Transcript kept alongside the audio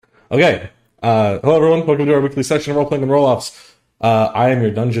Okay. Hello, everyone. Welcome to our weekly section of role-playing and roll-offs. I am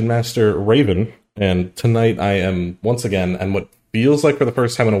your Dungeon Master, Raven, and tonight I am, once again, and what feels like for the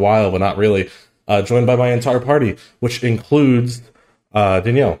first time in a while, but not really, joined by my entire party, which includes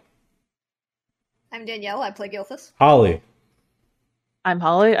Danielle. I'm Danielle. I play Gilthus. Holly. I'm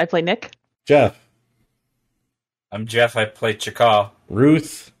Holly. I play Nick. Jeff. I'm Jeff. I play Chakal.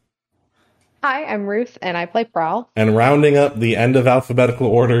 Ruth. Hi, I'm Ruth, and I play Prowl. And rounding up the end of alphabetical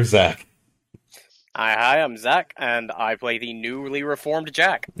order, Zach. Hi, I'm Zach, and I play the newly reformed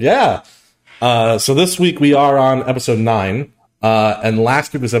Jack. Yeah. So this week we are on episode 9, and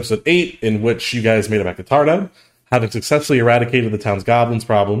last week was episode 8, in which you guys made it back to Tardown, having successfully eradicated the town's goblins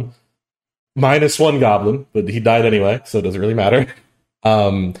problem. Minus one goblin, but he died anyway, so it doesn't really matter.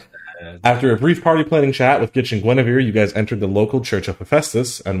 After a brief party planning chat with Gitch and Guinevere, you guys entered the local Church of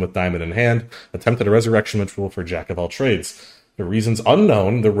Hephaestus, and with diamond in hand, attempted a resurrection ritual for Jack of all trades. For reasons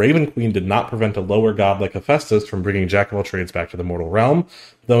unknown, the Raven Queen did not prevent a lower god like Hephaestus from bringing Jack of all trades back to the mortal realm,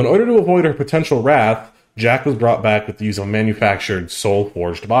 though in order to avoid her potential wrath, Jack was brought back with the use of a manufactured,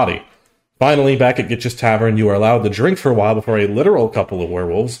 soul-forged body. Finally, back at Gitch's Tavern, you are allowed to drink for a while before a literal couple of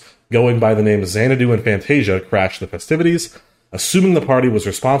werewolves, going by the names Xanadu and Fantasia, crashed the festivities. Assuming the party was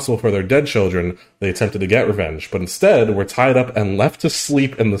responsible for their dead children, they attempted to get revenge, but instead were tied up and left to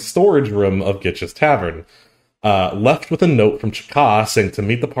sleep in the storage room of Gitch's Tavern. Left with a note from Chaka saying to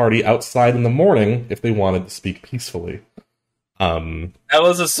meet the party outside in the morning if they wanted to speak peacefully. I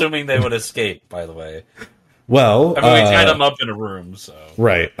was assuming they would escape, by the way. Well, I mean, we tied them up in a room, so...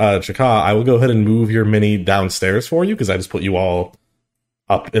 Right. Chaka, I will go ahead and move your mini downstairs for you, because I just put you all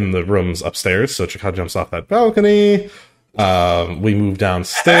up in the rooms upstairs, so Chaka jumps off that balcony. We move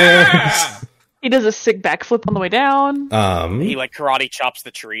downstairs. He does a sick backflip on the way down. He karate chops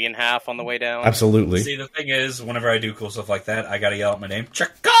the tree in half on the way down. Absolutely. See, the thing is, whenever I do cool stuff like that, I gotta yell out my name.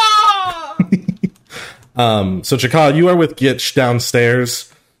 Chaka! So Chaka, you are with Gitch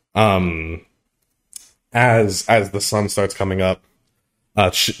downstairs. As the sun starts coming up,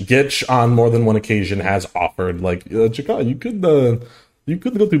 Gitch on more than one occasion has offered, Chaka, you could go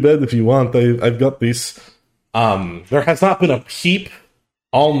to bed if you want. I've got these. There has not been a peep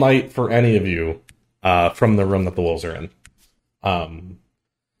all night for any of you from the room that the wolves are in. And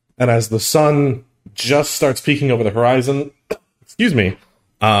as the sun just starts peeking over the horizon, excuse me,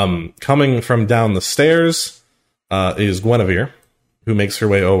 coming from down the stairs is Guinevere, who makes her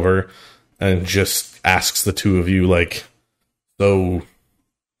way over and just asks the two of you, so,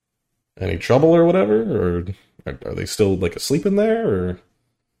 any trouble or whatever? Or are they still, asleep in there, or...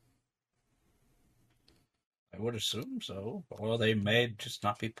 I would assume so. Or they may just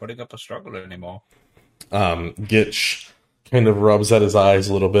not be putting up a struggle anymore. Gitch kind of rubs at his eyes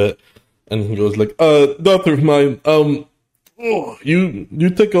a little bit, and he goes daughter of mine, you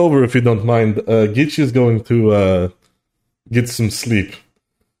take over if you don't mind. Gitch is going to get some sleep.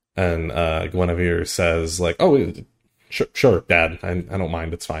 And Guinevere says, sure, Dad, I don't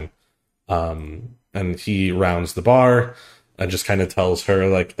mind, it's fine. And he rounds the bar and just kind of tells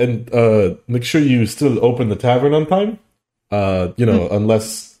her, make sure you still open the tavern on time.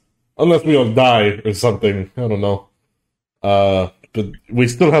 Unless we all die or something. I don't know. But we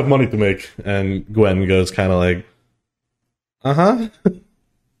still have money to make. And Gwen goes kind of uh-huh.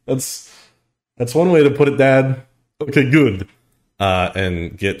 That's one way to put it, Dad. Okay, good.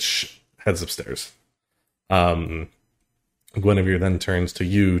 And Gitch heads upstairs. Guinevere then turns to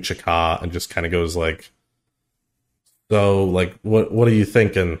you, Chaka, and just kind of goes so, what are you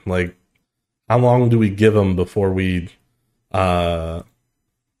thinking? How long do we give them before we, go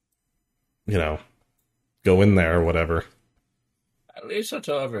in there or whatever? At least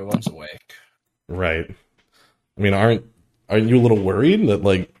until everyone's awake. Right. I mean, aren't you a little worried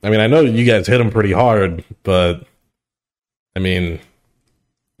that, I know you guys hit them pretty hard, but, I mean,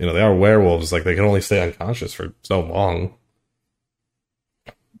 they are werewolves, they can only stay unconscious for so long.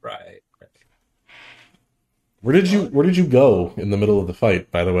 Right. Where did you go in the middle of the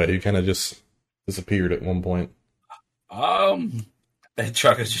fight, by the way? You kind of just disappeared at one point.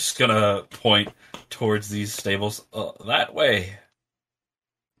 Chuck is just gonna point towards these stables that way.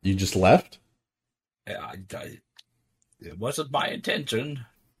 You just left? It wasn't my intention.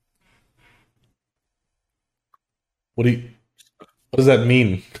 What does that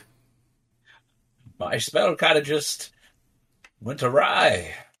mean? My spell kind of just went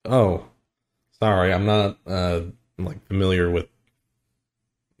awry. Oh, sorry, I'm not familiar with.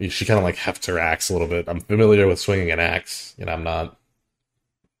 She kind of hefts her axe a little bit. I'm familiar with swinging an axe. I'm not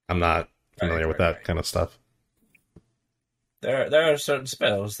familiar with that kind of stuff. There are certain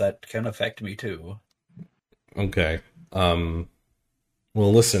spells that can affect me too. Okay.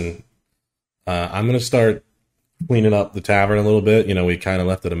 Well, listen, I'm going to start cleaning up the tavern a little bit. You know, we kind of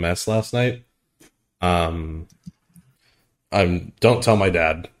left it a mess last night. Don't tell my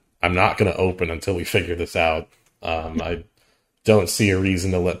dad. I'm not going to open until we figure this out. I don't see a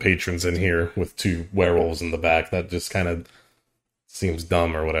reason to let patrons in here with 2 werewolves in the back. That just kind of seems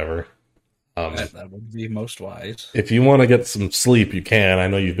dumb or whatever. That would be most wise. If you want to get some sleep, you can. I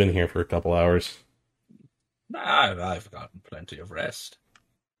know you've been here for a couple hours. Nah, I've gotten plenty of rest.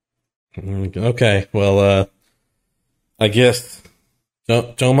 Okay, well, I guess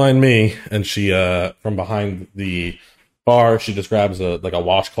don't mind me. And she, from behind the bar, she just grabs a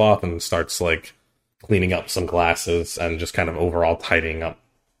washcloth and starts like cleaning up some glasses and just kind of overall tidying up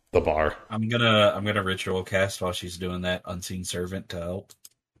the bar. I'm gonna ritual cast while she's doing that unseen servant to help.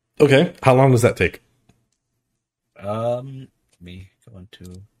 Okay, how long does that take? Me go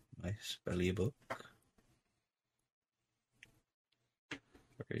into my spelly book.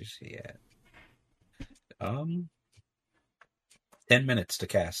 Where is he at? 10 minutes to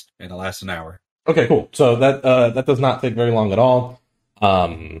cast, and it lasts an hour. Okay, cool. So that does not take very long at all.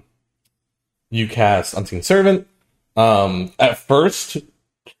 You cast Unseen Servant. At first,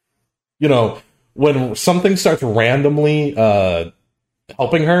 you know, when something starts randomly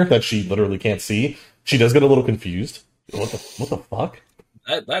helping her that she literally can't see, she does get a little confused. What the fuck?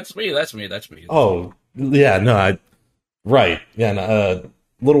 That's me. Oh, yeah, no, right. Yeah, no,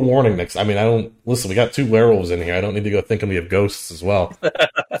 little warning next. I mean, I don't... Listen, we got 2 werewolves in here. I don't need to go thinking we have ghosts as well.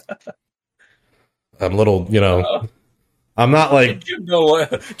 I'm a little, you know... I'm not like...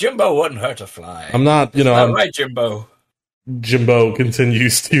 Jimbo wouldn't hurt a fly. I'm not, you know... I'm right, Jimbo. Jimbo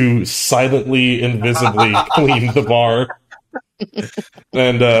continues to silently, invisibly clean the bar.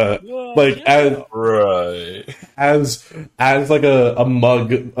 And, as like a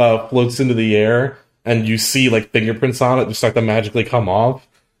mug floats into the air, and you see, like, fingerprints on it just start to magically come off,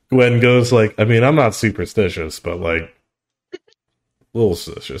 Gwen goes, like, I mean, I'm not superstitious, but, like, a little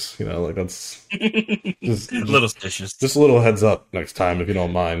suspicious, you know, like, that's... just little suspicious. Just a little heads up next time, if you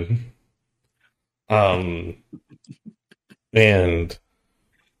don't mind. And,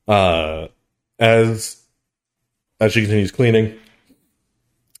 as she continues cleaning,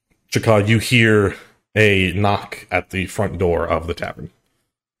 Chaka, you hear a knock at the front door of the tavern.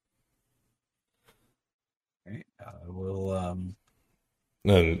 Okay, I will,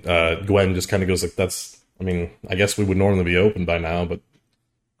 And Gwen just kind of goes like, I mean, I guess we would normally be open by now, but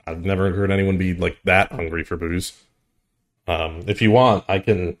I've never heard anyone be like that hungry for booze. If you want, I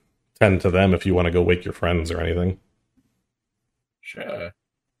can tend to them if you want to go wake your friends or anything. Sure.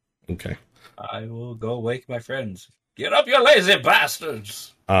 Okay. I will go wake my friends. Get up, you lazy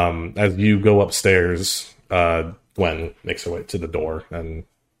bastards! As you go upstairs, Gwen makes her way to the door, and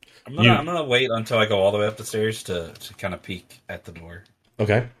I'm gonna wait until I go all the way up the stairs to kind of peek at the door.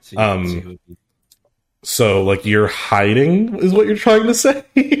 Okay. See who So, like, you're hiding, is what you're trying to say?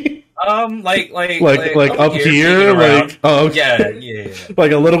 Like up here, like, oh, okay. Yeah.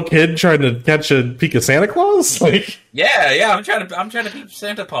 Like a little kid trying to catch a peek of Santa Claus, like, yeah. I'm trying to peep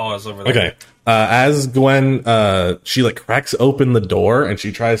Santa Paws over there. Okay. As Gwen, she like cracks open the door and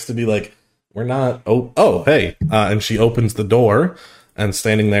she tries to be like, "We're not. Oh, hey!" And she opens the door, and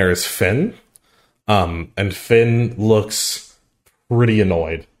standing there is Finn. And Finn looks pretty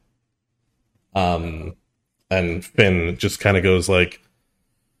annoyed. And Finn just kind of goes like,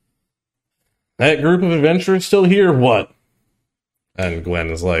 "That group of adventurers still here? What?" And Gwen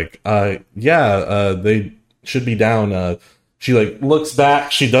is like, yeah, they should be down." She like looks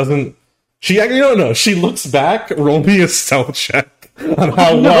back. She doesn't. She actually no. She looks back. Roll me a stealth check on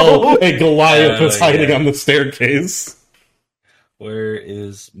how well a Goliath was hiding on the staircase. Where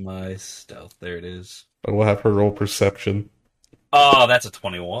is my stealth? There it is. We'll have her roll perception. Oh, that's a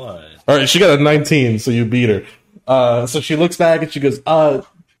 21. All right, she got a 19, so you beat her. So she looks back and she goes,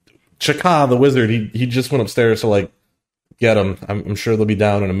 Chaka, the wizard, he just went upstairs to, like, get him. I'm sure they'll be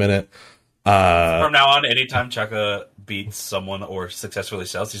down in a minute. From now on, anytime Chaka beats someone or successfully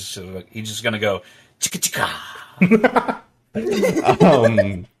sells, he's just gonna go, chicka chicka.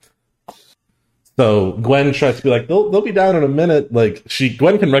 So Gwen tries to be like, they'll be down in a minute. Like,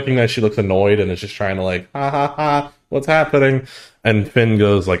 Gwen can recognize she looks annoyed and is just trying to like, ha ha ha, what's happening? And Finn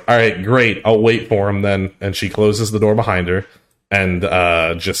goes like, all right, great, I'll wait for him then. And she closes the door behind her and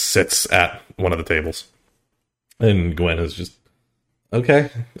just sits at one of the tables. And Gwen is just, okay,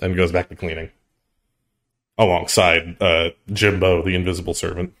 and goes back to cleaning. Alongside Jimbo, the invisible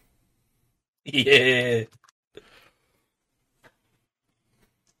servant. Yeah.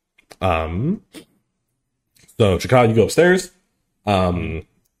 So Chaka, you go upstairs. You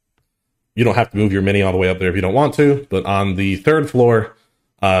don't have to move your mini all the way up there if you don't want to, but on the third floor,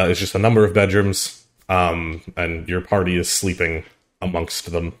 It's just a number of bedrooms, and your party is sleeping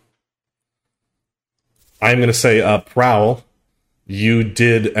amongst them. I'm going to say, Prowl, you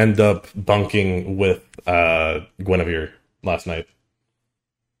did end up bunking with Guinevere last night.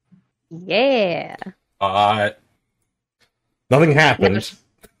 Yeah. Nothing happened.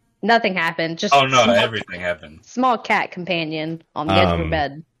 Nothing happened. Just everything happened. small cat companion on the edge of her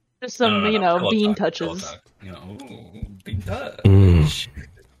bed. Just some, Pillow bean talk, pillow touches. talk. Ooh, bean touch.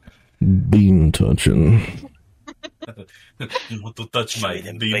 Bean touching. You want to touch my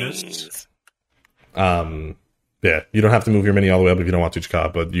penis? Yeah, you don't have to move your mini all the way up if you don't want to, Chaka,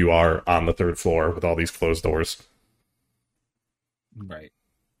 but you are on the 3rd floor with all these closed doors. Right.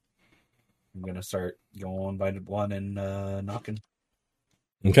 I'm gonna start going by one and knocking.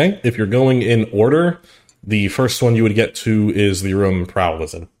 Okay, if you're going in order, the first one you would get to is the room Prowl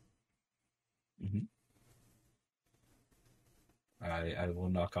is in. Mm-hmm. I will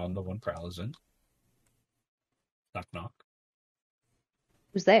knock on the one Prowl is in. Knock, knock.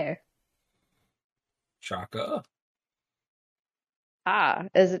 Who's there? Chaka.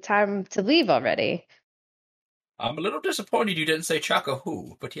 Is it time to leave already? I'm a little disappointed you didn't say Chaka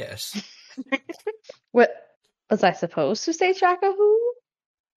who, but yes. What was I supposed to say, Chaka? Who?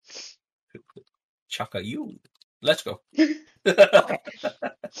 Chaka you. Let's go.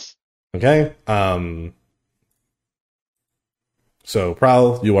 Okay, so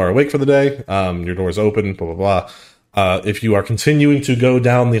Prowl, you are awake for the day. Your door's open, blah, blah, blah. If you are continuing to go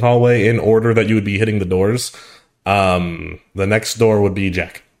down the hallway in order that you would be hitting the doors, the next door would be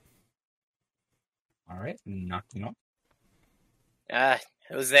Jack. Alright, knock, knock.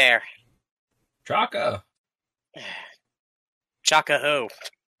 Who's there? Chaka. Chaka who?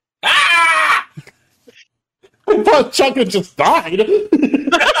 Ah! I thought Chaka just died!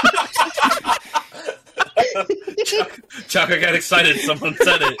 Chaka got excited. Someone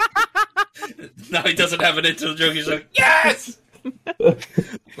said it. Now he doesn't have an internal joke. He's like, yes!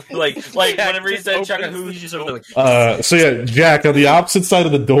 like whenever he said Chaka who, he's just over like... So yeah, Jack, on the opposite side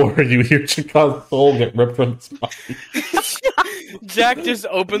of the door, you hear Chaka's soul get ripped from his body. Jack just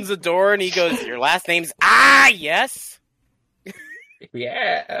opens the door and he goes, "Your last name's yes?"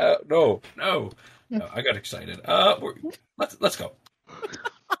 Yeah. No. I got excited. Let's go.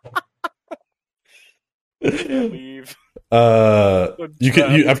 Leave. You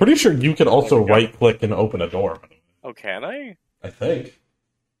can. I'm pretty sure you can also right click and open a door. Oh, can I? I think.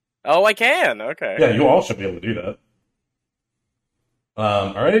 Oh, I can. Okay. Yeah, you all should be able to do that.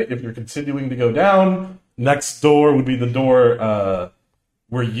 All right. If you're continuing to go down, next door would be the door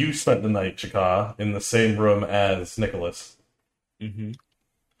where you spent the night, Chaka, in the same room as Nicholas. Mm-hmm.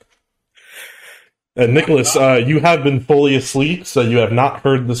 And Nicholas, you have been fully asleep, so you have not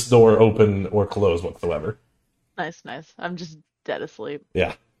heard this door open or close whatsoever. Nice. I'm just dead asleep.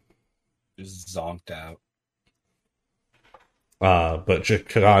 Yeah. Just zonked out. But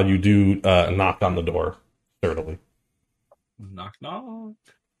Chaka, you do knock on the door, sturdily. Knock, knock.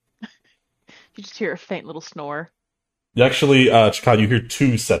 You just hear a faint little snore. You actually, Chaka, you hear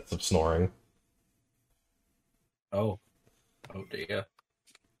 2 sets of snoring. Oh dear.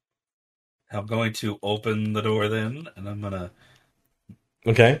 I'm going to open the door then, and I'm gonna...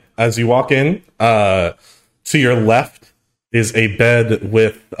 Okay. As you walk in, to your left is a bed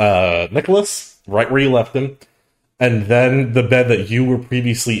with Nicholas, right where you left him. And then the bed that you were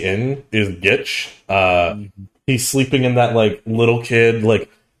previously in is Gitch. He's sleeping in that, little kid,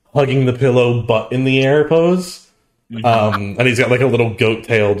 hugging the pillow, butt in the air pose. And he's got, a little goat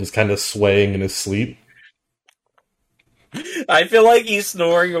tail just kind of swaying in his sleep. I feel like he's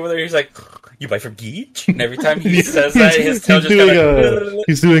snoring over there. He's like, "You buy from Geach?" And every time he says that, his tail just kind of...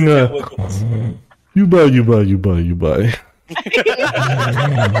 He's doing a... You buy. Buy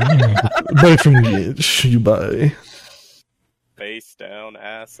from Gitch, you buy. Face down,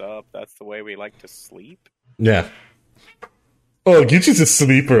 ass up. That's the way we like to sleep. Yeah. Oh, Gitch is a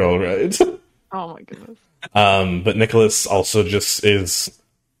sleeper, alright. Oh my goodness. But Nicholas also just is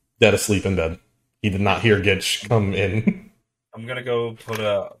dead asleep in bed. He did not hear Gitch come in. I'm gonna go put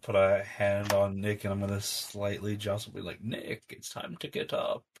a hand on Nick, and I'm gonna slightly jostle, be like, "Nick, it's time to get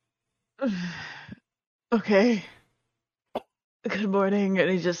up." Okay. Good morning. And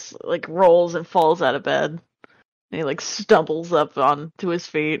he just rolls and falls out of bed. And he stumbles up onto his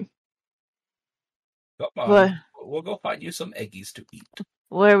feet. Come on, What? We'll go find you some eggies to eat.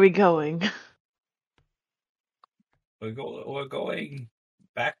 Where are we going? We're going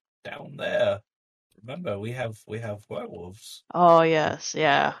back down there. Remember, we have werewolves. Oh yes,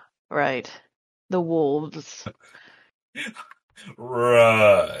 yeah, right. The wolves.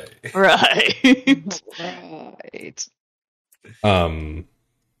 Right. Right. Right.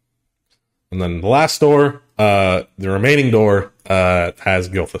 And then the last door, the remaining door, has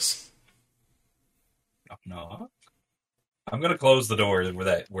Gilthus. No. I'm gonna close the door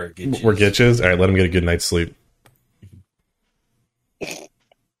where Gitch is. Where Gitch is? Alright, let him get a good night's sleep.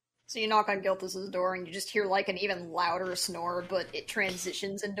 So you knock on Gilthus's door and you just hear like an even louder snore, but it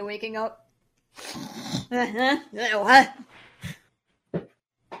transitions into waking up. What?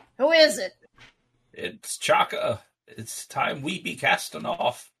 Who is it? It's Chaka. It's time we be casting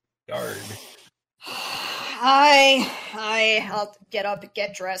off. Guard. I'll get up,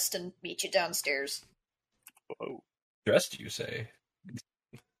 get dressed, and meet you downstairs. Whoa. Dressed, you say?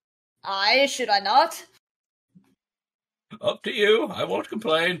 Should I not? Up to you. I won't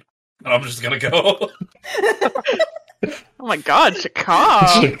complain. I'm just gonna go. Oh my god,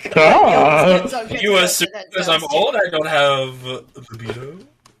 Chaka! You assume because I'm old I don't have libido?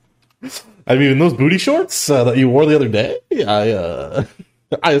 I mean, those booty shorts that you wore the other day,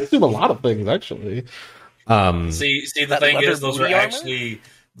 I assume a lot of things, actually. See, the thing is, those were actually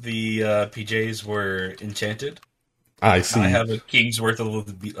the PJs were enchanted. I see. I have a king's worth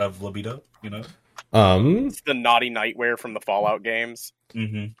of libido, you know? It's the naughty nightwear from the Fallout games.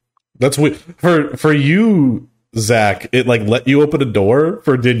 Mm-hmm. That's what for you, Zach. It like let you open a door.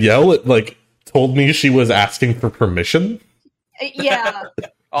 For Danielle, it like told me she was asking for permission. Yeah.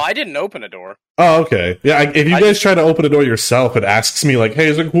 Oh, I didn't open a door. Oh, okay. Yeah, if you guys try to open a door yourself, it asks me like, "Hey,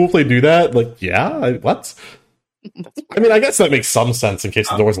 is it cool if they do that?" Like, yeah, what? I mean, I guess that makes some sense in case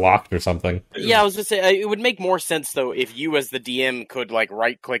the door's locked or something. Yeah, I was gonna say it would make more sense though if you, as the DM, could like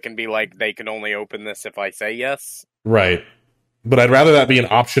right click and be like, "They can only open this if I say yes." Right. But I'd rather that be an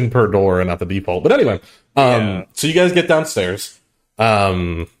option per door and not the default. But anyway, so you guys get downstairs.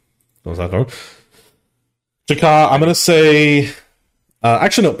 What was that door? Chaka, I'm gonna say.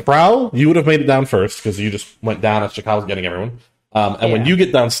 Actually, no. Prowl, you would have made it down first because you just went down as Chaka was getting everyone. And when you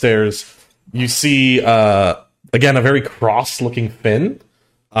get downstairs, you see again a very cross-looking Finn.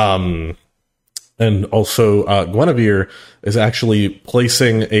 And also, Guinevere is actually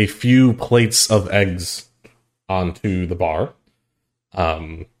placing a few plates of eggs onto the bar.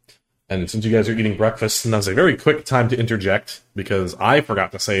 And since you guys are eating breakfast, now's a very quick time to interject, because I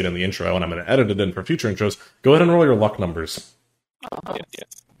forgot to say it in the intro, and I'm going to edit it in for future intros. Go ahead and roll your luck numbers.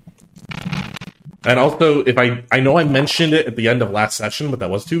 Yes. And also, if I know I mentioned it at the end of last session, but that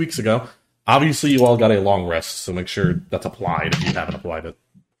was 2 weeks ago, obviously you all got a long rest, so make sure that's applied if you haven't applied it.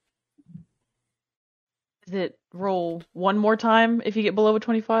 Is it roll one more time if you get below a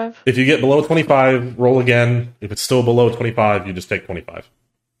 25? If you get below 25, roll again. If it's still below 25, you just take 25.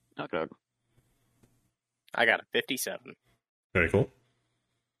 Okay. I got a 57. Very cool.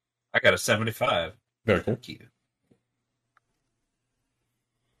 I got a 75. Very cool. Thank you.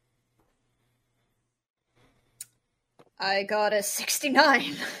 I got a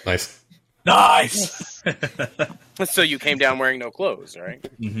 69. Nice. Nice! So you came down wearing no clothes, right?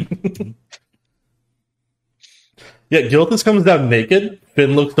 Mm-hmm. Yeah, Gilthus comes down naked.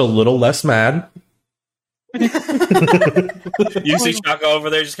 Finn looks a little less mad. You see Chaka over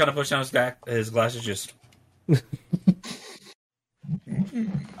there just kind of push down his glasses, just...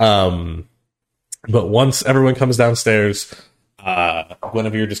 But once everyone comes downstairs,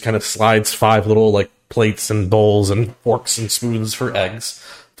 Guinevere just kind of slides 5 little like plates and bowls and forks and spoons for eggs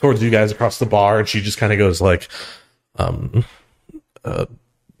towards you guys across the bar, and she just kind of goes like,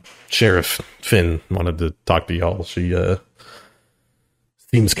 Sheriff Finn wanted to talk to y'all. She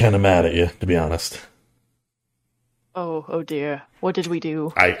seems kind of mad at you, to be honest. Oh dear. What did we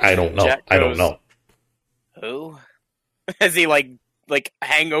do? I don't know. Jack I don't goes, know. Who? As he like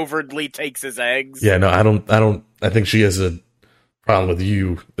hangoveredly takes his eggs. Yeah, no, I don't. I think she has a problem with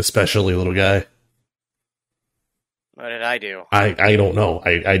you, especially, little guy. What did I do? I don't know.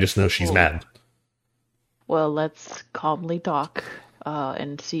 I just know she's mad. Well, let's calmly talk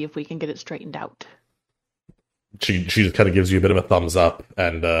and see if we can get it straightened out. She just kind of gives you a bit of a thumbs up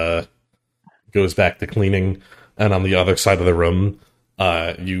and goes back to cleaning. And on the other side of the room,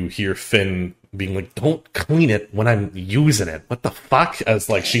 you hear Finn being like, "Don't clean it when I'm using it. What the fuck?" As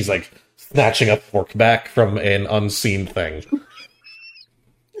like she's like snatching a fork back from an unseen thing.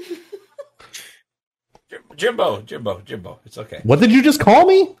 Jimbo. It's okay. What did you just call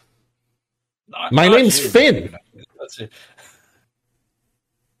me? My name's you. Finn. That's it.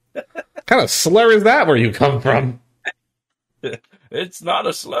 What kind of slur is that where you come from? It's not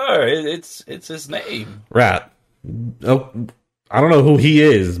a slur. It's his name. Rat. Oh, I don't know who he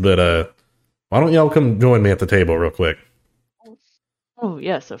is, but why don't y'all come join me at the table real quick? Oh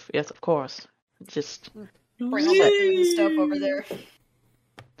yes, of course. Just Bring all that food and stuff over there.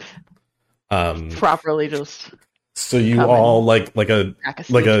 properly just So you Come all and like a crack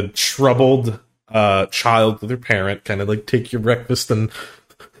a like seat. a troubled child with their parent, kind of like take your breakfast and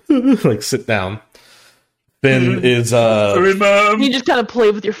like sit down. Finn is Sorry, Mom. You just kind of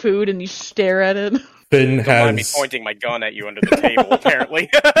play with your food and you stare at it. Finn Don't mind me has pointing my gun at you under the table, apparently.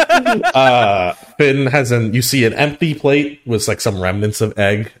 Finn has you see an empty plate with like some remnants of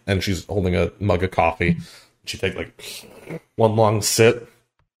egg, and she's holding a mug of coffee. She takes like one long sip.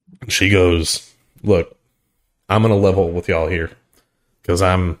 She goes, "Look, I'm gonna level with y'all here because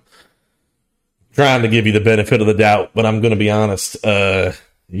I'm trying to give you the benefit of the doubt, but I'm gonna be honest.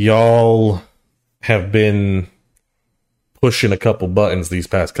 Y'all have been pushing a couple buttons these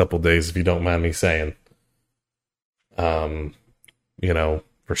past couple days, if you don't mind me saying.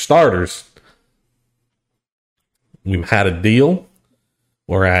 For starters, we've had a deal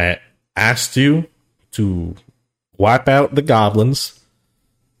where I asked you to wipe out the goblins,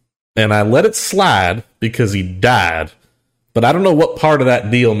 and I let it slide because he died, but I don't know what part of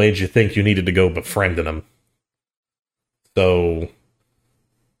that deal made you think you needed to go befriending him. So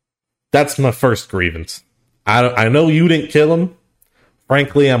that's my first grievance. I know you didn't kill him.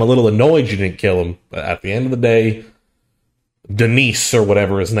 Frankly, I'm a little annoyed you didn't kill him, but at the end of the day, Denise, or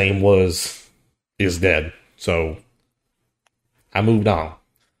whatever his name was, is dead. So I moved on.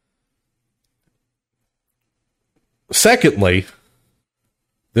 Secondly,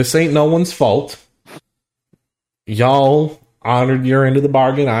 this ain't no one's fault. Y'all honored your end of the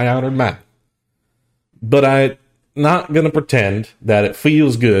bargain, I honored mine. But I'm not going to pretend that it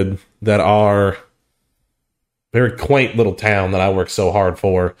feels good that our very quaint little town that I worked so hard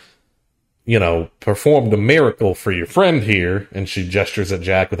for, performed a miracle for your friend here, and she gestures at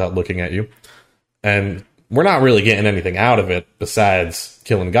Jack without looking at you. And we're not really getting anything out of it besides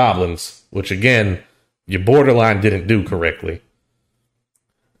killing goblins, which again, you borderline didn't do correctly.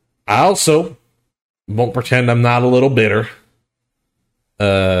 I also won't pretend I'm not a little bitter.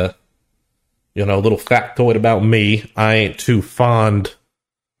 A little factoid about me. I ain't too fond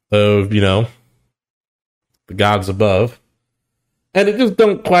of, the gods above. And it just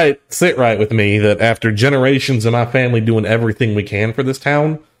don't quite sit right with me that after generations of my family doing everything we can for this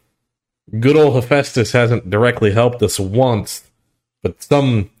town, good old Hephaestus hasn't directly helped us once, but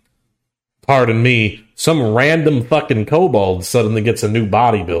some random fucking kobold suddenly gets a new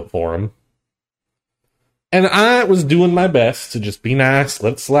body built for him. And I was doing my best to just be nice,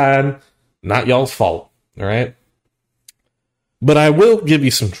 let it slide, not y'all's fault, alright? But I will give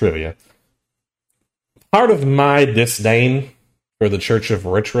you some trivia. Part of my disdain for the Church of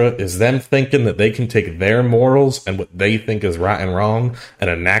Ritra is them thinking that they can take their morals and what they think is right and wrong and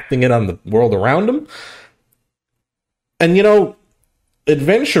enacting it on the world around them. And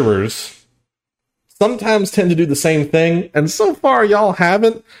adventurers sometimes tend to do the same thing, and so far y'all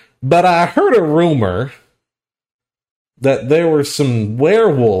haven't, but I heard a rumor that there were some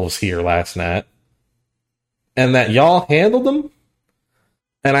werewolves here last night, and that y'all handled them,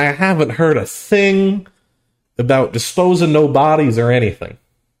 and I haven't heard a thing about disposing no bodies or anything.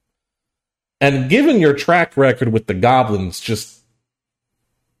 And given your track record with the goblins, just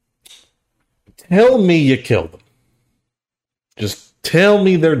tell me you killed them. Just tell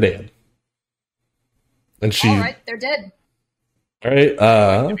me they're dead. And she... Alright, they're dead.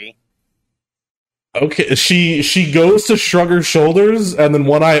 Alright, okay, she goes to shrug her shoulders, and then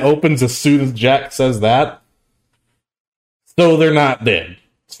one eye opens as soon as Jack says that. So they're not dead.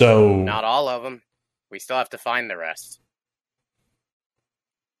 So... Not all of them. We still have to find the rest.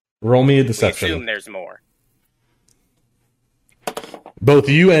 Roll me a We deception. assume there's more. Both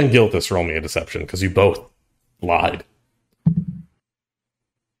you and Gilthus roll me a deception, because you both lied.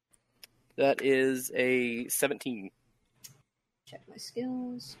 That is a 17. Check my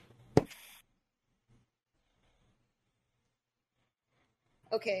skills.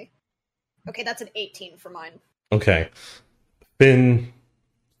 Okay, that's an 18 for mine. Okay. Finn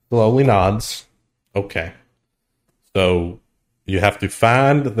slowly nods. Okay. So, you have to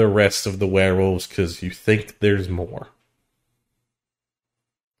find the rest of the werewolves because you think there's more.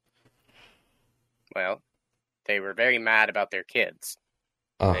 Well, they were very mad about their kids.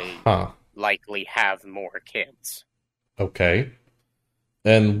 Uh-huh. Likely have more kids. Okay.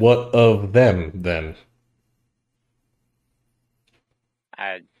 And what of them, then?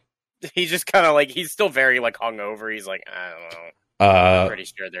 He's just kind of he's still very hungover. He's like, I don't know. I'm pretty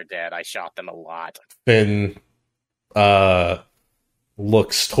sure they're dead. I shot them a lot. Finn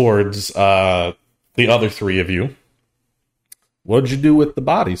looks towards the other three of you. What'd you do with the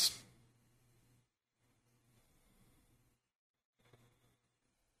bodies?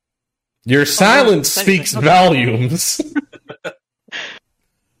 Your silence speaks volumes.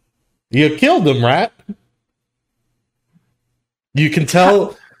 You killed them, right? You can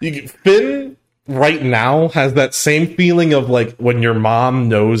tell Finn right now has that same feeling of like when your mom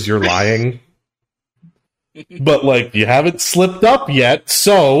knows you're lying. But like you haven't slipped up yet,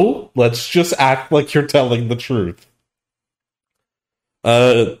 so let's just act like you're telling the truth.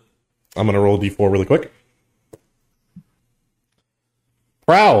 I'm gonna roll a d4 really quick.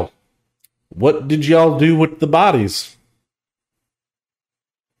 Prowl, what did y'all do with the bodies?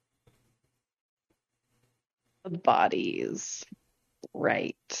 The bodies.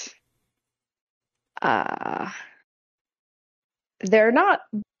 Right. They're not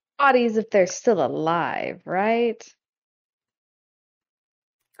bodies if they're still alive, right?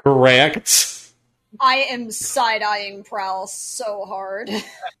 Correct. I am side-eyeing Prowl so hard.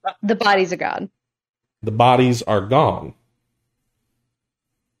 The bodies are gone. The bodies are gone.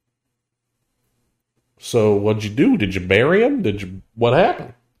 So what'd you do? Did you bury them? What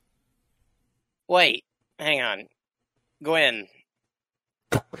happened? Wait, hang on. Gwen.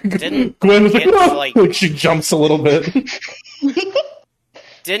 Didn't Gwen was like, Gitch, "Oh!" like- Like she jumps a little bit.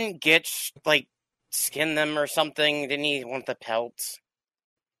 Didn't Gitch, like, skin them or something? Didn't he want the pelts?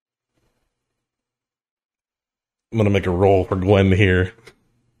 I'm gonna make a roll for Gwen here.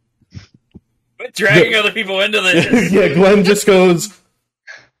 Quit dragging other people into this. Yeah, Gwen just goes,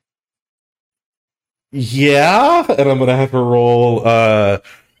 yeah, and I'm gonna have her roll.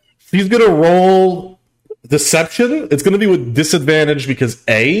 She's gonna roll deception. It's gonna be with disadvantage because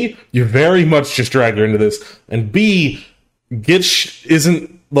A, you very much just dragged her into this, and B, Gitch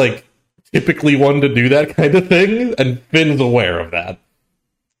isn't like typically one to do that kind of thing, and Finn's aware of that.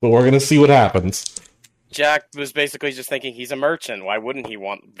 But we're gonna see what happens. Jack was basically just thinking he's a merchant. Why wouldn't he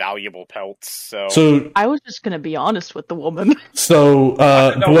want valuable pelts? So I was just gonna be honest with the woman. So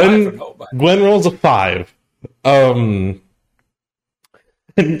Gwen rolls a 5. And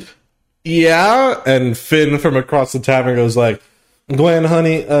yeah, and Finn from across the tavern goes like, Gwen,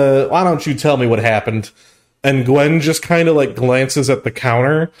 honey, why don't you tell me what happened? And Gwen just kind of like glances at the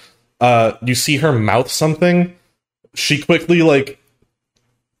counter. You see her mouth something. She quickly like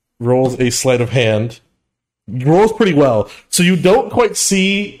rolls a sleight of hand. Rolls pretty well. So you don't quite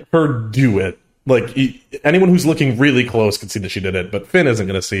see her do it. Like, anyone who's looking really close can see that she did it, but Finn isn't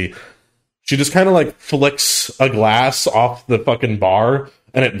going to see. She just kind of, like, flicks a glass off the fucking bar,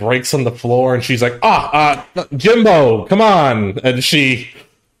 and it breaks on the floor, and she's like, Jimbo, come on! And she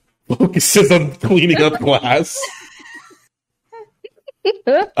focuses on cleaning up glass.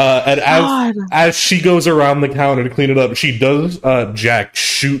 And as she goes around the counter to clean it up, she does, Jack,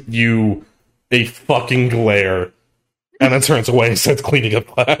 shoot you a fucking glare, and then turns away and starts cleaning up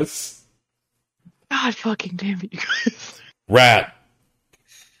glass. God fucking damn it, you guys. Rat.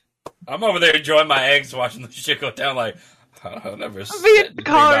 I'm over there enjoying my eggs, watching the shit go down. Like, I'll never. Me said and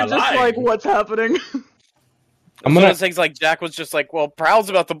Car anything just about like, lying. what's happening? I'm One of gonna, those things like Jack was just like, well, Prowl's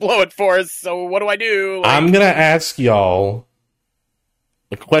about to blow it for us, so what do I do? Like, I'm gonna ask y'all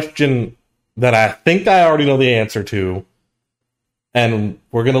a question that I think I already know the answer to, and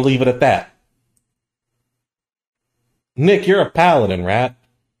we're gonna leave it at that. Nick, you're a paladin, right?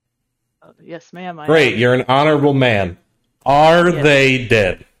 Yes, ma'am. I Great, am. you're an honorable man. Are Yes. they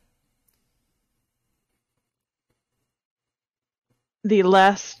dead? The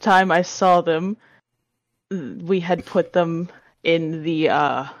last time I saw them, we had put them in the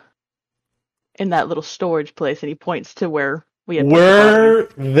in that little storage place, and he points to where we had put the Were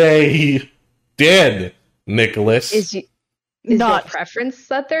they dead, Nicholas? Is Not- your preference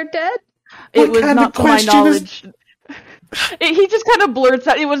that they're dead? It What was kind not of to my question is- knowledge. He just kind of blurts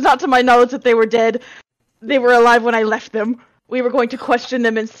out. It was not to my knowledge that they were dead. They were alive when I left them. We were going to question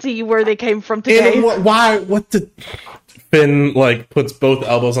them and see where they came from today. And why? What did Finn like? Puts both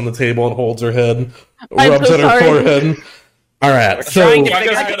elbows on the table and holds her head, I'm rubs so at her sorry. forehead. All right, we're so trying to Like,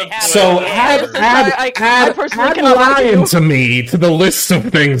 figure it's out gonna- what happened. so I add personally cannot lie to lying you. to me to the list of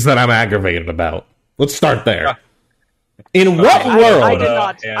things that I'm aggravated about. Let's start there. In what I world? did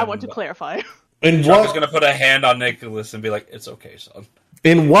not. And- I want to clarify. In Chuck is what? gonna put a hand on Nicholas and be like, "It's okay, son."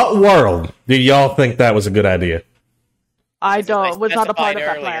 In what world did y'all think that was a good idea? I don't. Was not a part of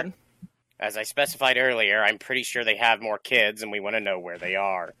specified that earlier. plan. As I specified earlier, I'm pretty sure they have more kids, and we want to know where they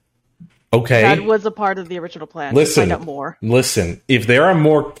are. Okay. That was a part of the original plan. Listen, Find out more. listen. If there are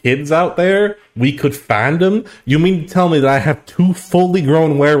more kids out there, we could find them. You mean to tell me that I have 2 fully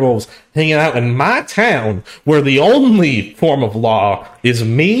grown werewolves hanging out in my town, where the only form of law is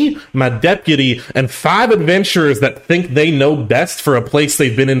me, my deputy, and 5 adventurers that think they know best for a place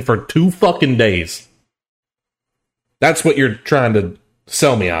they've been in for 2 fucking days? That's what you're trying to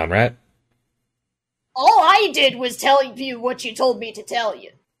sell me on, right? All I did was tell you what you told me to tell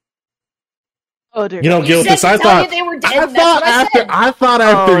you. Oh dear. You know, You Giltis, said I to tell you thought they were dead. I and that's thought what I after said. I thought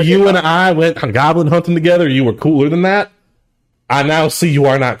after Oh, you yeah. and I went goblin hunting together, you were cooler than that. I now see you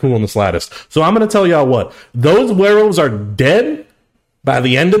are not cool in the slightest. So I'm going to tell y'all what, those werewolves are dead by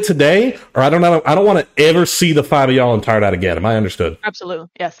the end of today, or I don't want to ever see the 5 of y'all in Tired Out again. Am I understood? Absolutely.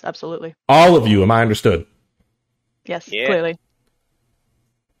 Yes, absolutely. All of you, am I understood? Yes, Yeah. clearly.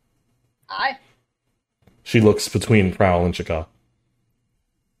 Aye. She looks between Prowl and Chaka.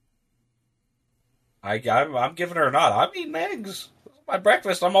 I'm giving her a nod. I'm eating eggs. This is my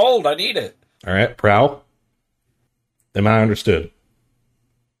breakfast. I'm old. I need it. All right, Prowl. Am I understood?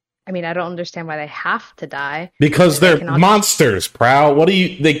 I mean, I don't understand why they have to die. Because They they're cannot- monsters, Prowl.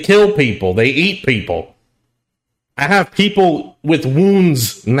 They kill people. They eat people. I have people with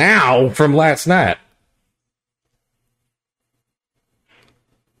wounds now from last night.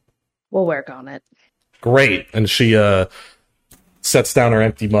 We'll work on it. Great. And she sets down her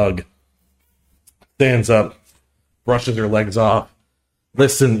empty mug, stands up, brushes her legs off.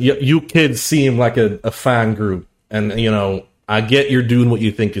 Listen, you kids seem like a fine group. And, you know, I get you're doing what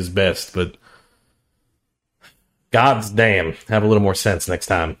you think is best, but God's damn, have a little more sense next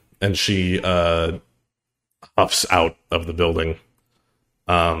time. And she huffs out of the building.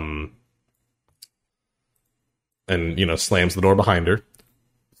 And, you know, slams the door behind her.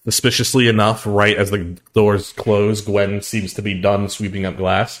 Suspiciously enough, right as the doors close, Gwen seems to be done sweeping up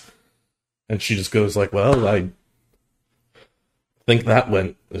glass. And she just goes like, well, I think that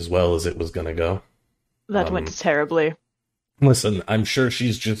went as well as it was going to go. That went terribly. Listen, I'm sure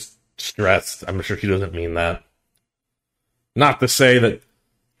she's just stressed. I'm sure she doesn't mean that. Not to say that,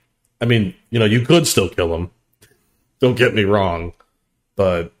 I mean, you know, you could still kill him. Don't get me wrong.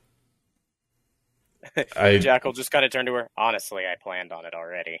 But Jackal just kind of turned to her. Honestly, I planned on it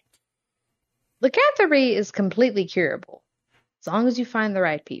already. Lycanthropy is completely curable, as long as you find the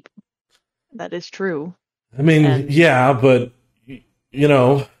right people. That is true. I mean, And- yeah, but, you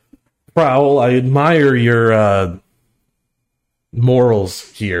know, Prowl, I admire your morals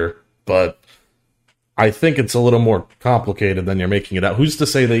here, but I think it's a little more complicated than you're making it out. Who's to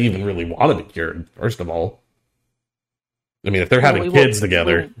say they even really wanted it cured, first of all? I mean, if they're Well, having we kids won't-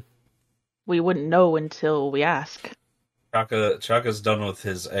 together. We wouldn't know until we ask. Chaka's done with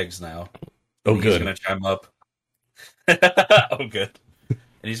his eggs now. Oh, He's good. going to chime up. Oh, good. And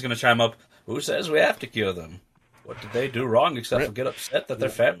he's going to chime up. Who says we have to cure them? What did they do wrong except for get upset that their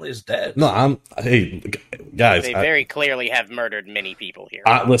family is dead? No, hey, guys, They I- very clearly have murdered many people here.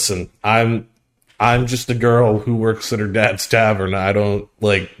 listen, I'm just a girl who works at her dad's tavern. I don't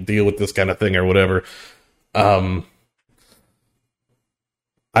like deal with this kind of thing or whatever.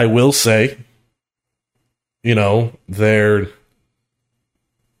 I will say, you know, they're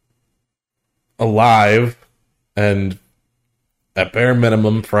alive, and at bare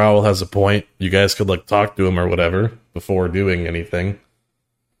minimum, Prowl has a point. You guys could like talk to him or whatever before doing anything.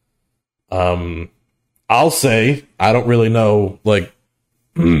 I'll say I don't really know like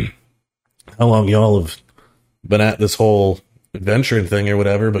how long y'all have been at this whole adventuring thing or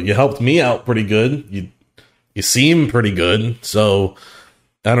whatever, but you helped me out pretty good. You seem pretty good, so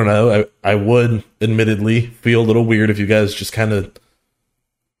I don't know. I would admittedly feel a little weird if you guys just kind of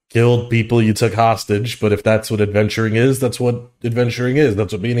killed people you took hostage, but if that's what adventuring is, that's what adventuring is.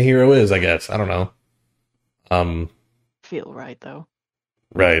 That's what being a hero is, I guess. I don't know. Feel right though.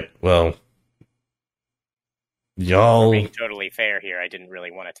 Right. Well, For y'all. being totally fair here, I didn't really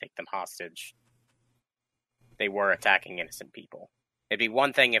want to take them hostage. They were attacking innocent people. It'd be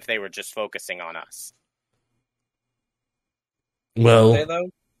one thing if they were just focusing on us. Well, They, though?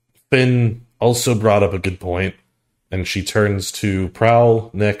 Finn also brought up a good point, and she turns to Prowl,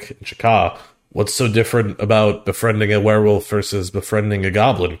 Nick, and Chaka. What's so different about befriending a werewolf versus befriending a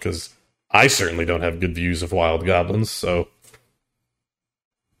goblin? Because I certainly don't have good views of wild goblins, so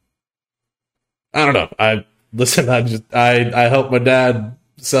I don't know. I help my dad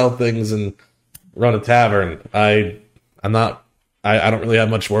sell things and run a tavern. I don't really have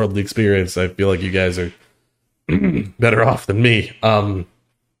much worldly experience. I feel like you guys are better off than me.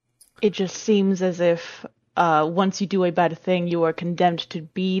 It just seems as if once you do a bad thing, you are condemned to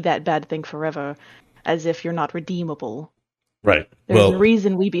be that bad thing forever, as if you're not redeemable. Right. There's Well, a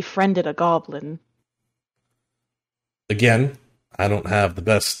reason we befriended a goblin. again, I don't have the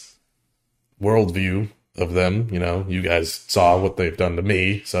best worldview of them. You know, you guys saw what they've done to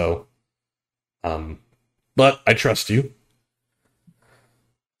me, so but I trust you.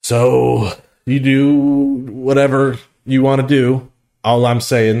 So you do whatever you want to do. All I'm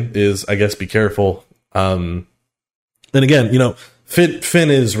saying is, I guess, be careful. And again, you know, Finn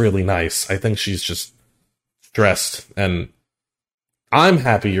is really nice. I think she's just stressed, and I'm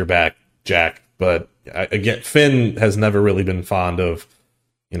happy you're back, Jack. But again, Finn has never really been fond of,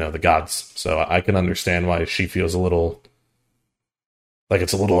 the gods. So I can understand why she feels a little like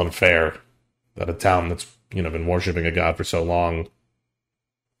it's a little unfair that a town that's, been worshiping a god for so long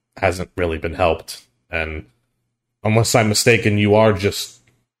hasn't really been helped. And unless I'm mistaken, you are just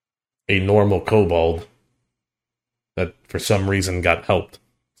a normal kobold that for some reason got helped.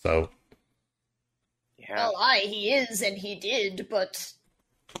 So. Yeah. Well, he is, and he did, but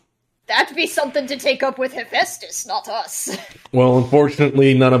that'd be something to take up with Hephaestus, not us. Well,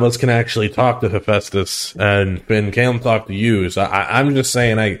 unfortunately, none of us can actually talk to Hephaestus, and Finn can talk to you, so I'm just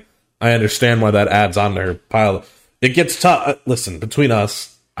saying I understand why that adds on to her pile. It gets tough. Listen, between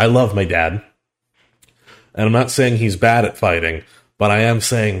us, I love my dad, and I'm not saying he's bad at fighting, but I am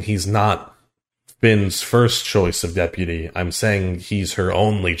saying he's not Finn's first choice of deputy. I'm saying he's her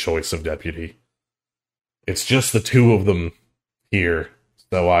only choice of deputy. It's just the two of them here,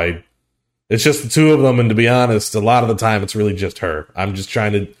 so it's just the two of them, and to be honest, a lot of the time it's really just her. I'm just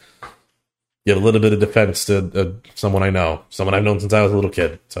trying to get a little bit of defense to someone I know, someone I've known since I was a little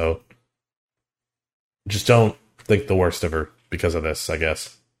kid, so just don't think the worst of her because of this, I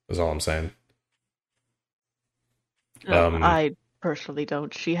guess, is all I'm saying. I personally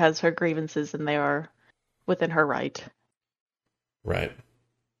don't. She has her grievances, and they are within her right. Right.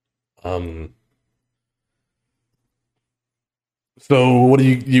 So, what do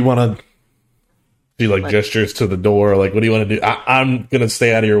you want to do? Like gestures to the door? Like, what do you want to do? I'm gonna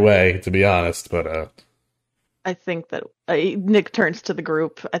stay out of your way, to be honest. But I think that Nick turns to the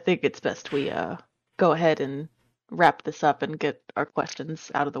group. I think it's best we go ahead and wrap this up and get our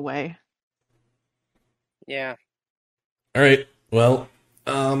questions out of the way. Yeah. All right. Well,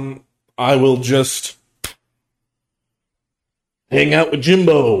 I will just hang out with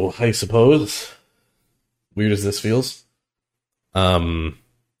Jimbo, I suppose. Weird as this feels.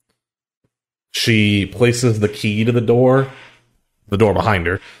 She places the key to the door behind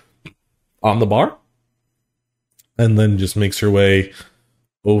her, on the bar, and then just makes her way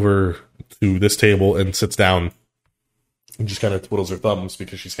over to this table and sits down and just kind of twiddles her thumbs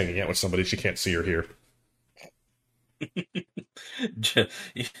because she's hanging out with somebody. She can't see her here.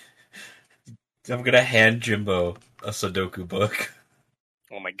 I'm gonna hand Jimbo a Sudoku book.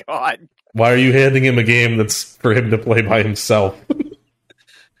 Oh my god. Why are you handing him a game that's for him to play by himself?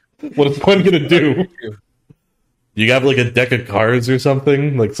 What is Glenn gonna do? You have like a deck of cards or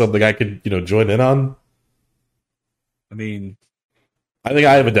something? Like something I could, join in on? I mean, I think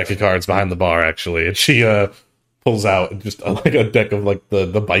I have a deck of cards behind the bar, actually. And she pulls out just like a deck of like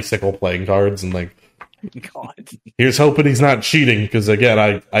the bicycle playing cards and like, God. here's hoping he's not cheating, because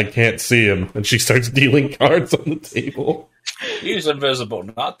again, I can't see him. And she starts dealing cards on the table. he's invisible,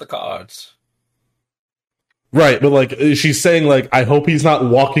 not the cards. Right, but like she's saying, like, I hope he's not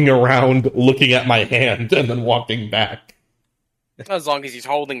walking around looking at my hand and then walking back. As long as he's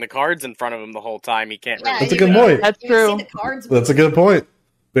holding the cards in front of him the whole time, he can't really. That's a good point. That's true. That's a good point.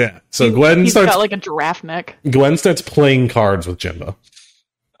 Yeah. So Gwen He's starts got like a giraffe neck. Gwen starts playing cards with Jimbo.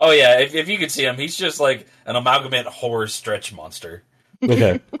 Oh yeah, if you could see him, he's just like an amalgamate horror stretch monster.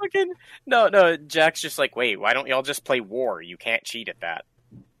 Okay. No, Jack's just like, wait, why don't y'all just play war? You can't cheat at that.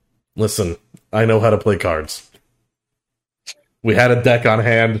 Listen, I know how to play cards. We had a deck on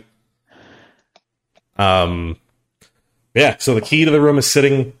hand. Yeah, so the key to the room is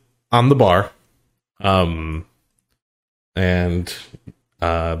sitting on the bar. And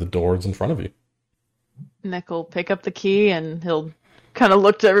the door is in front of you. Nick will pick up the key and he'll kind of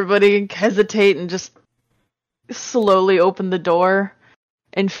look to everybody, hesitate, and just slowly open the door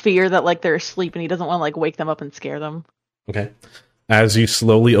in fear that like they're asleep and he doesn't want to like wake them up and scare them. Okay. As you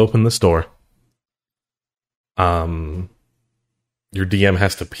slowly open this door, your DM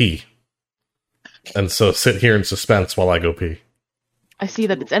has to pee. And so sit here in suspense while I go pee. I see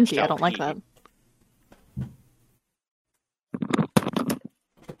that it's empty. I don't like that.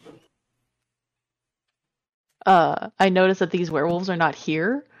 I notice that these werewolves are not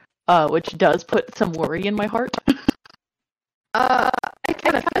here, which does put some worry in my heart. I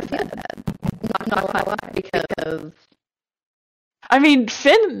kind of feel that. Not gonna lie, because I mean,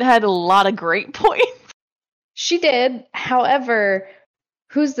 Finn had a lot of great points. she did. However,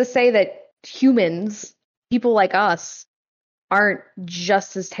 who's to say that humans, people like us, aren't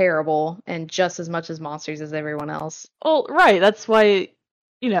just as terrible and just as much as monsters as everyone else? Well, right. That's why,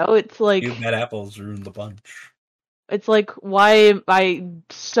 it's like... You bad apples ruined the bunch. It's like, why am I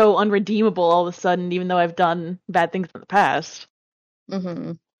so unredeemable all of a sudden, even though I've done bad things in the past?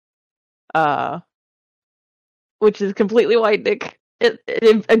 Mm-hmm. Which is completely why Nick it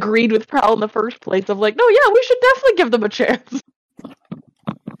agreed with Prowl in the first place of like, no, yeah, we should definitely give them a chance.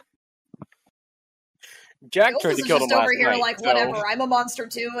 Jack tried Gildas to is kill just them over last here night, like, so- whatever, I'm a monster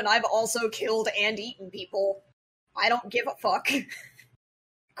too, and I've also killed and eaten people. I don't give a fuck.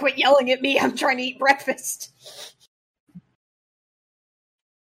 Quit yelling at me, I'm trying to eat breakfast.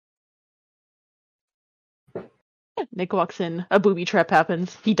 Nick walks in. A booby trap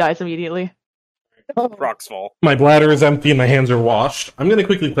happens. He dies immediately. Rock's fall. My bladder is empty and my hands are washed. I'm going to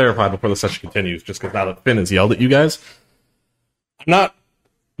quickly clarify before the session continues, just because now that Finn has yelled at you guys.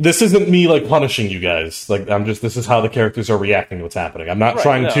 This isn't me, like, punishing you guys. Like, this is how the characters are reacting to what's happening. I'm not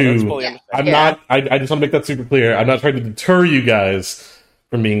trying that's to... fully I'm Yeah. not... I just want to make that super clear. I'm not trying to deter you guys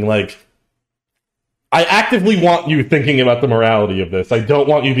from being, like... I actively want you thinking about the morality of this. I don't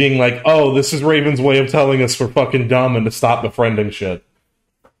want you being like, oh, this is Raven's way of telling us we're fucking dumb and to stop befriending shit.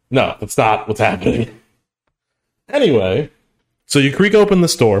 No, that's not what's happening. Anyway, so you creak open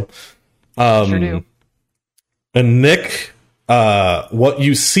this door. Sure do. And Nick, what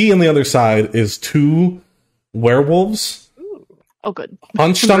you see on the other side is two werewolves Oh, good.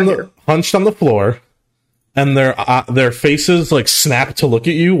 hunched on the floor, and their faces like snap to look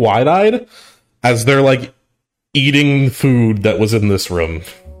at you wide-eyed as they're like eating food that was in this room.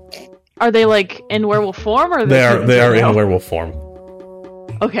 Are they like in werewolf form, or They are in now? werewolf form.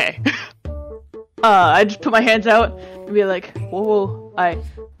 Okay. I just put my hands out and be like, "Whoa,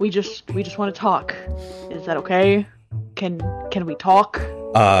 we just want to talk. Is that okay? Can we talk?"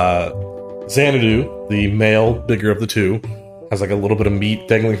 Xanadu, the male, bigger of the two, has like a little bit of meat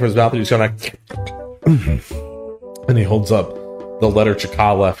dangling from his mouth, and he's kind of like, and he holds up the letter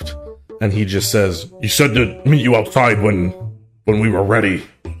Chaka left, and he just says, "You said to meet you outside when we were ready.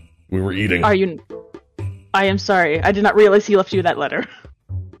 We were eating." I am sorry. I did not realize he left you that letter.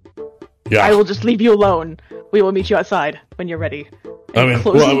 Yeah, I will just leave you alone. We will meet you outside when you're ready. And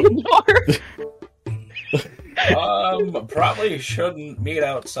closing the door. Probably shouldn't meet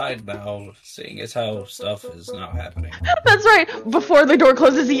outside now, seeing as how stuff is now happening. That's right. Before the door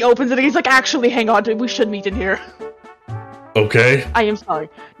closes, he opens it and he's like, "Actually, hang on. We should meet in here." okay. I am sorry.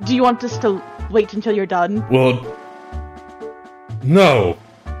 Do you want us to wait until you're done? Well, no.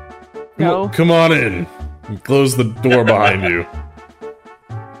 No? Come on in. Close the door behind you.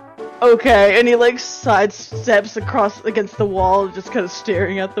 Okay, and he like sidesteps across against the wall, just kind of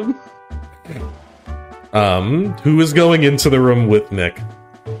staring at them. Who is going into the room with Nick?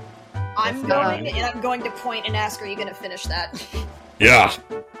 I'm going, and I'm going to point and ask, are you going to finish that? Yeah. Is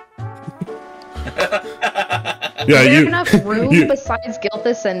Yeah, there you. enough room you- besides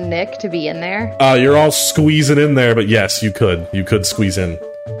Gilthus and Nick to be in there? You're all squeezing in there, but yes, you could. You could squeeze in.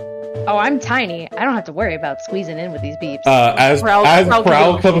 Oh, I'm tiny. I don't have to worry about squeezing in with these beeps. As Prowl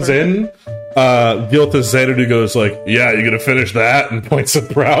Prowl comes comes in, Gilthus Xanadu goes like, "Yeah, you gonna finish that?" and points at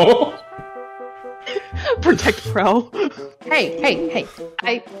Prowl. Protect Prowl. Hey.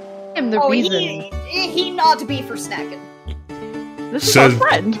 I am the Oh, reason. he not be for snacking. This is our Says-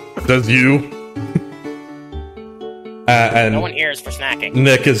 friend. Does you? And No one here is for snacking.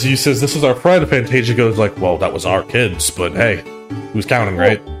 Nick, as you says, "This is our friend." Fantasia goes like, "Well, that was our kids, but hey, who's counting,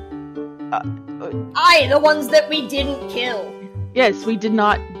 right?" Aye, the ones that we didn't kill. Yes, we did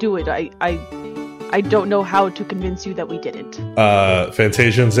not do it. I don't know how to convince you that we didn't.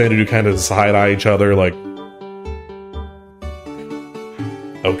 Fantasia and Xanadu kind of side-eye each other like,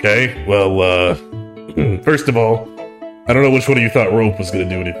 okay, well, first of all, I don't know which one of you thought rope was going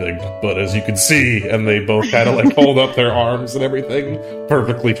to do anything, but as you can see, and they both kind of like hold up their arms and everything,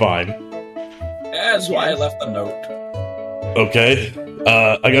 perfectly fine. That's why I left the note. Okay,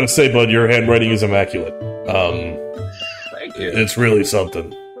 I gotta say, bud, your handwriting is immaculate. Thank you. It's really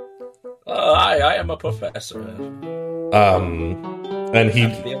something. I am a professor. And I he,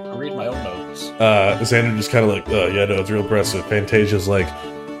 have to be able to read my own notes. Xander just kind of like, yeah, no, it's real impressive. Fantasia's like,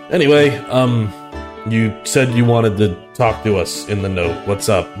 anyway, you said you wanted to talk to us in the note. What's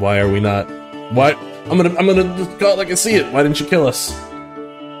up? Why are we not? Why? I'm gonna just call it like I see it. Why didn't you kill us?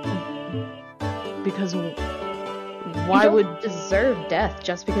 Because You why don't would deserve death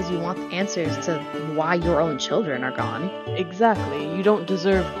just because you want the answers to why your own children are gone? exactly you don't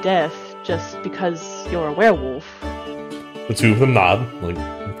deserve death just because you're a werewolf? The two of them nod, like,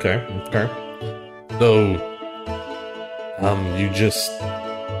 okay. So, you just,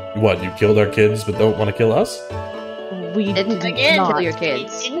 what? You killed our kids, but don't want to kill us? We Didn't did Again, not. kill your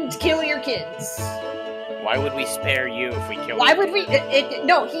kids. We didn't kill your kids. Why would we spare you if we killed Why you? would we?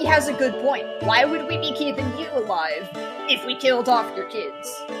 No, he has a good point. Why would we be keeping you alive if we killed off your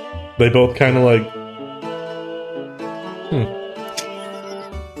kids? They both kind of like,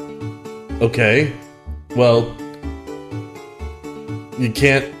 okay, well, you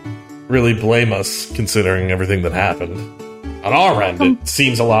can't really blame us considering everything that happened. On our end, it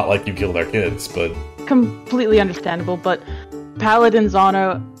seems a lot like you killed our kids, but completely understandable, but Paladin's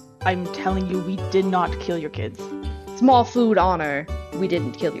honor, I'm telling you, we did not kill your kids. Small food honor, we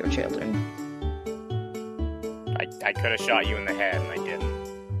didn't kill your children. I could have shot you in the head, and I didn't.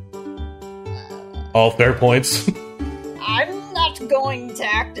 All fair points. I'm not going to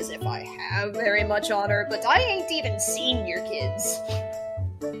act as if I have very much honor, but I ain't even seen your kids.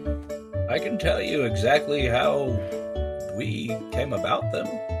 I can tell you exactly how we came about them.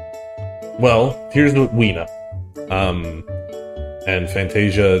 Well, here's what we know. And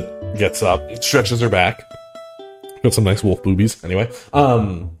Fantasia gets up, stretches her back. Got some nice wolf boobies, anyway.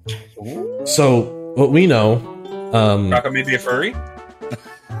 So, what we know... Rocco may be a furry?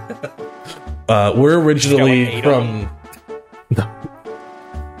 We're originally from... No.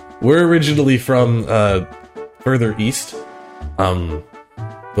 We're originally from, further east.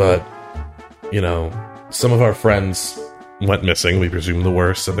 But, you know, some of our friends went missing, we presume the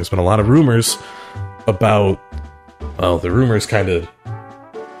worst, and there's been a lot of rumors about... Well, the rumors kind of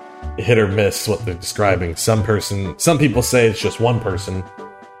hit or miss what they're describing. Some people say it's just one person.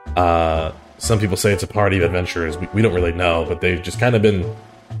 Some people say it's a party of adventurers. We don't really know, but they've just kind of been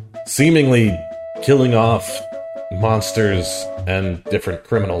seemingly killing off monsters and different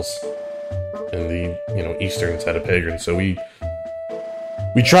criminals in the, eastern side of Pagan. So we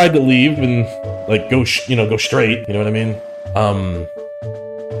tried to leave and go straight, you know what I mean?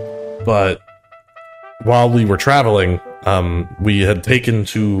 But while we were traveling, we had taken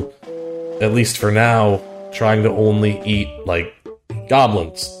to, at least for now, trying to only eat,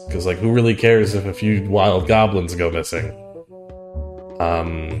 goblins. Because, who really cares if a few wild goblins go missing?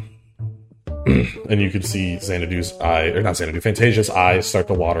 And you could see Fantasia's eyes start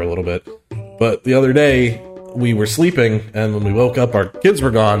to water a little bit. But the other day, we were sleeping, and when we woke up, our kids were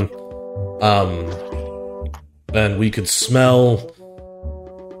gone. And we could smell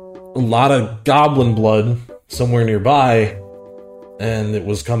a lot of goblin blood somewhere nearby, and it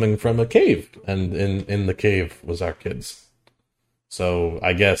was coming from a cave, and in the cave was our kids. So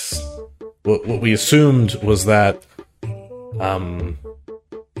I guess what we assumed was that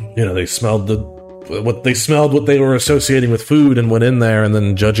they smelled what they were associating with food and went in there, and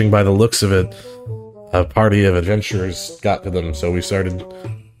then judging by the looks of it, a party of adventurers got to them. So we started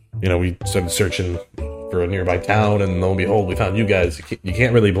searching for a nearby town, and lo and behold, we found you guys. You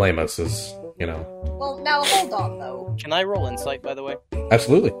can't really blame us, as you know. Well, now hold on though. Can I roll insight, by the way?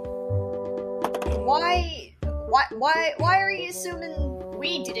 Absolutely. Why are you assuming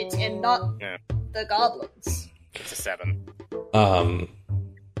we did it and not the goblins? It's a 7.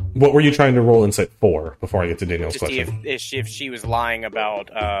 What were you trying to roll insight for before I get to Daniel's Just question? if she was lying about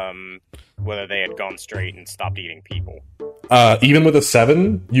whether they had gone straight and stopped eating people. Even with a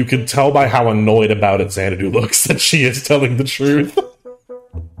 7, you could tell by how annoyed about it Xanadu looks that she is telling the truth.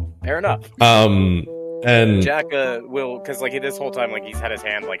 Fair enough. And Jack will, because this whole time, he's had his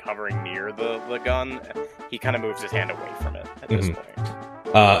hand hovering near the gun. He kind of moves his hand away from it at this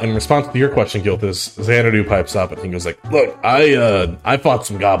point. In response to your question, Gilthus, Xanadu pipes up and he goes "Look, I fought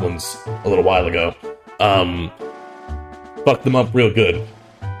some goblins a little while ago. Fucked them up real good.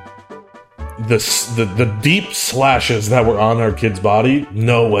 The deep slashes that were on our kid's body,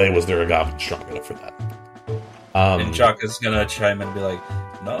 no way was there a goblin strong enough for that." And Chuck is gonna chime in and be like,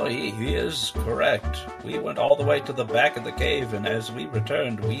 "No, he is correct. We went all the way to the back of the cave, and as we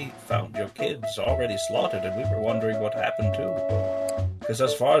returned, we found your kids already slaughtered, and we were wondering what happened too. Because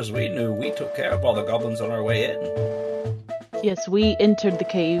as far as we knew, we took care of all the goblins on our way in." Yes, we entered the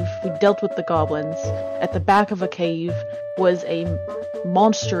cave, we dealt with the goblins. At the back of a cave was a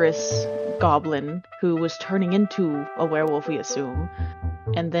monstrous goblin who was turning into a werewolf, we assume.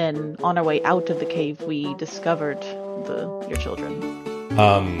 And then on our way out of the cave, we discovered your children.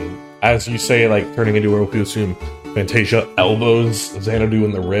 As you say, turning into a werewolf, you assume Fantasia elbows Xanadu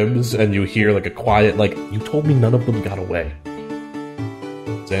in the ribs, and you hear a quiet, "You told me none of them got away."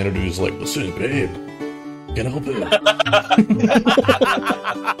 Xanadu's "Listen, babe, can't help it."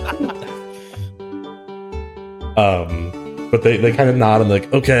 But they kind of nod and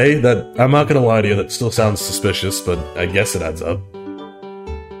 "Okay, that I'm not gonna lie to you, that still sounds suspicious, but I guess it adds up."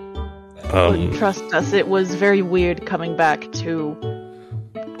 Trust us, it was very weird coming back to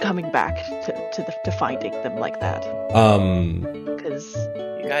finding them like that. Because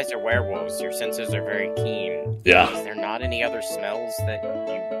you guys are werewolves. Your senses are very keen. Yeah. Is there not any other smells that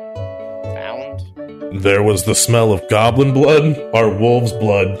you found? There was the smell of goblin blood, our wolf's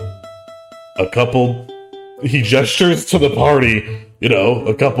blood, a couple... He gestures to the party,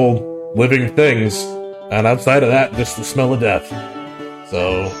 a couple living things, and outside of that, just the smell of death.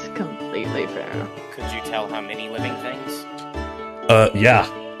 So... It's completely fair. Could you tell how many living things? Yeah.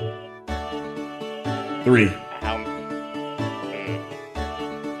 3.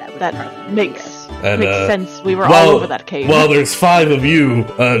 That makes And, sense. We were all over that cave. Well, there's 5 of you.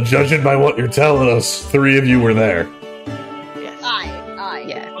 Judging by what you're telling us, 3 of you were there. Yes. Aye.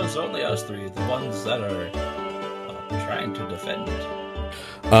 Yeah. It was only us 3, the ones that are trying to defend it.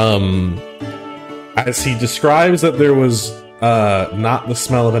 As he describes that there was not the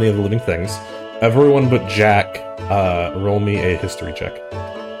smell of any of the living things, everyone but Jack, roll me a history check.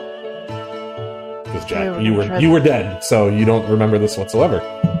 Because Jack, you were dead, so you don't remember this whatsoever.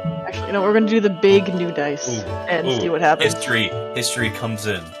 Actually, you know, we're gonna do the big new dice and see what happens. History comes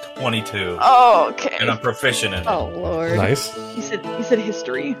in 22. Oh, okay. And I'm proficient in it. Oh lord. Nice. You said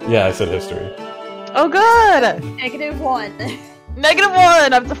history. Yeah, I said history. Oh, good. -1.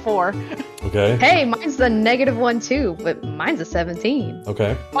 -1. Up to 4. Okay. Hey, mine's the -1 too, but mine's a 17.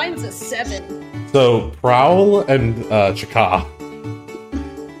 Okay. Mine's a 7. So Prowl and Chaka,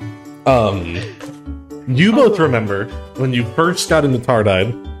 you both remember when you first got into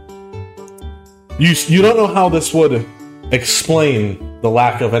Tardide. You don't know how this would explain the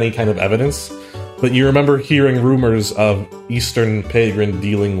lack of any kind of evidence, but you remember hearing rumors of Eastern Pagan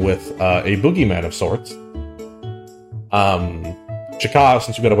dealing with a boogeyman of sorts. Chaka,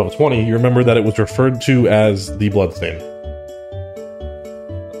 since you got above 20, you remember that it was referred to as the Bloodstain.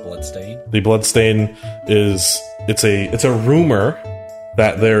 Bloodstain? The Bloodstain is it's a rumor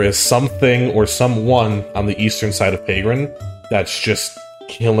that there is something or someone on the eastern side of Pagran that's just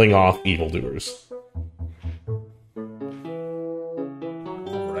killing off evildoers.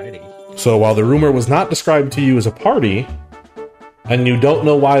 Alrighty. So while the rumor was not described to you as a party, and you don't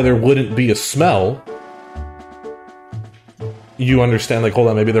know why there wouldn't be a smell, you understand, like, hold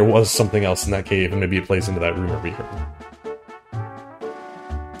on, maybe there was something else in that cave, and maybe it plays into that rumor we heard.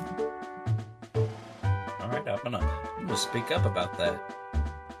 Alright, I'm gonna speak up about that.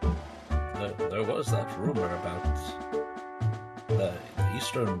 There was that rumor about the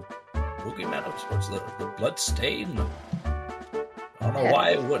Eastern boogeyman of sorts, the Bloodstain. I don't know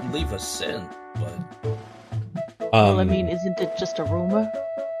why it wouldn't leave a scent, but... Well, I mean, isn't it just a rumor?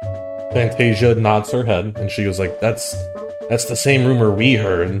 Fantasia nods her head, and she goes like, that's the same rumor we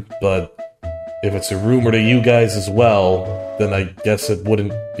heard, but if it's a rumor to you guys as well, then I guess it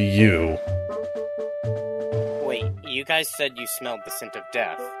wouldn't be you. Wait, you guys said you smelled the scent of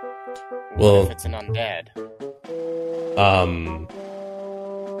death. What Well, if it's an undead?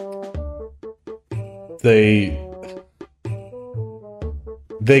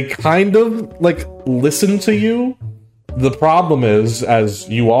 They kind of, like, listen to you. The problem is, as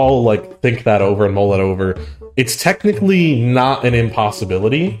you all, like, think that over and mull that over, it's technically not an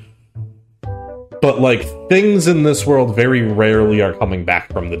impossibility, but, like, things in this world very rarely are coming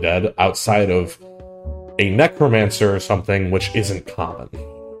back from the dead outside of a necromancer or something, which isn't common.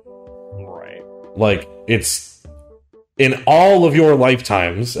 Right. Like, it's... In all of your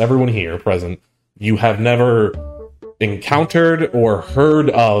lifetimes, everyone here present, you have never encountered or heard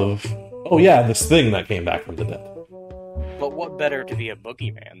of, oh yeah, this thing that came back from the dead. But what better to be a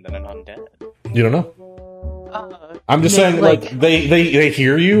boogeyman than an undead? You don't know? I'm just saying, like, they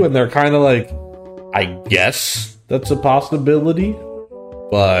hear you, and they're kind of like, I guess that's a possibility,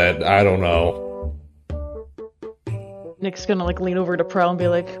 but I don't know. Nick's gonna, like, lean over to Prowl and be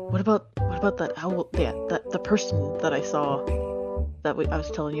like, what about that owl, the person that I saw, that I was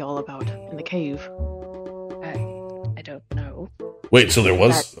telling you all about in the cave? I don't know. Wait, so there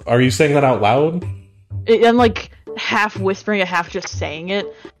was... Are you saying that out loud? I'm, like, half whispering it, half just saying it,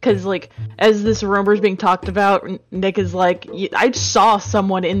 because, like, as this rumor is being talked about, Nick is like, I saw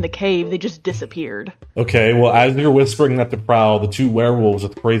someone in the cave, they just disappeared. Okay, well, as you're whispering that to Prowl, the 2 werewolves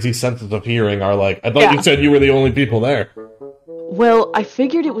with crazy senses of hearing are like, I thought you said you were the only people there. Well, I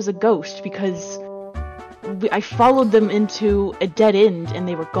figured it was a ghost, because I followed them into a dead end, and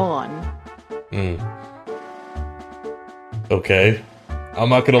they were gone. Okay. I'm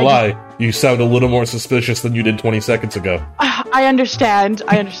not gonna lie, you sound a little more suspicious than you did 20 seconds ago. I understand.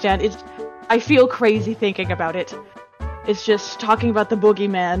 I feel crazy thinking about it. It's just talking about the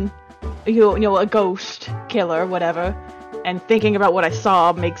boogeyman, you know, a ghost killer, whatever, and thinking about what I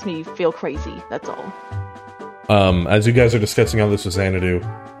saw makes me feel crazy, that's all. As you guys are discussing all this with Xanadu,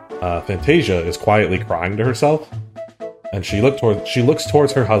 Fantasia is quietly crying to herself, and she looks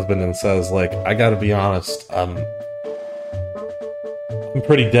towards her husband and says, like, I gotta be honest, I'm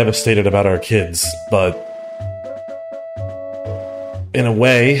pretty devastated about our kids, but in a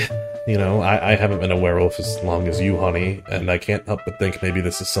way, you know, I haven't been a werewolf as long as you, honey, and I can't help but think maybe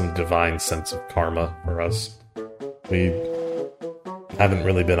this is some divine sense of karma for us. We haven't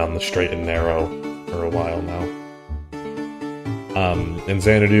really been on the straight and narrow for a while now. And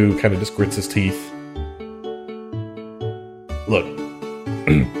Xanadu kind of just grits his teeth look,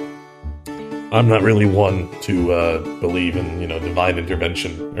 I'm not really one to believe in, divine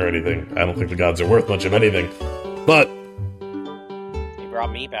intervention or anything. I don't think the gods are worth much of anything. But He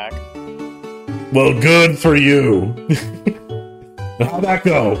brought me back. well, good for you. How'd that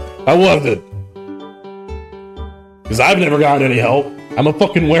go? How was it? Because I've never gotten any help. I'm a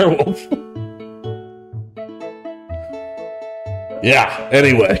fucking werewolf. Yeah,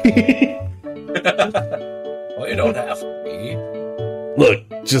 anyway. Well, you don't have to be.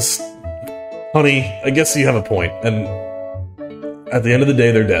 Look, just... Honey, I guess you have a point. And at the end of the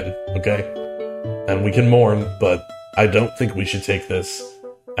day, they're dead, okay? And we can mourn, but I don't think we should take this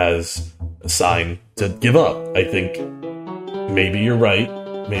as a sign to give up. I think maybe you're right.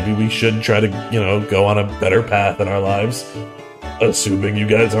 Maybe we should try to, go on a better path in our lives, assuming you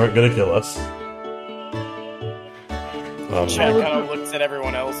guys aren't going to kill us. Chad kind of looks at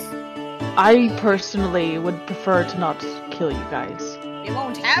everyone else. I personally would prefer to not kill you guys. You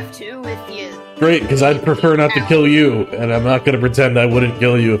won't have to if you... Great, because I'd prefer not to kill you, and I'm not going to pretend I wouldn't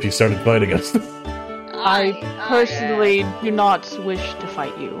kill you if you started fighting us. I personally do not wish to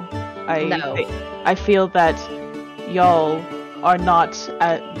fight you. I feel that y'all are not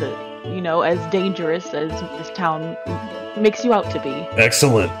as dangerous as this town makes you out to be.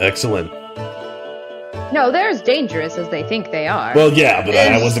 Excellent. No, they're as dangerous as they think they are. Well, yeah, but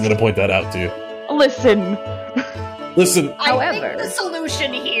I wasn't going to point that out to you. Listen. I think the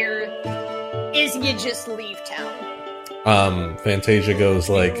solution here is you just leave town. Fantasia goes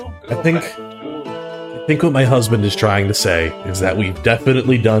like, I think what my husband is trying to say is that we've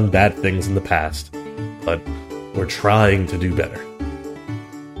definitely done bad things in the past, but we're trying to do better.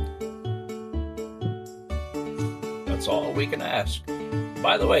 That's all we can ask.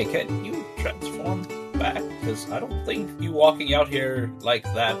 By the way, can you transform back? Because I don't think you walking out here like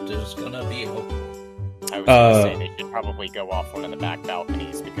that is gonna be helpful. I was gonna say they should probably go off one of the back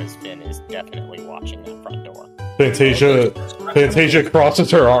balconies because Finn is definitely watching that front door. Fantasia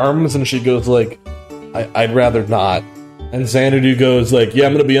crosses her arms and she goes like, I'd rather not. And Xanadu goes like, yeah,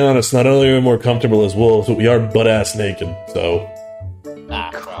 I'm gonna be honest, not only are we more comfortable as wolves, but we are butt-ass naked, so...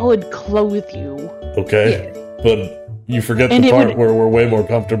 Could clothe you. Okay, but you forget the part where we're way more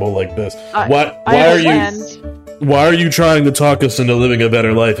comfortable like this. Why are you trying to talk us into living a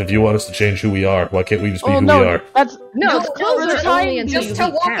better life if you want us to change who we are? Why can't we just be who we are? The clothes are only until just you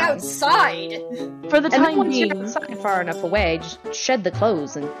to walk town. outside. For the time once being. you're outside far enough away, just shed the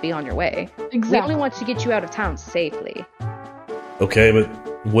clothes and be on your way. Exactly. We only want to get you out of town safely. Okay, but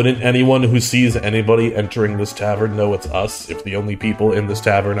wouldn't anyone who sees anybody entering this tavern know it's us if the only people in this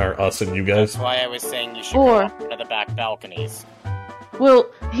tavern are us and you guys? That's why I was saying you should go off one of the back balconies. Well,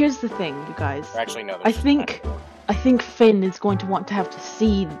 here's the thing, you guys. Or actually, no, I think Finn is going to want to have to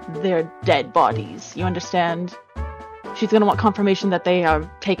see their dead bodies. You understand? She's going to want confirmation that they are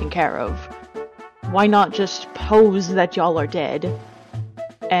taken care of. Why not just pose that y'all are dead?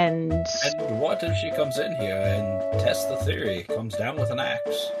 And what if she comes in here and tests the theory, comes down with an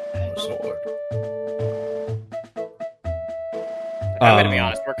axe or a sword? I'm gonna be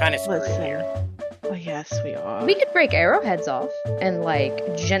honest, we're kind of screwed here. Oh, yes, we are. We could break arrowheads off and,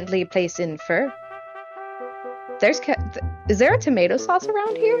 gently place in fur. Is there a tomato sauce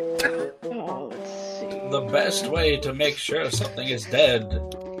around here? Oh, let's see. The best way to make sure something is dead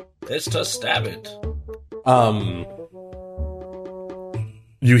is to stab it.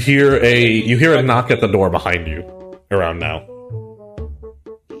 You hear a knock at the door behind you around now.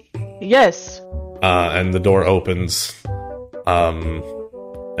 Yes. And the door opens.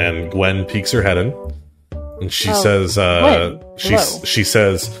 And Gwen peeks her head in. And she says, she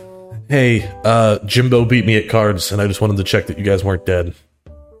says, hey, Jimbo beat me at cards, and I just wanted to check that you guys weren't dead.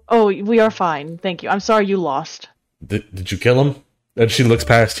 Oh, we are fine, thank you. I'm sorry you lost. Did you kill him? And she looks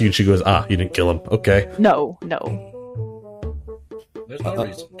past you and she goes, you didn't kill him. Okay. No. There's no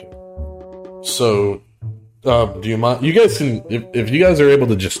reason to. So, do you mind? You guys can, if you guys are able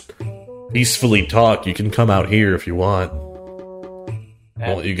to just peacefully talk, you can come out here if you want.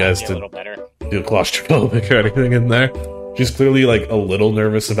 I want you guys to feel claustrophobic or anything in there. She's clearly a little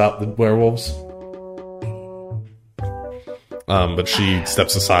nervous about the werewolves. But she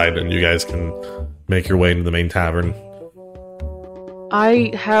steps aside and you guys can make your way into the main tavern.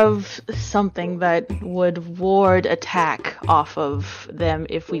 I have something that would ward attack off of them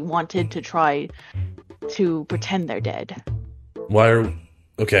if we wanted to try to pretend they're dead.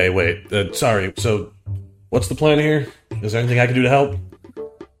 Okay, wait. Sorry, so what's the plan here? Is there anything I can do to help?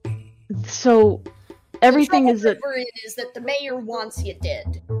 So, everything is that... is that the mayor wants you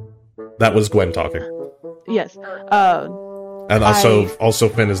dead. That was Gwen talking. Yes. And also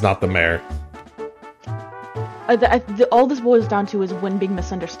Finn is not the mayor. all this boils down to is one big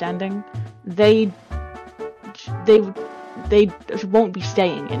misunderstanding. They won't be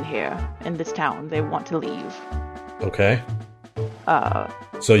staying in here, in this town. They want to leave. Okay.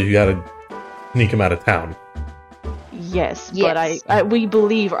 So you gotta sneak him out of town. Yes, but I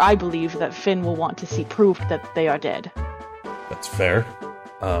believe that Finn will want to see proof that they are dead. That's fair.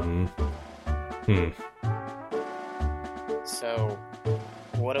 So,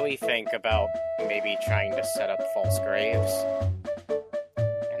 what do we think about maybe trying to set up false graves?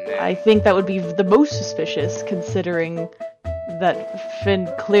 And then... I think that would be the most suspicious, considering that Finn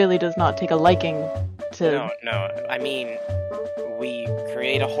clearly does not take a liking to... No, I mean, we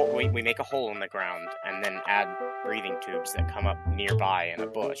create a hole, we make a hole in the ground, and then add breathing tubes that come up nearby in a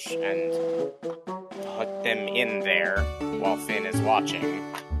bush, and put them in there while Finn is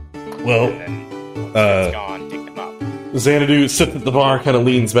watching. Well, and then once Finn's gone, dig them up. Xanadu sits at the bar, kind of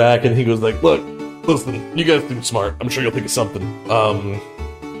leans back, and he goes like, "Look, listen, you guys seem smart. I'm sure you'll think of something.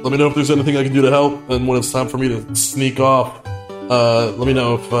 Let me know if there's anything I can do to help, and when it's time for me to sneak off, let me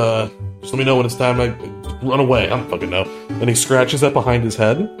know if, just let me know when it's time to run away. I don't fucking know." And he scratches that behind his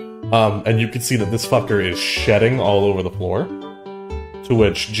head, and you can see that this fucker is shedding all over the floor, to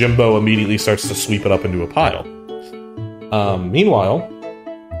which Jimbo immediately starts to sweep it up into a pile. Meanwhile,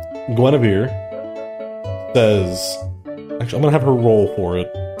 Guinevere says... Actually, I'm gonna have her roll for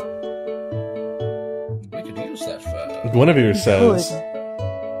it. We could use that for... Guinevere says...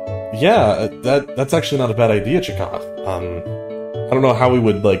 Yeah, that's actually not a bad idea, Chikov. I don't know how we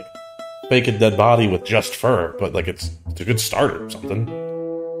would, like, fake a dead body with just fur, but, like, it's a good start or something.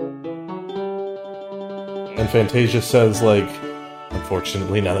 And Fantasia says, like,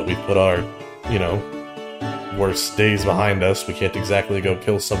 unfortunately, now that we've put our, worst days behind us, we can't exactly go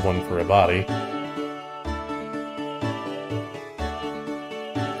kill someone for a body.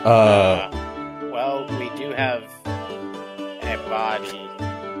 Well, we do have a body.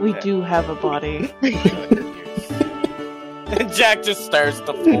 We do have a body. Jack just stares at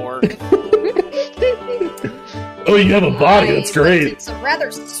the floor. Oh, you have a body, that's great. It's a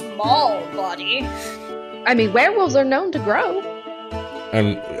rather small body. I mean, werewolves are known to grow.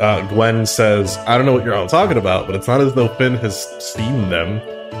 And Gwen says, I don't know what you're all talking about, but it's not as though Finn has seen them.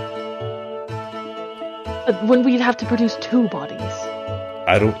 But when we'd have to produce 2 bodies.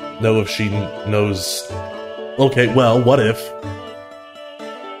 I don't know if she knows... Okay, well, what if...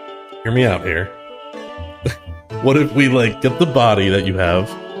 Hear me out here. What if we, get the body that you have,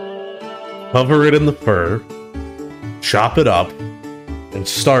 cover it in the fur, chop it up, and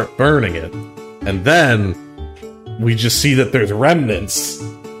start burning it, and then we just see that there's remnants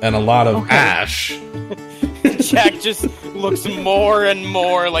and a lot of ash. Jack just looks more and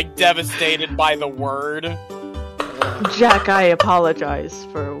more, devastated by the word. Jack, I apologize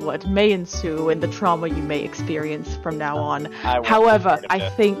for what may ensue and the trauma you may experience from now on. However, I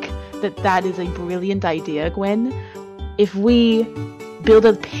think that is a brilliant idea, Gwen. If we build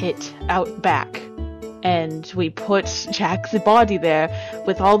a pit out back and we put Jack's body there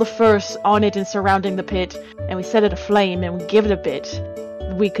with all the fur on it and surrounding the pit, and we set it aflame and we give it a bit,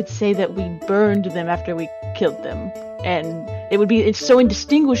 we could say that we burned them after we killed them. And it's so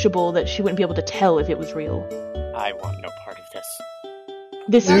indistinguishable that she wouldn't be able to tell if it was real. I want no part of this.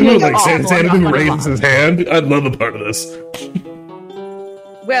 This feels awful. Xanadu raises his hand. I'd love a part of this.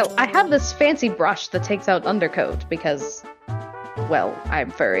 Well, I have this fancy brush that takes out undercoat because, well, I'm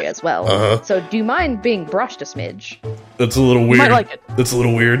furry as well. Uh-huh. So do you mind being brushed a smidge? That's a little weird. You might like it. That's a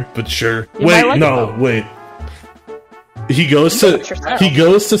little weird, but sure. You might like Wait. He goes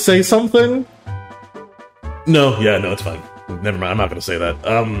to say something? No, it's fine. Never mind, I'm not gonna say that.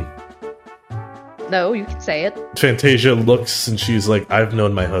 No, you can say it. Fantasia looks and she's like, I've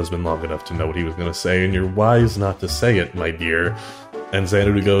known my husband long enough to know what he was gonna say, and you're wise not to say it, my dear. And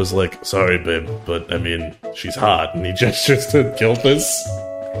Xanadu goes like, sorry, babe, but I mean, she's hot. And he gestures to Gilthus.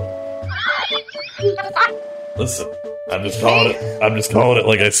 Listen, I'm just calling it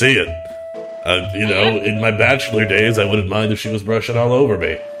like I see it. In my bachelor days, I wouldn't mind if she was brushing all over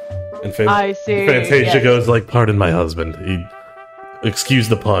me. And I see. Fantasia goes like, pardon my husband. Excuse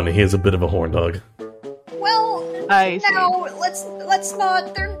the pun, he is a bit of a horn dog. Well, I see. now, let's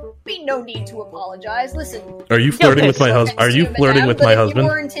not, there be no need to apologize. Listen. Are you flirting with my husband? Are you flirting with my husband?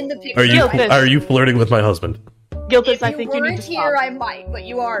 Are you flirting with my husband? Gilthus, I think you need to stop. If you weren't here, I might, but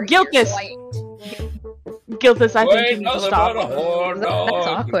you are Gilthus! here, so Gilthus, I think you need to stop. That's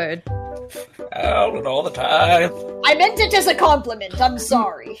awkward. Out all the time. I meant it as a compliment. I'm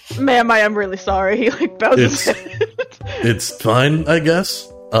sorry. Ma'am, I am really sorry. He bows his head. It's fine, I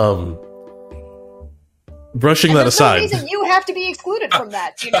guess. brushing that There's no aside, reason you have to be excluded from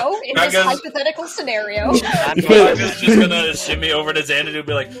that, in this hypothetical scenario. Chaka's just gonna shimmy over to Xanadu and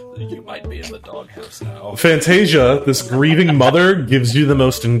be like, you might be in the doghouse now. Fantasia, this grieving mother, gives you the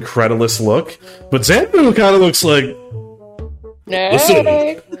most incredulous look, but Xanadu kind of looks like, listen,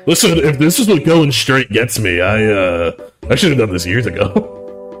 if this is what going straight gets me, I should have done this years ago.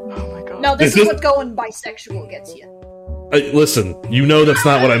 Oh my god. No, this is what going bisexual gets you. Listen, you know that's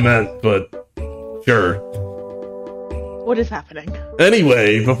not what I meant, but sure. What is happening?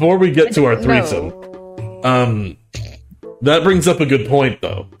 Anyway, before we get to our threesome, that brings up a good point,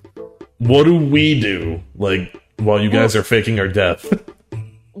 though. What do we do, like, while you guys are faking our death?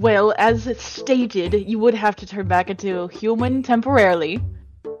 Well, as it's stated, you would have to turn back into human temporarily.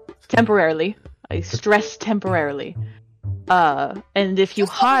 Temporarily. I stress temporarily. And if you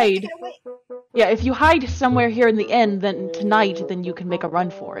hide... Yeah, if you hide somewhere here in the end, then tonight, then you can make a run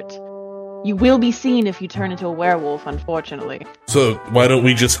for it. You will be seen if you turn into a werewolf, unfortunately. So, why don't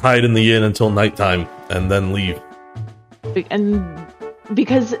we just hide in the inn until nighttime, and then leave?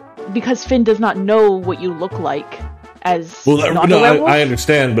 Because Finn does not know what you look like as a werewolf. I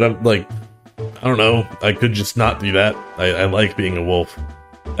understand, but I'm like, I don't know, I could just not do that. I like being a wolf.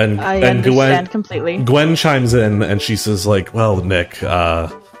 And understand completely. Gwen chimes in, and she says, like, well, Nick,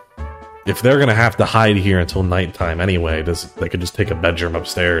 if they're gonna have to hide here until nighttime anyway, they could just take a bedroom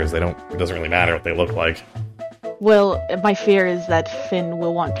upstairs. It doesn't really matter what they look like. Well, my fear is that Finn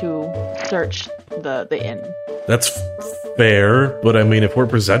will want to search the inn. That's fair, but I mean, if we're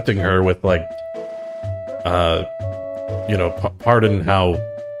presenting her with, like, pardon how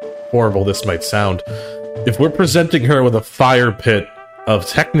horrible this might sound, if we're presenting her with a fire pit of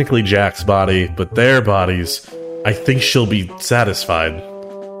technically Jack's body, but their bodies, I think she'll be satisfied.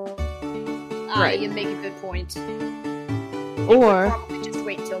 Right. You make a good point. Or probably just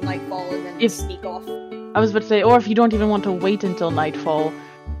wait until nightfall and then sneak off. I was about to say, or if you don't even want to wait until nightfall.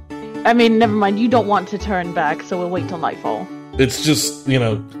 I mean, never mind, you don't want to turn back, so we'll wait till nightfall. It's just,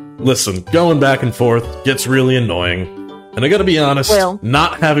 listen, going back and forth gets really annoying. And I gotta be honest,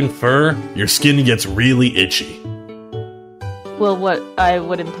 not having fur, your skin gets really itchy. Well, what I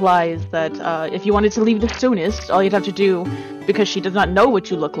would imply is that if you wanted to leave the soonest, all you'd have to do, because she does not know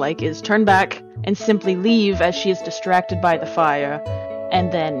what you look like, is turn back and simply leave as she is distracted by the fire,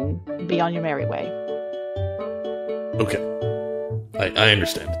 and then be on your merry way. Okay. I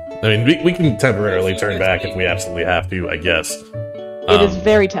understand. I mean, we can temporarily turn back if we absolutely have to, I guess. It is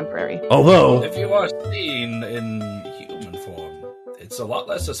very temporary. Although... If you are seen in human form, it's a lot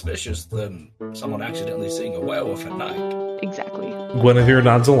less suspicious than someone accidentally seeing a werewolf at night. Exactly. Guinevere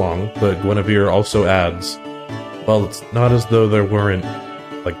nods along, but Guinevere also adds, well, it's not as though there weren't,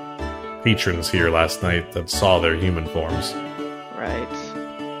 like, patrons here last night that saw their human forms. Right.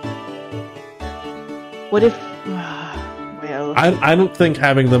 What if... well... I don't think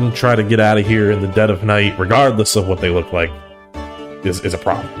having them try to get out of here in the dead of night, regardless of what they look like, is a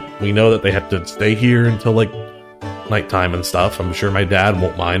problem. We know that they have to stay here until, like, nighttime and stuff. I'm sure my dad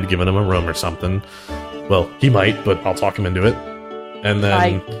won't mind giving them a room or something. Well, he might, but I'll talk him into it. And then...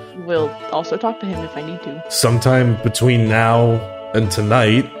 I will also talk to him if I need to. Sometime between now and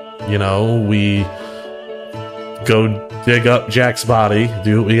tonight, we go dig up Jack's body,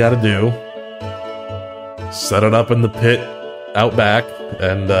 do what we gotta do, set it up in the pit out back,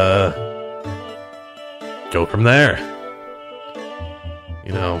 and go from there.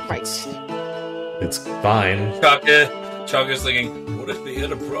 Right. It's fine. Chaka's thinking, would it be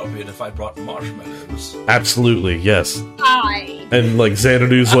inappropriate if I brought marshmallows? Absolutely, yes. And, like,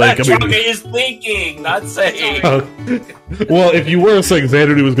 Xanadu's like... Chaka is thinking, not saying. Well, if you were saying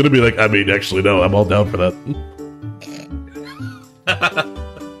Xanadu was going to be like, I mean, actually, no, I'm all down for that.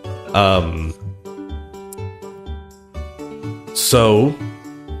 So,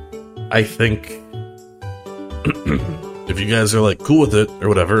 I think... if you guys are, like, cool with it, or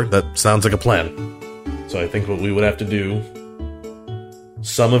whatever, that sounds like a plan. So I think what we would have to do...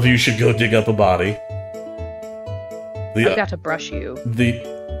 Some of you should go dig up a body. I've got to brush you.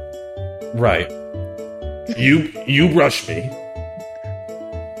 Right. You brush me.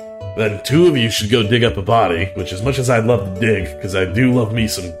 Then two of you should go dig up a body, which as much as I'd love to dig, because I do love me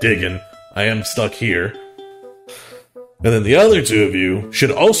some digging, I am stuck here. And then the other two of you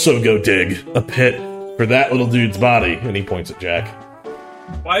should also go dig a pit for that little dude's body. And he points at Jack.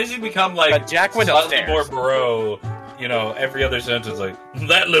 Why does he become like Jack went upstairs? More bro? Every other sentence like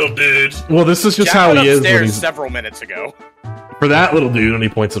that little dude. Well, this is just Jack how went he is. upstairs When he's, several minutes ago. For that little dude, and he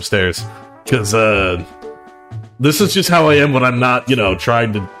points upstairs, because this is just how I am when I'm not,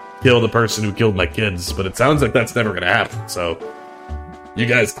 trying to kill the person who killed my kids. But it sounds like that's never going to happen. So You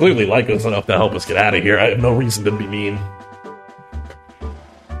guys clearly like us enough to help us get out of here. I have no reason to be mean.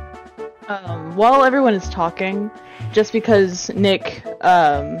 While everyone is talking, just because Nick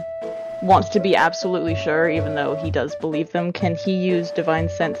wants to be absolutely sure, even though he does believe them, can he use divine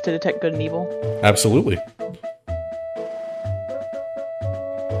sense to detect good and evil? Absolutely.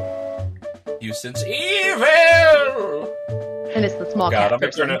 You sense evil! And it's the small God, cat I'm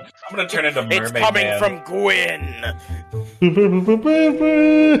person. gonna turn into Mermaid It's coming Man. from Gwyn.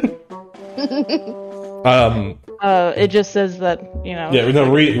 It just says that, you know... Yeah,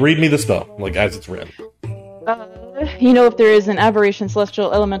 no, read me the spell, like, as it's written. You know if there is an aberration,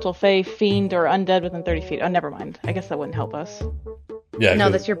 celestial, elemental, fey, fiend, or undead within 30 feet. Oh, never mind. I guess that wouldn't help us. Yeah, No,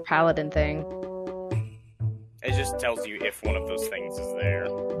 'cause- that's your paladin thing. It just tells you if one of those things is there.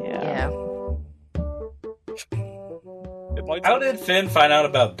 Yeah. It lights How up. did Finn find out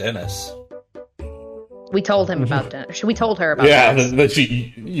about Dennis? We told him about Dennis. We told her about yeah, Dennis.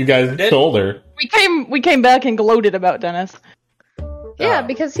 you guys Did- told her. We came back and gloated about Dennis. Yeah, Oh.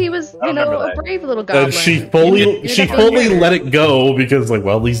 because he was, I you know, remember a that. brave little goblin. And she You fully know, let it go because, like,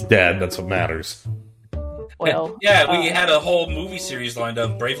 well, he's dead. That's what matters. Well, Yeah, we had a whole movie series lined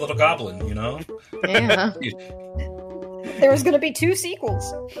up, Brave Little Goblin, you know? Yeah. There was going to be 2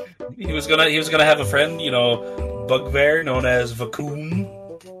 sequels. He was gonna have a friend, you know, Bugbear, known as Vacoon.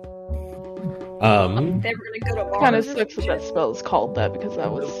 They were going to go to Mars. kind of sucks that that spell is called that because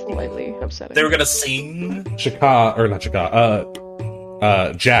that was slightly upsetting. They were gonna sing.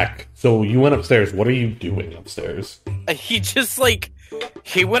 Jack. So you went upstairs. What are you doing upstairs? He just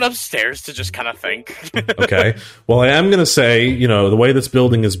he went upstairs to just kind of think. Okay. Well, I am going to say, you know, the way this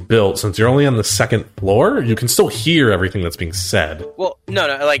building is built, since you're only on the 2nd floor, you can still hear everything that's being said. Well, no,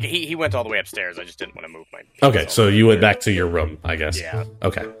 like he went all the way upstairs. I just didn't want to move my. Okay, so you went back to your room, I guess. Yeah.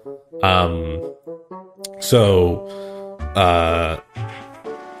 Okay.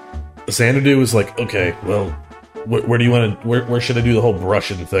 Xanadu was like, okay, well, where do you want to, where should I do the whole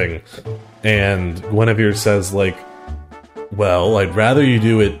brushing thing? And Guinevere says, like, well, I'd rather you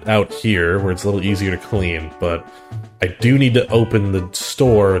do it out here, where it's a little easier to clean, but I do need to open the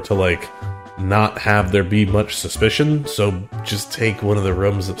store to, like, not have there be much suspicion, so just take one of the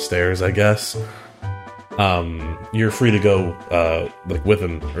rooms upstairs, I guess. You're free to go, like, with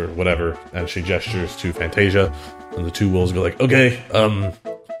him, or whatever, and she gestures to Fantasia, and the 2 wolves go like, okay,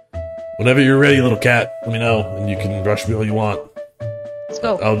 whenever you're ready, little cat, let me know, and you can brush me all you want. Let's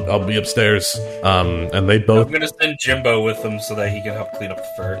go. I'll be upstairs. And they both... I'm gonna send Jimbo with them so that he can help clean up the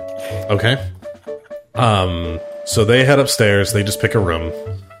fur. Okay. So they head upstairs, they just pick a room.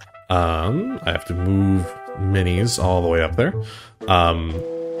 I have to move minis all the way up there.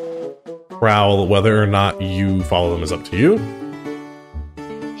 Prowl, whether or not you follow them is up to you.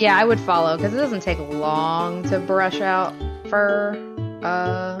 Yeah, I would follow, because it doesn't take long to brush out fur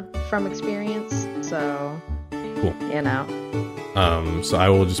from experience, so... Cool. You know. So I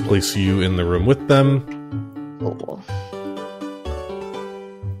will just place you in the room with them. Cool.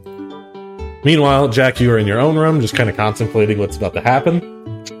 Meanwhile, Jack, you are in your own room, just kind of contemplating what's about to happen.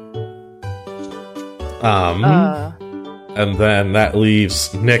 And then that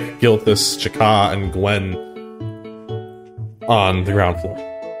leaves Nick, Gilthus, Chaka, and Gwen on the ground floor.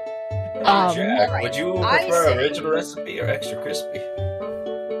 Jack, alright, would you I prefer say- original recipe or extra crispy?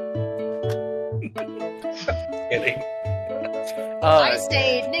 Kidding. I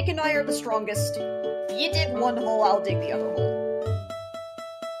say Nick and I are the strongest. You dig one hole, I'll dig the other hole.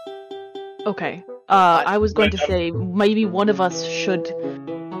 Okay. I was going to say maybe one of us should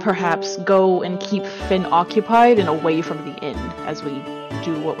perhaps go and keep Finn occupied and away from the inn as we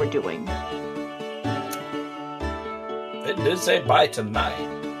do what we're doing. It did say bye tonight.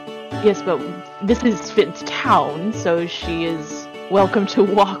 Yes, but this is Finn's town, so she is welcome to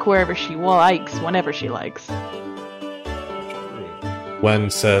walk wherever she likes, whenever she likes.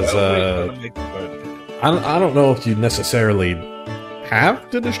 Gwen says, I don't know if you necessarily have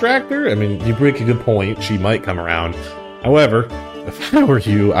to distract her. I mean, you make a good point. She might come around. However, if I were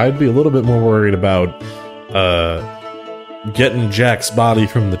you, I'd be a little bit more worried about getting Jack's body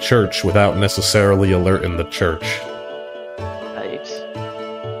from the church without necessarily alerting the church. Right.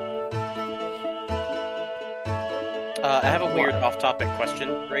 I have a weird off-topic question,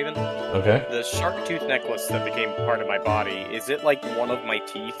 Raven. Okay. The shark tooth necklace that became part of my body, is it like one of my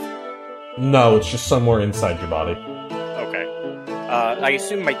teeth? No, it's just somewhere inside your body. Okay. I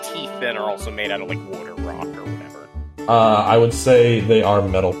assume my teeth then are also made out of like wood or rock or whatever. I would say they are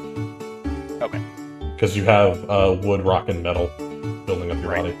metal. Okay. Because you have wood, rock, and metal building up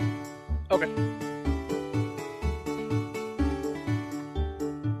your body. Okay.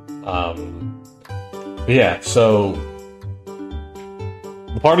 But yeah, so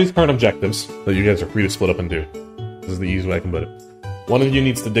party's current objectives that you guys are free to split up and do. This is the easiest way I can put it. One of you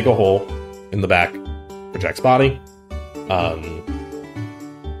needs to dig a hole in the back for Jack's body.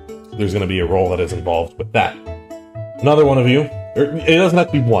 There's going to be a roll that is involved with that. Another one of you, it doesn't have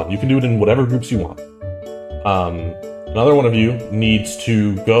to be one. You can do it in whatever groups you want. Another one of you needs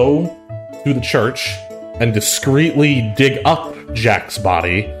to go to the church and discreetly dig up Jack's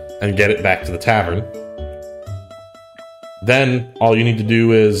body and get it back to the tavern. Then all you need to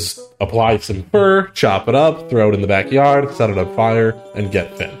do is apply some fur, chop it up, throw it in the backyard, set it on fire, and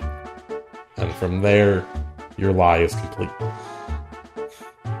get Finn. And from there, your lie is complete.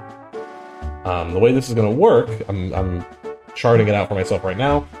 The way this is going to work, I'm charting it out for myself right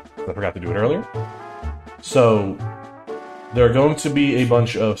now. I forgot to do it earlier. So, there are going to be a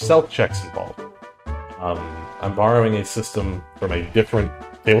bunch of stealth checks involved. I'm borrowing a system from a different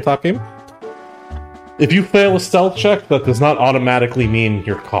tabletop game. If you fail a stealth check, that does not automatically mean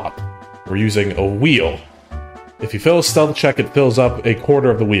you're caught. We're using a wheel. If you fail a stealth check, it fills up a quarter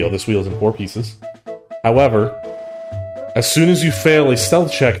of the wheel. This wheel is in 4 pieces. However, as soon as you fail a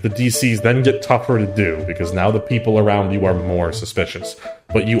stealth check, the DCs then get tougher to do, because now the people around you are more suspicious.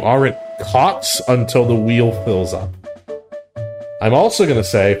 But you aren't caught until the wheel fills up. I'm also going to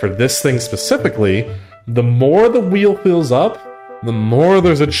say, for this thing specifically, the more the wheel fills up, the more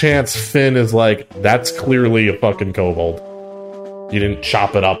there's a chance Finn is like, that's clearly a fucking kobold. You didn't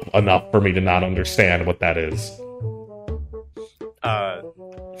chop it up enough for me to not understand what that is.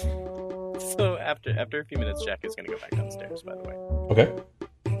 So after a few minutes, Jack is going to go back downstairs, by the way. Okay.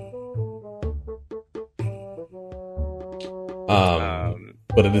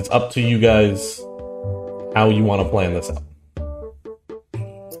 But it is up to you guys how you want to plan this out.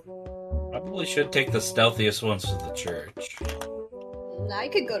 Probably should take the stealthiest ones to the church. I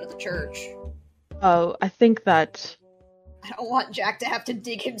could go to the church. Oh, I think that... I don't want Jack to have to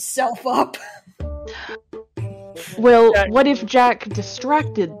dig himself up. Well, what if Jack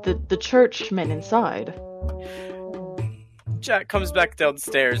distracted the churchmen inside? Jack comes back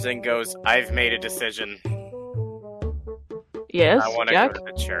downstairs and goes, I've made a decision. Yes, I want to Jack? go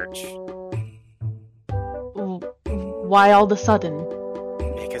to the church. Why all of a sudden?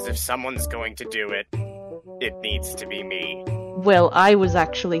 Because if someone's going to do it, it needs to be me. Well, I was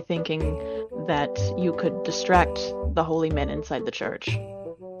actually thinking that you could distract the holy men inside the church.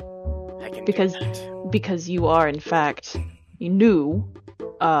 I can Because do that. because you are, in fact, new,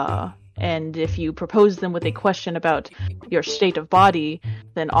 and if you propose them with a question about your state of body,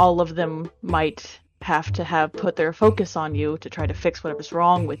 then all of them might have to have put their focus on you to try to fix whatever's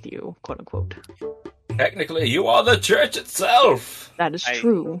wrong with you, quote unquote. Technically, you are the church itself. That is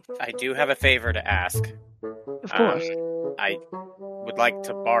true. I do have a favor to ask. Of course. I would like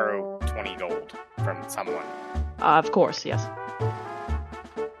to borrow 20 gold from someone. Of course, yes.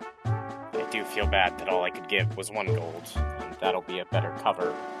 I do feel bad that all I could give was 1 gold, and that'll be a better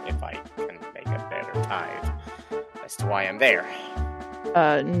cover if I can make a better tithe as to why I'm there.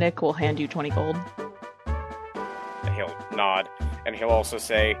 Nick will hand you 20 gold. And he'll nod, and he'll also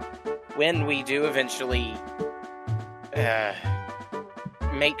say, when we do eventually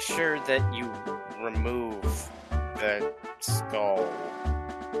make sure that you remove the skull.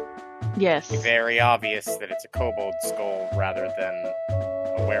 Yes. It's very obvious that it's a kobold skull rather than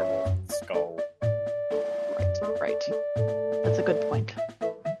a werewolf skull. Right. That's a good point.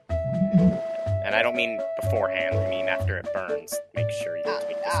 And I don't mean beforehand, I mean after it burns. Make sure you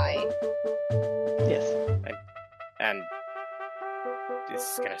take the skull. Yes. And this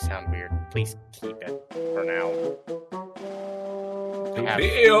is gonna sound weird. Please keep it for now. To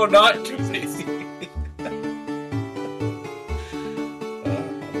be or not to be.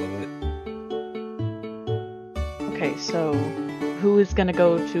 Okay, so who is gonna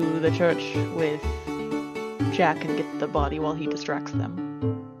go to the church with Jack and get the body while he distracts them?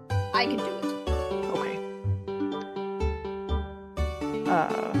 I can do it. Okay.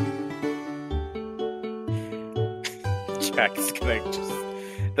 Jack's gonna just...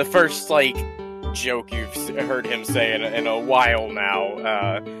 The first, joke you've heard him say in a while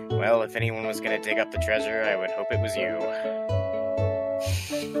now. Well, if anyone was gonna dig up the treasure, I would hope it was you.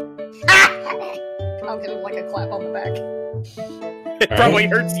 I'll give him a clap on the back. It probably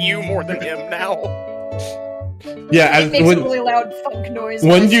hurts you more than him now. Yeah, It makes a really loud funk noise.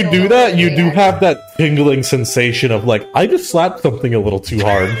 when you do that, you do have that tingling sensation of I just slapped something a little too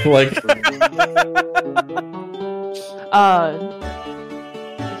hard.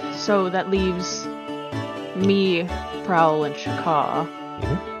 So that leaves me, Prowl, and Shaka.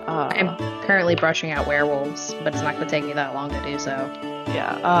 I'm currently brushing out werewolves, but it's not going to take me that long to do so.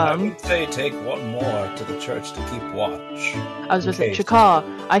 Yeah. I would say take one more to the church to keep watch. I was just saying, Chakar,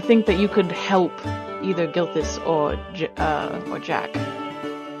 I think that you could help either Gilthis or Jack.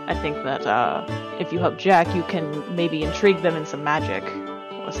 I think that if you help Jack, you can maybe intrigue them in some magic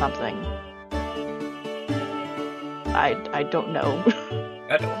or something. I don't know.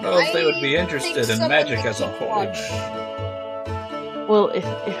 I don't know if they would be interested in magic as a whole. Well, if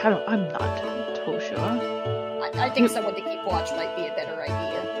I'm not totally sure. I think someone to keep watch might be a better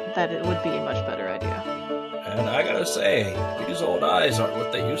idea. That it would be a much better idea. And I gotta say, these old eyes aren't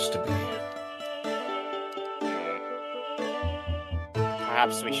what they used to be.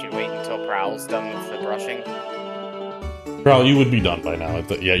 Perhaps we should wait until Prowl's done with the brushing. Prowl, you would be done by now.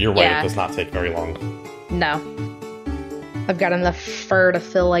 Yeah, you're right. Yeah. It does not take very long. No. I've got enough fur to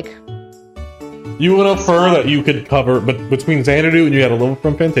fill, like... You have enough fur that you could cover, but between Xanadu and you had a little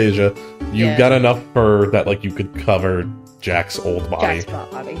from Fantasia, you've got enough fur that like you could cover Jack's old body.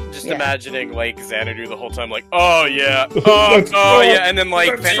 Jack's body. Just imagining, like, Xanadu the whole time, like, oh yeah, oh yeah, and then,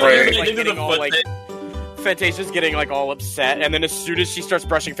 like, Fantasia's, like, getting all, like... Fantasia's getting, like, all upset, and then as soon as she starts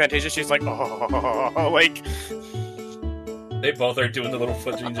brushing Fantasia, she's like, oh, like... They both are doing the little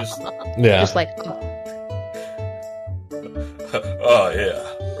foot thing, just... Yeah. Just like, oh yeah,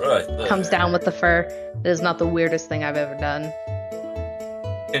 right there. comes down with the fur. It is not the weirdest thing I've ever done.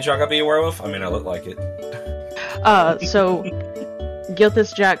 Can Chaka be a werewolf? I mean, I look like it. So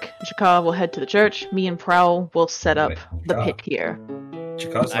Gilthis, Jack, and Chakar will head to the church. Me and Prowl will set up the pit here.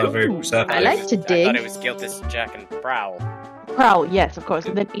 Chaka's not very perceptive. I like to I dig. thought it was Gilthis, Jack, and Prowl. Prowl, yes, of course.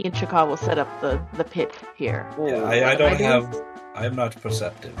 And then me and Chakar will set up the pit here. Yeah, I don't have... I'm not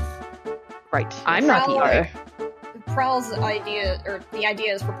perceptive. Right. I'm not Prowl, either. Prowl's idea, or the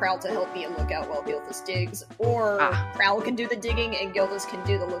idea is for Prowl to help be a lookout while Gilthis digs, or Prowl can do the digging and Gilthis can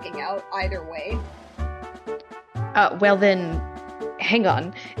do the looking out. Either way. Well then, hang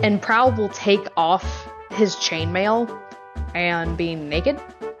on. And Prowl will take off his chainmail and be naked,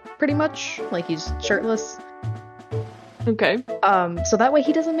 pretty much. Like he's shirtless. Okay. So that way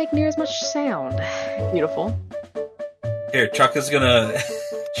he doesn't make near as much sound. Beautiful. Here, Chaka's gonna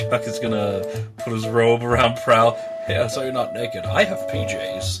put his robe around Prowl. Hey, so you're not naked. I have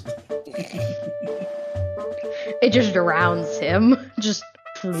PJs. It just drowns him. Just...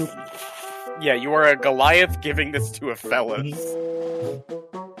 Yeah, you are a Goliath giving this to a fellas.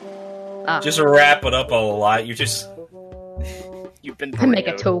 Just wrap it up a lot. You've been I make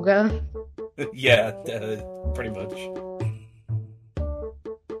a toga. Yeah, pretty much.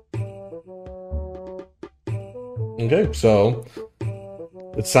 Okay, so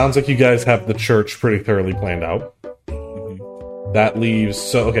it sounds like you guys have the church pretty thoroughly planned out. That leaves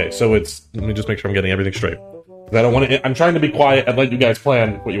so it's let me just make sure I'm getting everything straight. 'Cause I don't want to. I'm trying to be quiet and let you guys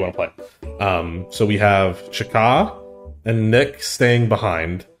plan what you want to play. So we have Chaka and Nick staying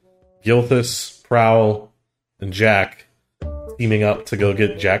behind, Gilthis, Prowl, and Jack teaming up to go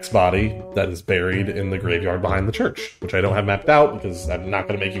get Jack's body that is buried in the graveyard behind the church, which I don't have mapped out because I'm not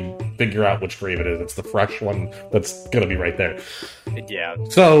going to make you figure out which grave it is. It's the fresh one that's going to be right there. Yeah.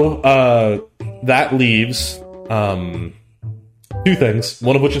 So that leaves two things,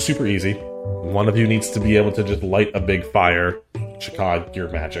 one of which is super easy. One of you needs to be able to just light a big fire. Chaka, your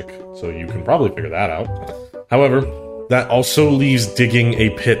magic, so you can probably figure that out. However, that also leaves digging a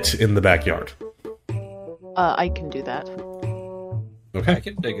pit in the backyard. I can do that. Okay. I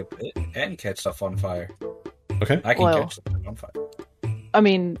can dig a pit and catch stuff on fire. Okay. I can catch stuff on fire. I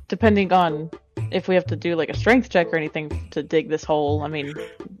mean, depending on if we have to do like a strength check or anything to dig this hole, I mean,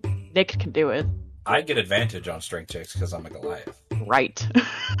 Nick can do it. I get advantage on strength checks because I'm a Goliath. Right.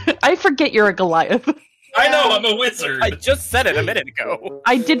 I forget you're a Goliath. I know, I'm a wizard! I just said it a minute ago.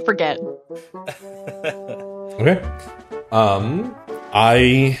 I did forget. Okay.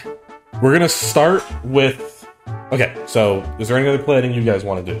 We're gonna start with. Okay, so is there any other planning you guys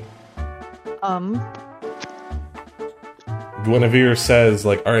want to do? Guinevere says,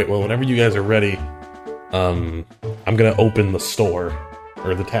 like, all right, well, whenever you guys are ready, I'm gonna open the store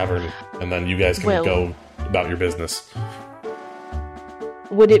or the tavern, and then you guys can go about your business.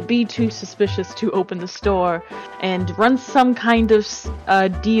 Would it be too suspicious to open the store and run some kind of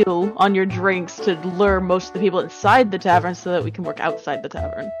deal on your drinks to lure most of the people inside the tavern so that we can work outside the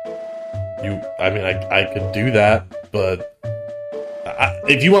tavern? I could do that, but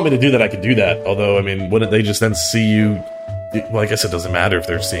if you want me to do that, I could do that. Although, I mean, wouldn't they just then see you? Well, I guess it doesn't matter if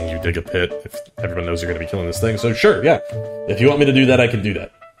they're seeing you dig a pit, if everyone knows you're going to be killing this thing. So sure, yeah. If you want me to do that, I can do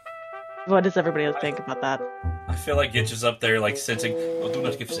that. What does everybody else think about that? I feel like Gitch is up there, like, sensing, oh, do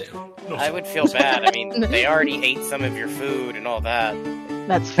not give sale. No I would feel bad. I mean, they already ate some of your food and all that.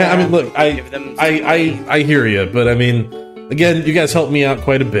 That's fair. I mean, look, Give them some I hear you, but I mean, again, you guys helped me out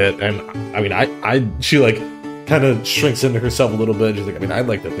quite a bit, and I mean, she like kind of shrinks into herself a little bit. She's like, I mean, I'd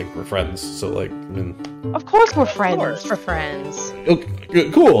like to think we're friends, so like, I mean, of course we're friends. We're friends.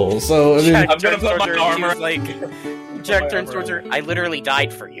 okay, cool. So I mean, Jack I'm gonna turns put towards my her, and armor. she's like, Jack turns towards her. I literally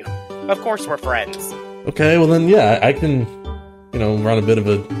died for you. Of course we're friends. okay, well then, yeah, I can, run a bit of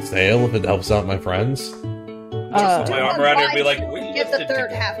a sale if it helps out my friends. Put my arm around her and be like, we Get the lifted third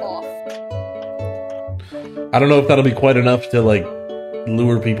together. half off. I don't know if that'll be quite enough to like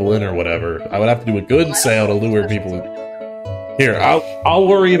lure people in or whatever. I would have to do a good sale to lure people in. Here, I'll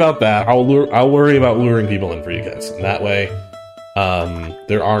worry about that. I'll worry about luring people in for you guys. And that way,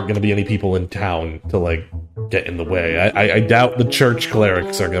 there aren't going to be any people in town to like get in the way. I doubt the church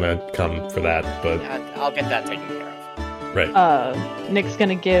clerics are going to come for that, but I'll get that taken care of. right. Nick's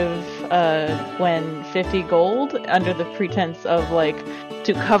gonna give Gwen 50 gold under the pretense of like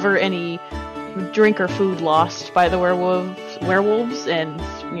to cover any drink or food lost by the werewolves, and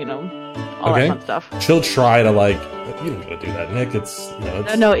all that Okay. fun stuff. She'll try to like. You don't gotta do that, Nick. It's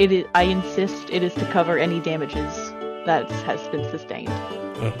it's No, it is. I insist it is to cover any damages that has been sustained.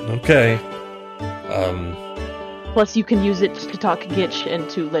 okay. Plus, you can use it to talk Gitch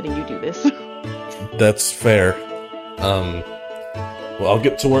into letting you do this. That's fair. Well, I'll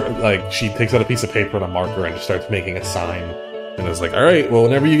get to work. Like, she takes out a piece of paper and a marker and just starts making a sign. And it's like, all right, well,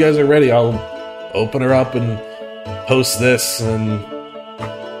 whenever you guys are ready, I'll open her up and post this and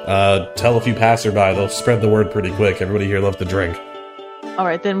tell a few passerby. They'll spread the word pretty quick. Everybody here loves to drink. All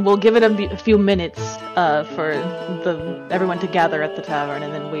right, then we'll give it a few minutes for everyone to gather at the tavern,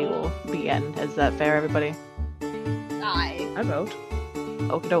 and then we will begin. Is that fair, everybody? Aye. I vote.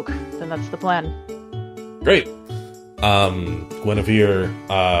 Okie doke. Then that's the plan. Great. Guinevere,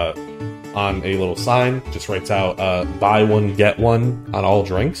 on a little sign, just writes out, buy one, get one on all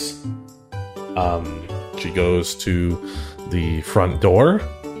drinks. She goes to the front door,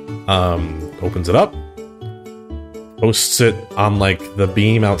 opens it up, posts it on, like, the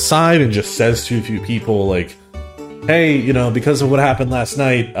beam outside, and just says to a few people, like, hey, because of what happened last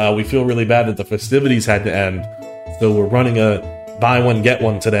night, we feel really bad that the festivities had to end, so we're running a buy one, get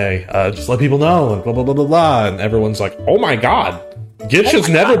one today. Just let people know, and blah, blah, blah, blah, blah. And everyone's like, oh my god, Gitch has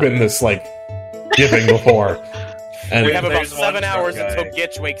never been this, like, giving before. And We have about There's one 7 hours drunk until guy.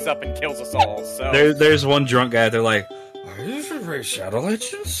 Gitch wakes up and kills us all. So There's one drunk guy. They're like, "Are you for Shadow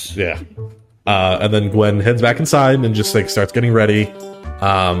Legends?" yeah. And then Gwen heads back inside and just, like, starts getting ready.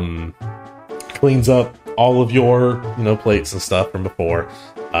 Cleans up all of your, plates and stuff from before.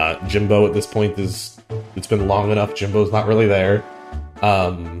 Jimbo at this point it's been long enough. Jimbo's not really there.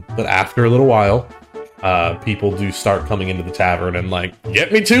 But after a little while, people do start coming into the tavern and like,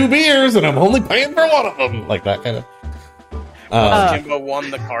 get me 2 beers and I'm only paying for one of them. Like that kind of. Jimbo won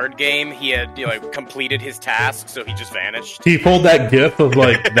the card game. He had completed his task, so he just vanished. He pulled that gif of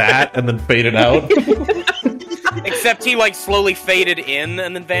like that and then faded out. Except he slowly faded in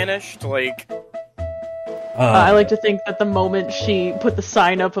and then vanished. I like to think that the moment she put the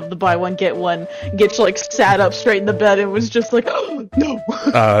sign up of the buy one, get one, Gitch sat up straight in the bed and was just like, oh, no.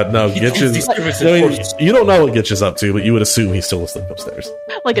 No, Gitch is. You don't know what Gitch is up to, but you would assume he's still asleep upstairs.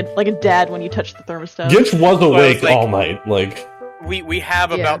 like a dad when you touch the thermostat. Gitch was awake like- all night. Like, We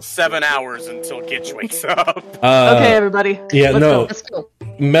have about 7 hours until Gitch wakes up. Okay, everybody. Yeah, Let's no. go. Let's go.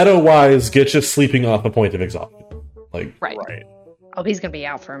 Meta-wise, Gitch is sleeping off a point of exhaustion. Like, Right. Oh, he's gonna be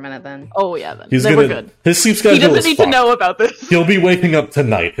out for a minute then. Oh, yeah, then. he's Then gonna. we're good. His sleep schedule He doesn't is need fucked. to know about this. He'll be waking up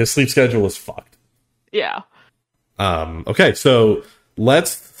tonight. His sleep schedule is fucked. Yeah. Okay, so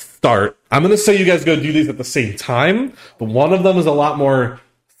let's start. I'm gonna say you guys go do these at the same time, but one of them is a lot more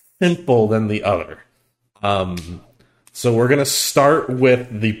simple than the other. So we're gonna start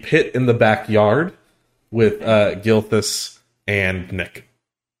with the pit in the backyard with Gilthus and Nick.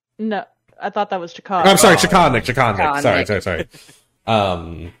 No, I thought that was Chakar. I'm sorry, Chakon Nick. Chakon Sorry.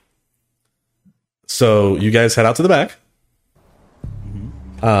 So you guys head out to the back.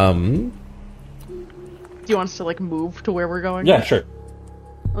 Do you want us to move to where we're going? Yeah, sure.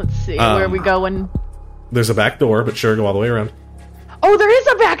 Let's see. Where are we going? There's a back door, but sure, go all the way around. Oh, there is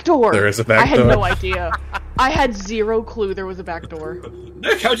a back door! There is a back I had door. no idea. I had zero clue there was a back door.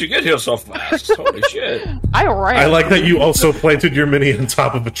 Nick, how'd you get here so fast? Holy shit! I ran. I like that you also planted your mini on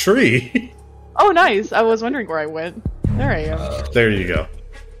top of a tree. Oh, nice. I was wondering where I went. There I am. There you go.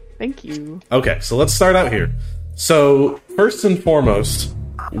 Thank you. Okay, so let's start out here. So, first and foremost,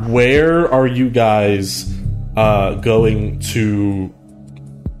 where are you guys going to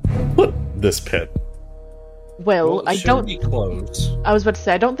put this pit? Well, I should don't. be close. I was about to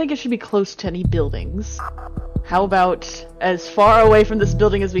say I don't think it should be close to any buildings. How about as far away from this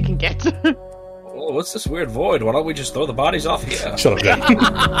building as we can get? Oh, what's this weird void? Why don't we just throw the bodies off here? Shut up, Jack.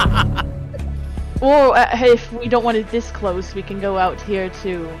 Or if we don't want it this close, we can go out here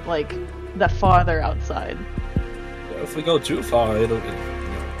to, like, the farther outside. If we go too far,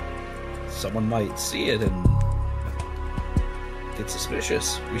 someone might see it and get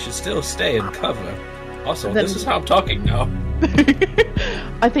suspicious. We should still stay in cover. Also, this is how I'm talking now.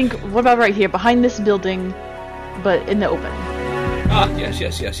 I think, what about right here, behind this building, but in the open?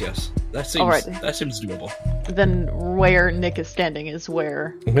 Yes. That seems doable. Then where Nick is standing is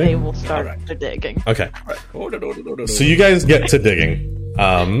where they will start the digging. Okay. Right. So you guys get to digging.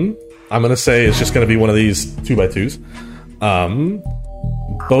 I'm gonna say it's just gonna be one of these 2x2s.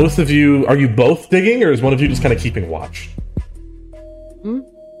 Both of you, are you both digging, or is one of you just kind of keeping watch?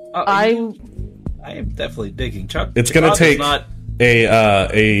 I am definitely digging. Chuck. It's gonna take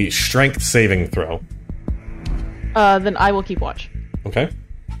a strength saving throw. Then I will keep watch. Okay.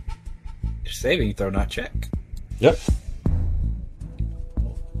 Saving throw, not check. Yep.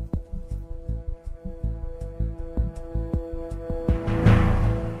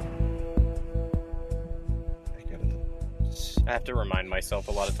 I have to remind myself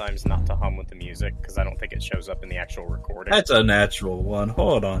a lot of times not to hum with the music because I don't think it shows up in the actual recording. That's a natural one.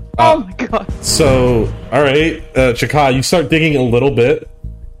 Hold on. Oh my god. So, alright, Chaka, you start digging a little bit.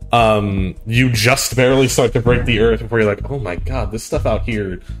 You just barely start to break the earth before you're like, oh my god, this stuff out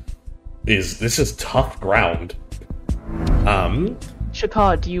here this is tough ground.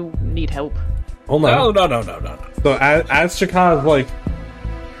 Chaka, do you need help? Hold on. No. So as Chaka is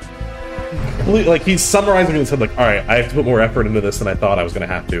like he's summarizing in his head, like, all right, I have to put more effort into this than I thought I was going to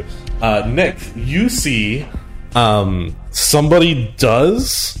have to. Nick, you see, somebody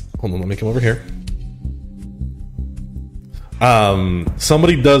does. Hold on, let me come over here.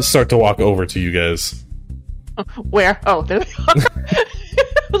 Somebody does start to walk over to you guys. Where? Oh, there they are.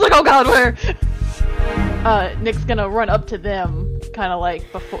 I was like, oh god, where? Nick's gonna run up to them, kind of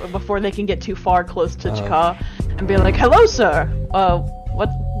like before they can get too far close to Chaka, and be like, "Hello, sir.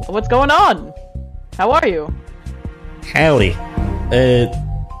 What's going on? How are you?" Howdy.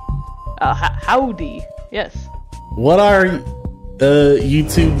 Howdy. Yes. What are you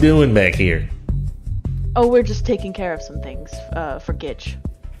two doing back here? Oh, we're just taking care of some things for Gitch.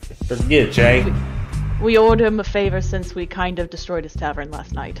 For Gitch, eh? We owed him a favor since we kind of destroyed his tavern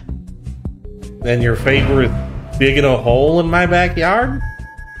last night. And your favor is digging a hole in my backyard?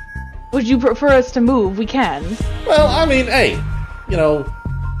 Would you prefer us to move? We can. Well, I mean, hey,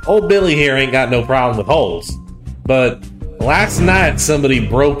 old Billy here ain't got no problem with holes. But last night somebody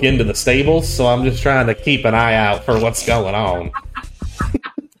broke into the stables, so I'm just trying to keep an eye out for what's going on.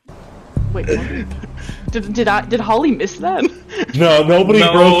 Wait, did Holly miss that? No, nobody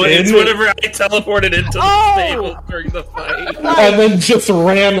broke in. It's whenever I teleported into the stable during the fight. And then just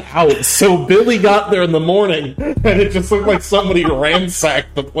ran out. So Billy got there in the morning, and it just looked like somebody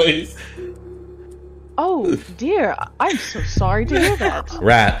ransacked the place. Oh, dear. I'm so sorry to hear that.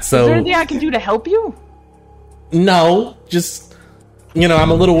 Right, so... Is there anything I can do to help you? No, just...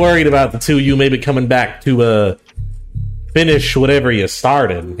 I'm a little worried about the two of you maybe coming back to, finish whatever you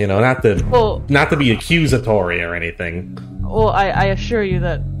started, not to be accusatory or anything. Well, I assure you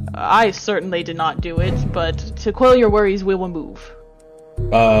that I certainly did not do it, but to quell your worries, we will move.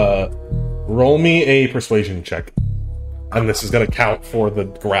 Roll me a persuasion check. And this is going to count for the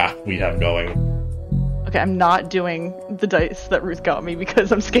graph we have going. Okay, I'm not doing the dice that Ruth got me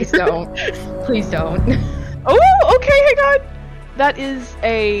because I'm scared. Please don't. Oh, okay, hang on. That is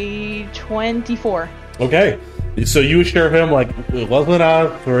a 24. Okay. So you assure him, like, it wasn't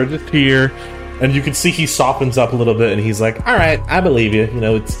us, we're just here. And you can see he softens up a little bit, and he's like, alright, I believe you.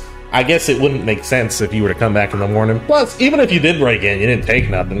 I guess it wouldn't make sense if you were to come back in the morning. Plus, even if you did break in, you didn't take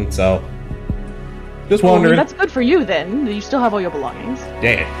nothing, so... Just wondering. Well, that's good for you, then. You still have all your belongings.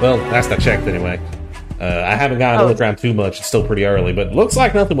 Yeah, well, that's not checked anyway. I haven't gotten to look around too much, it's still pretty early, but it looks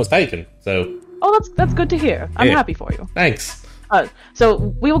like nothing was taken, so... Oh, that's good to hear. I'm happy for you. Thanks.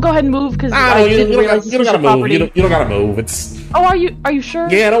 So we will go ahead and move because I didn't realize this was your property. You don't gotta move. It's. Oh, are you sure?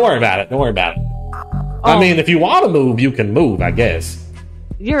 Yeah, don't worry about it. Oh. I mean, if you want to move, you can move. I guess.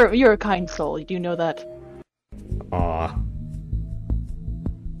 You're a kind soul. Do you know that? Aw.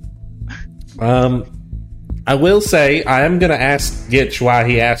 I will say I am gonna ask Gitch why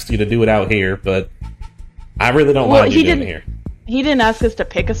he asked you to do it out here, but I really don't mind you doing it here. He didn't ask us to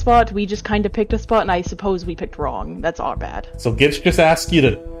pick a spot. We just kind of picked a spot, and I suppose we picked wrong. That's our bad. So Gitch just asked you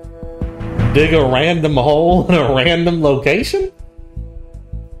to dig a random hole in a random location?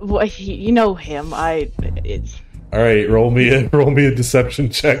 Well, you know him. It's... All right, roll me a deception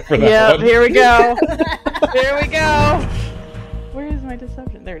check for that one. Here we go. Here we go. Where is my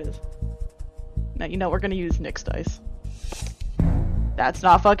deception? There it is. Now, you know, we're gonna use Nick's dice. That's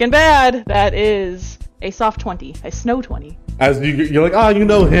not fucking bad! That is a soft 20. A snow 20. As you're like, oh, you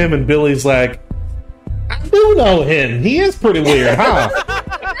know him, and Billy's like, I do know him. He is pretty weird, huh?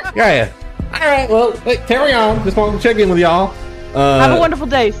 Yeah. Alright, well, carry on. Just wanted to check in with y'all. Have a wonderful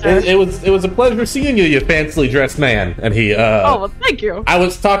day, sir. It was a pleasure seeing you, you fancily dressed man. And he, oh, well, thank you. I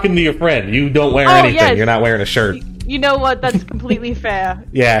was talking to your friend. You don't wear anything. Yes. You're not wearing a shirt. You know what? That's completely fair.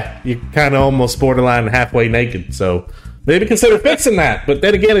 Yeah, you're kind of almost borderline halfway naked, so maybe consider fixing that. But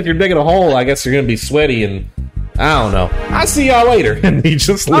then again, if you're digging a hole, I guess you're going to be sweaty, and I don't know. I'll see y'all later. And he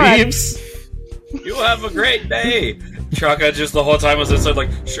just leaves. Right. You have a great day. Chaka just the whole time was inside like,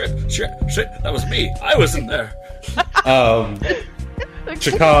 shit, that was me. I was in there.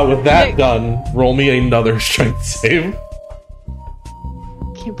 Chaka, with that done, roll me another strength save.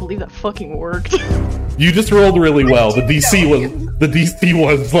 Can't believe that fucking worked. You just rolled really well. The DC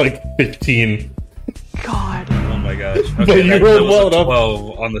was like 15. God. Oh my gosh. Okay, but you rolled well enough.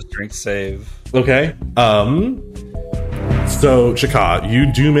 12 on the strength save. Okay. So Chaka,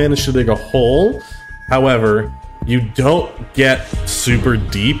 you do manage to dig a hole. However, you don't get super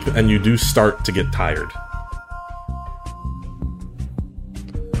deep, and you do start to get tired.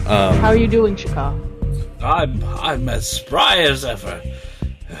 How are you doing, Chaka? I'm as spry as ever.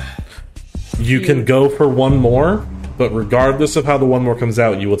 You can go for one more, but regardless of how the one more comes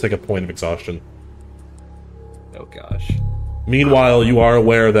out, you will take a point of exhaustion. Oh gosh. Meanwhile, you are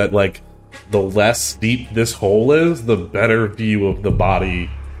aware that, like, the less deep this hole is, the better view of the body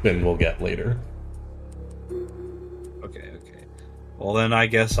Finn will get later. Okay. Well, then I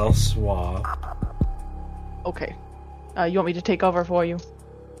guess I'll swap. Okay. You want me to take over for you?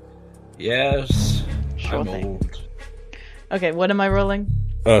 Yes. Sure I'm thing. old. Okay, what am I rolling?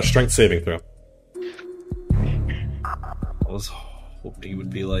 Strength saving throw. I was hoping it would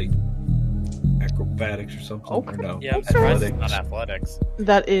be like acrobatics or something. Okay. Or no? Yeah, I'm surprised it's not athletics.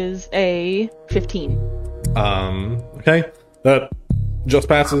 That is a 15. Okay. That just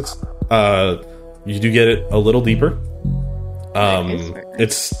passes. You do get it a little deeper.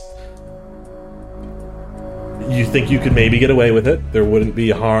 It's... You think you could maybe get away with it. There wouldn't be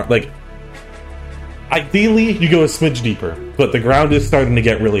harm. Like, ideally, you go a smidge deeper, but the ground is starting to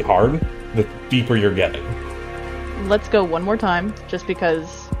get really hard the deeper you're getting. Let's go one more time, just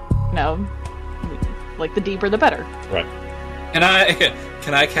because, you know, like, the deeper the better. Right. Can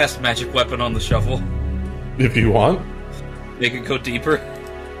I cast magic weapon on the shovel? If you want. Make it go deeper?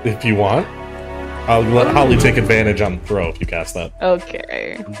 If you want. I'll let Holly take advantage on the throw if you cast that.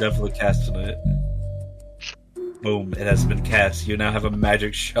 Okay. I'm definitely casting it. Boom, it has been cast. You now have a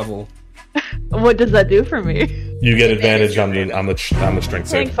magic shovel. What does that do for me? You get advantage on the strength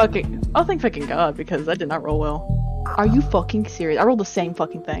save. Thank fucking God, because I did not roll well. Are you fucking serious? I rolled the same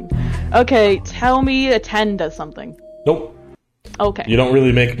fucking thing. Okay, tell me a 10 does something. Nope. Okay. You don't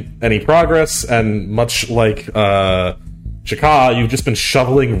really make any progress, and much like Chaka, you've just been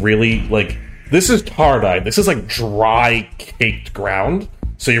shoveling really, like, this is tar-dyed. This is like dry, caked ground.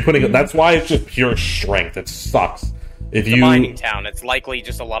 So you're putting that's why it's just pure strength. It sucks. If It's a mining town. It's likely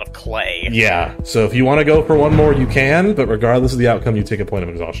just a lot of clay. Yeah. So if you want to go for one more, you can. But regardless of the outcome, you take a point of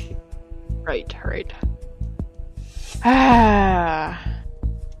exhaustion. Right. Ah.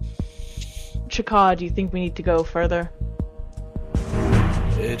 Chaka, do you think we need to go further?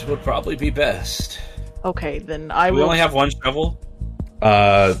 It would probably be best. Okay, then We only have one shovel?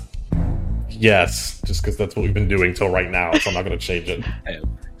 Yes. Just because that's what we've been doing till right now, so I'm not going to change it.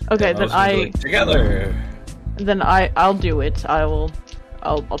 Okay, then together. Then I'll do it. I'll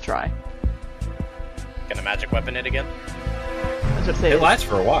try. Gonna magic weapon it again? It lasts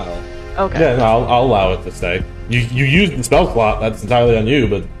for a while. Okay. Yeah, no, I'll allow it to stay. You used the spell slot. That's entirely on you.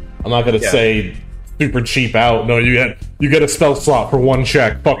 But I'm not going to say super cheap out. No, you get a spell slot for one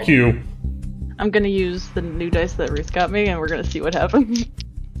check. Fuck you. I'm gonna use the new dice that Ruth got me, and we're gonna see what happens.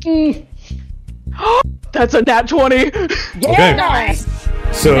 That's a nat 20. Okay. Nice.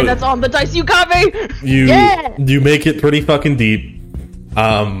 So And that's on the dice you got me. You make it pretty fucking deep.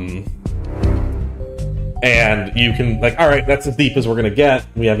 And you can, like, all right, that's as deep as we're gonna get.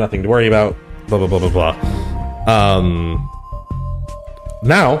 We have nothing to worry about. Blah blah blah blah blah.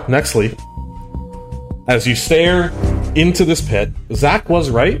 Now, nextly, as you stare into this pit, Zach was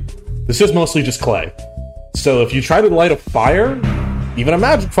right. This is mostly just clay. So if you try to light a fire, even a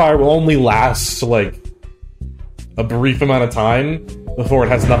magic fire will only last, like, a brief amount of time before it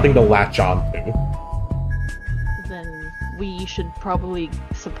has nothing to latch onto. Then we should probably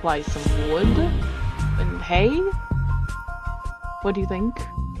supply some wood and hay. What do you think?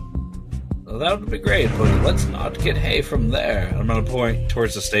 Well, that would be great, but let's not get hay from there. I'm gonna point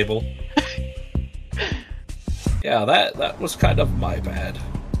towards the stable. Yeah, that was kind of my bad.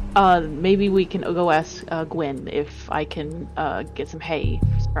 Maybe we can go ask Gwen if I can get some hay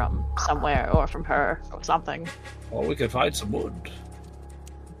from somewhere, or from her, or something. Or we could find some wood.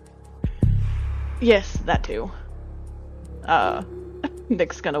 Yes, that too.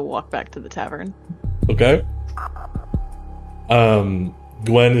 Nick's gonna walk back to the tavern. Okay.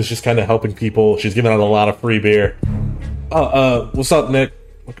 Gwen is just kind of helping people. She's giving out a lot of free beer. What's up, Nick?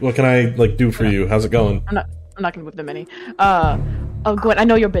 What can I do for you? How's it going? I'm not gonna move them any. Gwen, I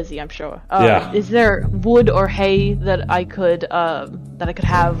know you're busy, I'm sure. Yeah. Is there wood or hay that I could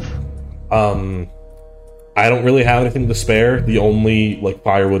have? I don't really have anything to spare. The only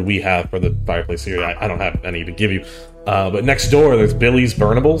firewood we have for the fireplace here, I don't have any to give you. But next door, there's Billy's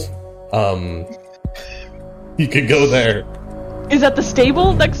Burnables. You could go there. Is that the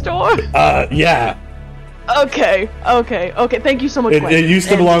stable next door? Yeah. Okay. Thank you so much, Gwen. It used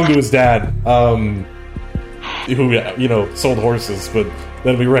to belong to his dad, who sold horses, but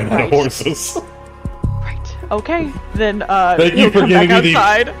then we ran out of horses. Right. Okay. Then thank you for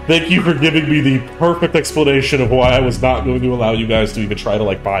giving me the perfect explanation of why I was not going to allow you guys to even try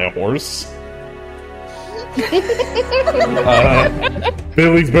to buy a horse.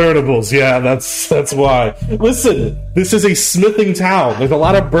 Billy's Burnables, yeah, that's why. Listen, this is a smithing town. There's a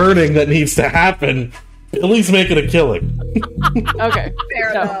lot of burning that needs to happen. Billy's making a killing. Okay,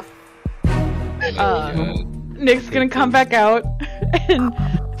 Fair enough. Nick's gonna come back out, and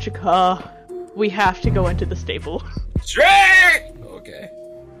we have to go into the stable. Sure! Okay.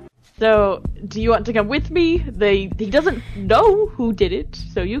 So, do you want to come with me? He doesn't know who did it,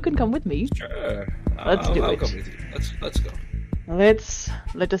 so you can come with me. Sure. Let's do it. I'll come with you. Let's go.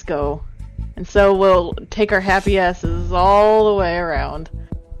 Let us go. And so we'll take our happy asses all the way around.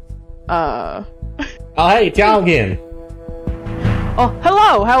 Oh, hey, it's y'all again. Oh,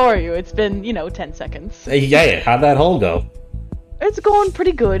 hello, how are you? It's been, 10 seconds. Hey, yeah, how'd that hole go? It's going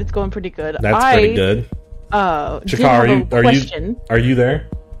pretty good. That's pretty good. Chakar, are you there?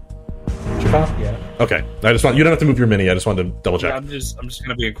 Chakar? Yeah. Okay. You don't have to move your mini. I just wanted to double check. Yeah, I'm just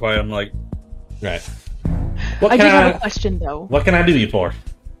gonna be quiet. I'm like, right. I do have a question though. What can I do you for?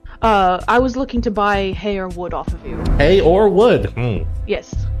 I was looking to buy hay or wood off of you. Hay or wood?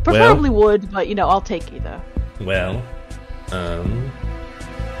 Yes. Preferably wood, but I'll take either. Well,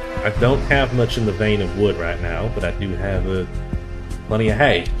 I don't have much in the vein of wood right now, but I do have plenty of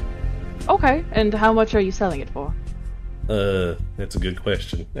hay. Okay, and how much are you selling it for? That's a good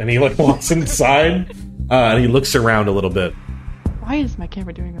question. And he walks inside, and he looks around a little bit. Why is my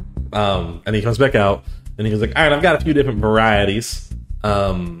camera doing that? And he comes back out, and he goes alright, I've got a few different varieties.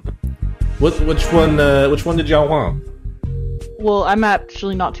 Which one did y'all want? Well, I'm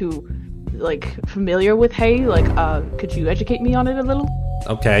actually not too, familiar with hay. Could you educate me on it a little?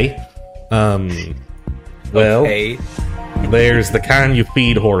 Okay. Well, okay. There's the kind you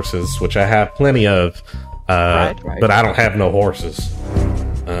feed horses, which I have plenty of, right. But I don't have no horses.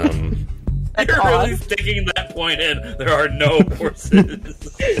 You're really sticking that point in. There are no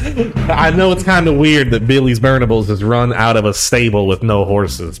horses. I know it's kind of weird that Billy's Burnables is run out of a stable with no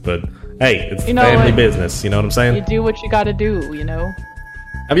horses, but hey, it's family business. You know what I'm saying? You do what you gotta do,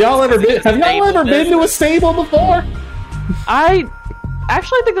 Have y'all ever been to a stable before? I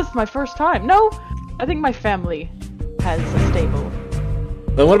actually think this is my first time. No, I think my family has a stable.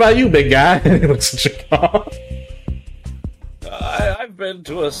 Then what about you, big guy? He looks at Chicago. I've been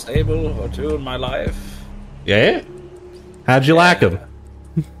to a stable or two in my life. Yeah? How'd you like them?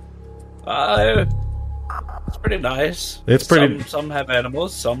 It's pretty nice. It's pretty. Some have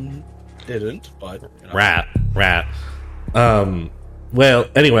animals, some didn't, but Rat. Well,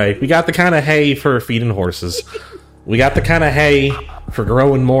 anyway, we got the kind of hay for feeding horses. We got the kind of hay for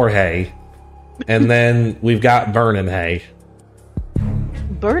growing more hay. And then we've got burning hay.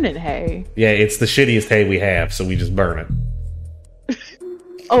 Burning hay? Yeah, it's the shittiest hay we have, so we just burn it.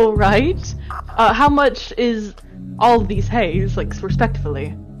 Oh, right. How much is all of these hays,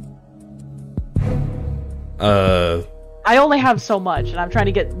 respectively? I only have so much, and I'm trying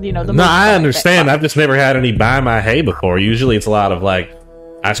to get, the most... No, I understand. I've just never had any buy my hay before. Usually it's a lot of,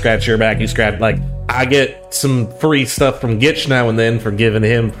 I scratch your back, you scratch... I get some free stuff from Gitch now and then for giving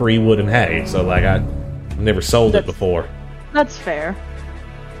him free wood and hay. So, I've never sold it before. That's fair.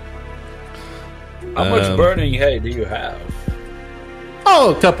 How much burning hay do you have?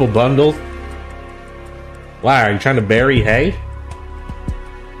 Oh, a couple bundles. Why, are you trying to bury hay?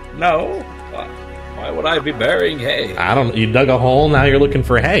 No. Why would I be burying hay? You dug a hole, now you're looking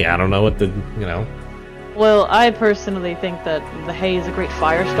for hay. I don't know what Well, I personally think that the hay is a great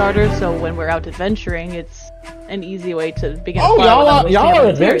fire starter, so when we're out adventuring, it's an easy way to begin a fire. Oh, y'all are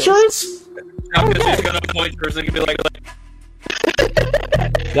adventurers? He's gonna point to us and be like,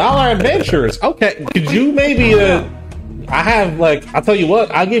 y'all are adventurers. Okay, could you maybe, I'll tell you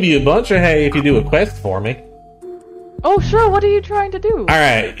what, I'll give you a bunch of hay if you do a quest for me. Oh, sure, what are you trying to do?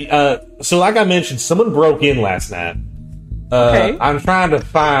 Alright, so like I mentioned, someone broke in last night. Okay. I'm trying to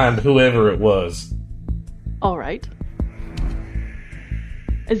find whoever it was. Alright.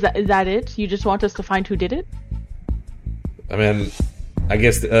 Is that it? You just want us to find who did it? I mean, I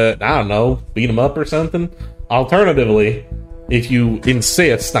guess, I don't know, beat him up or something? Alternatively, if you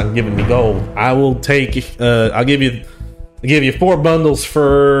insist on giving me gold, I will take, I'll give you 4 bundles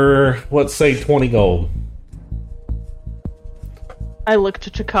for, let's say, 20 gold. I look to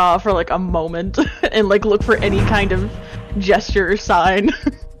Chaka for like a moment and like look for any kind of gesture or sign.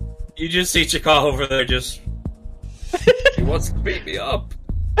 you just see Chaka over there just... She wants to beat me up.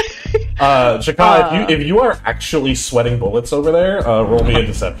 Chaka, if you are actually sweating bullets over there, roll me a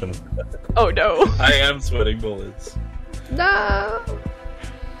deception. Oh no. I am sweating bullets. No.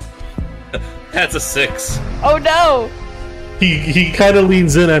 That's a 6. Oh no. He kind of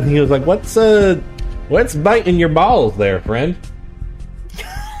leans in and he was like, what's biting your balls there, friend?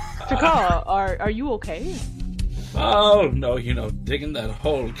 Chaka, are you okay? Oh, no, digging that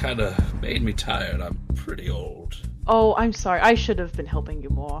hole kind of made me tired. I'm pretty old. Oh, I'm sorry. I should have been helping you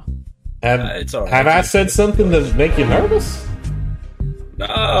more. It's all right. Have I said something to make you nervous? No.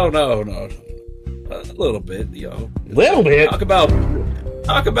 A little bit, Little bit?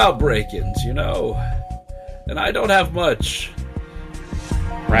 Talk about break-ins, And I don't have much.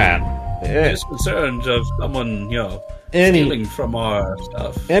 Right. Just concerned of someone, stealing from our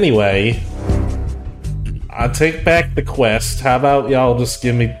stuff. Anyway, I'll take back the quest. How about y'all just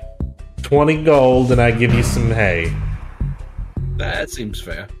give me 20 gold and I give you some hay? That seems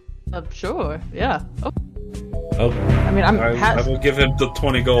fair. Sure. Yeah. Oh. Okay. I mean, I will give him the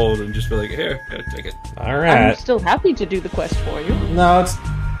 20 gold and just be like, here, take it. All right. I'm still happy to do the quest for you. No,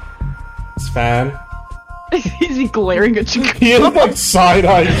 it's fine. Is he glaring at you? He ends up like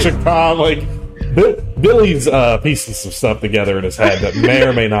side-eyeing Chaka, like Billy's piecing some stuff together in his head that may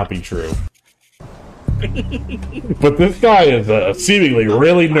or may not be true. But this guy is seemingly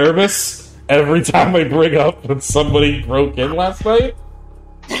really nervous every time I bring up that somebody broke in last night.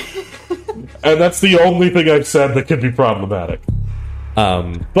 And that's the only thing I've said that could be problematic.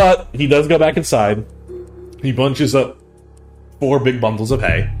 But he does go back inside. He bunches up 4 big bundles of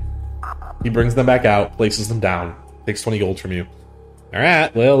hay. He brings them back out, places them down, takes 20 gold from you.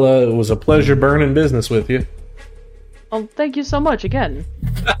 Alright, well, it was a pleasure burning business with you. Oh, thank you so much again.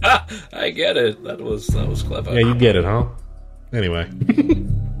 I get it. That was clever. Yeah, you get it, huh? Anyway.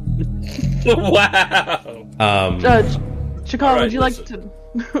 Wow. Chaka, Right, would you like to...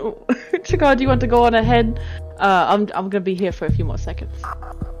 Chaka, do you want to go on ahead? I'm gonna be here for a few more seconds.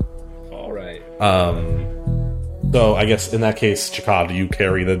 All right. So I guess in that case, Chaka, do you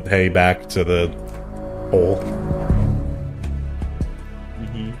carry the hay back to the hole?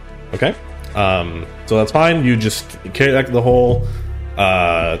 Mm-hmm. Okay. So that's fine. You just carry that to the hole,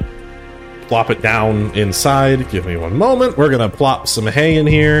 plop it down inside. Give me one moment. We're gonna plop some hay in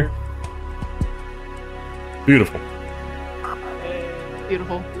here. Beautiful.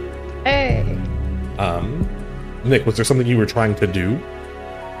 Beautiful. Hey. Nick, was there something you were trying to do?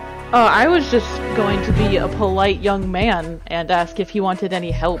 I was just going to be a polite young man and ask if he wanted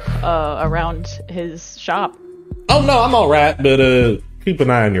any help around his shop. Oh no, I'm all right, but keep an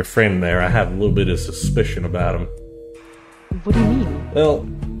eye on your friend there. I have a little bit of suspicion about him. What do you mean? Well,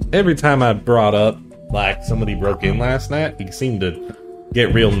 every time I brought up like somebody broke in last night, he seemed to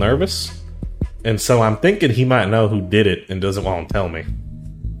get real nervous, and so I'm thinking he might know who did it and doesn't want to tell me.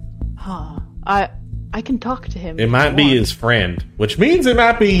 Huh. I can talk to him. It might be his friend, which means it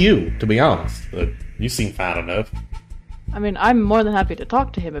might be you, to be honest. But you seem fine enough. I mean, I'm more than happy to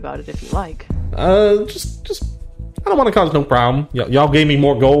talk to him about it if you like. Just I don't want to cause no problem. Y'all gave me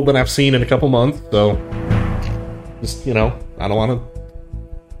more gold than I've seen in a couple months, so just, I don't want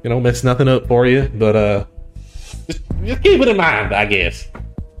to, mess nothing up for you, but just keep it in mind, I guess.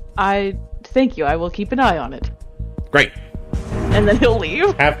 Thank you. I will keep an eye on it. Great. And then he'll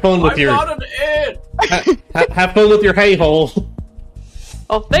leave. Have fun with I'm your. not an ant. Have fun with your hay hole.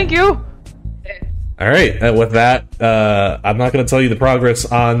 Oh, thank you. All right. With that, I'm not going to tell you the progress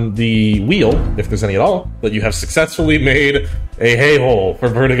on the wheel, if there's any at all, but you have successfully made a hay hole for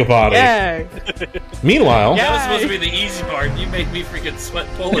burning a body. Yeah. Meanwhile, That was supposed to be the easy part. You make me freaking sweat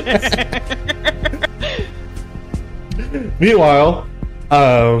bullets. Meanwhile,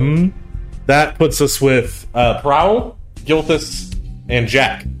 that puts us with Prowl, Gilthus, and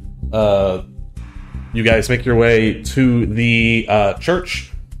Jack. You guys make your way to the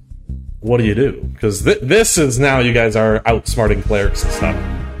church. what do you do? Because this is now you guys are outsmarting clerics and stuff.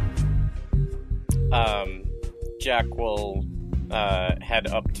 Jack will head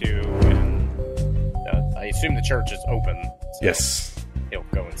up to, and I assume the church is open. So yes. He'll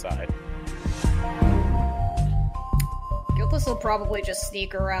go inside. Gilthus will probably just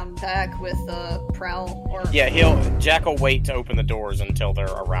sneak around back with Prowl. Or Jack will wait to open the doors until they're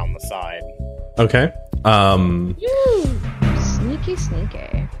around the side. Okay. Sneaky.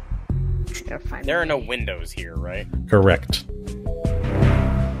 There are no windows here, right? Correct.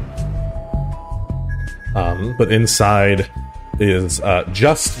 But inside is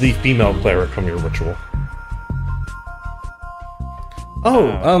just the female cleric from your ritual.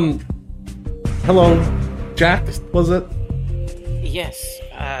 Hello, Jack, was it? Yes.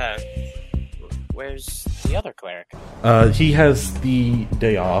 Where's the other cleric? He has the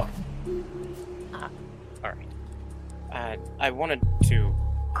day off. Alright. I wanted to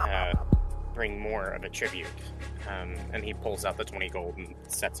bring more of a tribute. And he pulls out the 20 gold and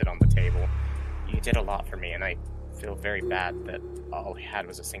sets it on the table. You did a lot for me, and I feel very bad that all he had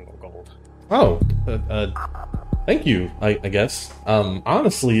was a single gold. Oh, thank you, I guess.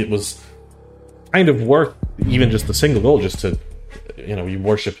 Honestly, it was kind of worth even just a single gold just to, you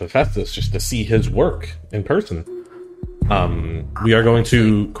worship Hephaestus, just to see his work in person. We are going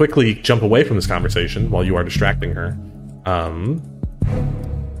to quickly jump away from this conversation while you are distracting her.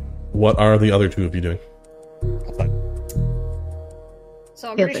 What are the other two of you doing? So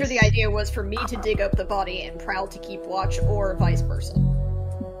I'm pretty sure the idea was for me to dig up the body and Prowl to keep watch, or vice versa.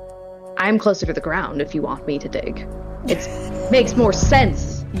 I'm closer to the ground if you want me to dig. It makes more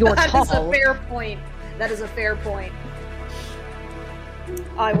sense. You're tall. That is a fair point. That is a fair point.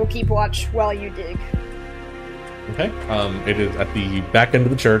 I will keep watch while you dig. Okay. It is at the back end of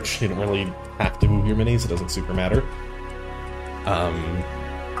the church. You don't really have to move your minis. It doesn't super matter.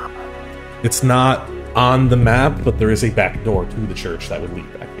 It's not on the map, but there is a back door to the church that would lead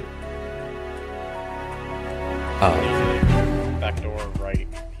back here. Back door right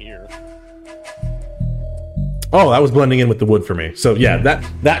here. Oh, that was blending in with the wood for me. So yeah,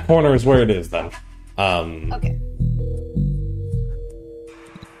 that corner is where it is then. Okay.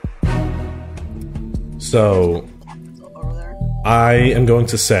 So Over there. I am going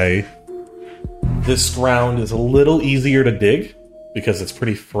to say this ground is a little easier to dig because it's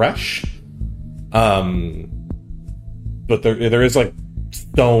pretty fresh. But there is like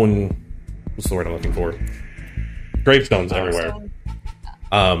stone. What's the word I'm looking for? Gravestones everywhere.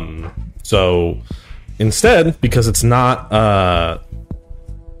 So instead, because it's not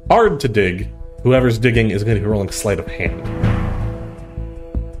hard to dig, whoever's digging is going to be rolling sleight of hand.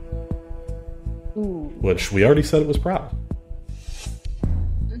 Ooh. Which we already said it was Prowl.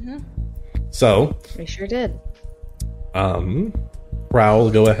 Mm-hmm. So We sure did. Prowl,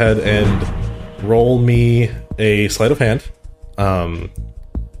 go ahead and roll me a sleight of hand.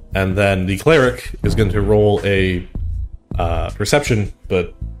 And then the cleric is going to roll a perception,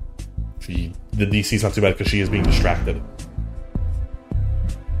 but the DC is not too bad because she is being distracted.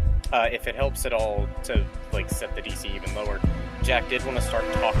 If it helps at all to set the DC even lower, Jack did want to start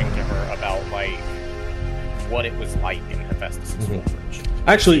talking to her about what it was like in Hephaestus' forge.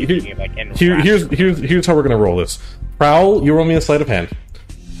 Actually, here's how we're going to roll this. Prowl, you roll me a sleight of hand.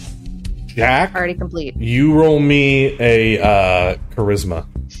 Jack, Already complete. you roll me a charisma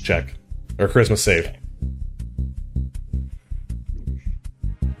check or charisma save.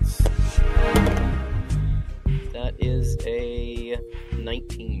 That is a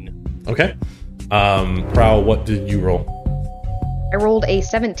 19. Okay. Prowl, what did you roll? I rolled a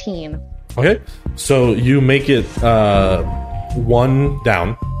 17. Okay, so you make it one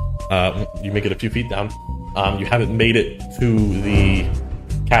down. You make it a few feet down. You haven't made it to the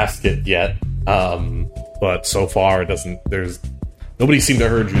casket yet, but so far it doesn't. Nobody seemed to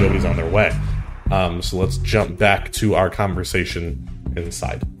heard you. Nobody's on their way. So let's jump back to our conversation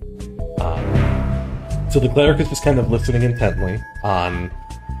inside. So the cleric is just kind of listening intently on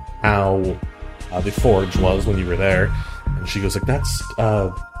how the forge was when you were there, and she goes like, "That's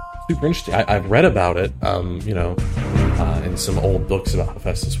super interesting. I've read about it, in some old books about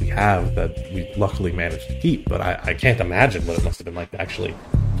Hephaestus we have that we luckily managed to keep, but I can't imagine what it must have been like to actually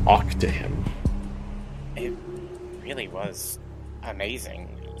talk to him." It really was amazing.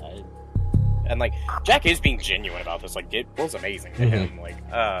 And Jack is being genuine about this. It was amazing to him.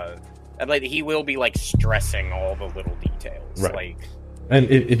 And he will be stressing all the little details. Right. And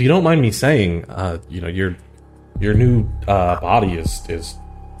if you don't mind me saying, your new body is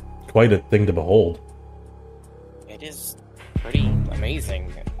quite a thing to behold. It is pretty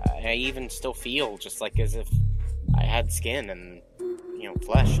amazing. I even still feel just as if I had skin, and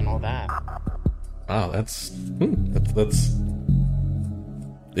flesh and all that. Wow, that's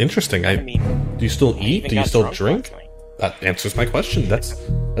interesting. I mean, do you still eat? Do you still drink? That answers my question. That's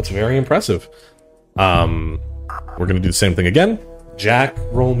very impressive. We're gonna do the same thing again. Jack,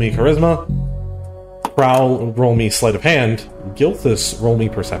 roll me charisma. Prowl, roll me sleight of hand. Gilthus, roll me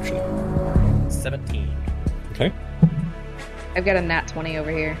perception. 17. Okay. I've got a nat 20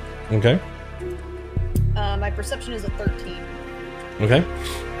 over here. Okay. My perception is a 13. Okay.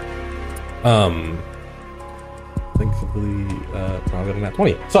 Thankfully, Prowl got a nat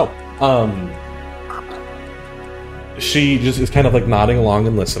 20. So, she just is kind of like nodding along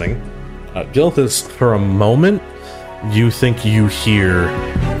and listening. Gilthus, for a moment, you think you hear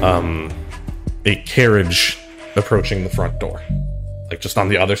a carriage approaching the front door. Like, just on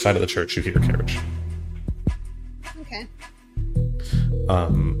the other side of the church, you hear a carriage. Okay.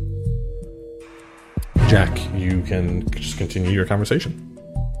 Jack, you can just continue your conversation.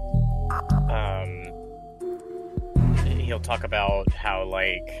 He'll talk about how,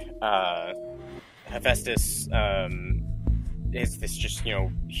 like, Hephaestus is this just,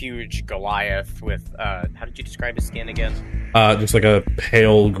 huge Goliath with, how did you describe his skin again? Just like a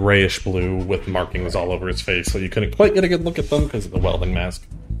pale grayish blue with markings all over his face, so you couldn't quite get a good look at them because of the welding mask.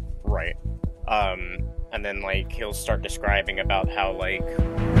 Right. And then, like, he'll start describing about how, like,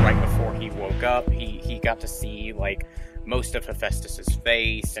 right before he woke up, he got to see, like, most of Hephaestus's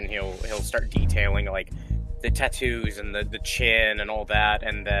face, and he'll start detailing, like, the tattoos and the chin and all that,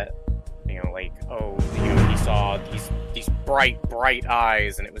 and that, he saw these bright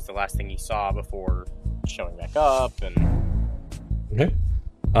eyes, and it was the last thing he saw before showing back up, and... Okay.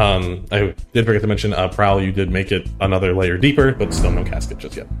 I did forget to mention, Prowl, you did make it another layer deeper, but still no casket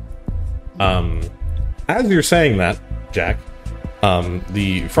just yet. As you're saying that, Jack,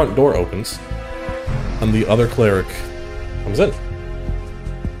 the front door opens, and the other cleric comes in.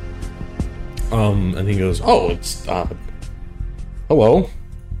 And he goes, "Oh, it's, hello.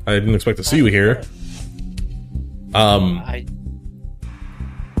 I didn't expect to see you here."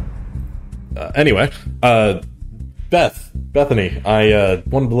 Anyway, Bethany, I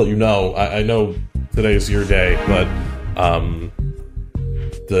wanted to let you know, I know today's your day, but,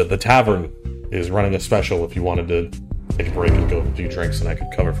 the tavern is running a special if you wanted to take a break and go have a few drinks, and I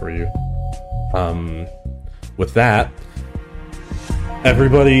could cover for you. With that,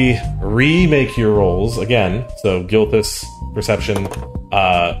 everybody remake your rolls again. So Gilthus, perception,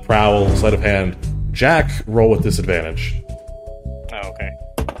 Prowl, sleight of hand. Jack, roll with disadvantage. Oh, okay.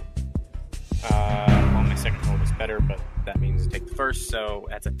 Well, my second roll was better, but that means take the first, so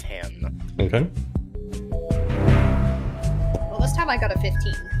that's a 10. Okay. Well, this time I got a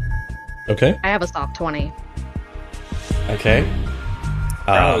 15. Okay. I have a soft 20. Okay.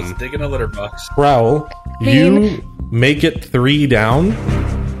 Prowl's digging a litter box. Prowl, you make it 3 down,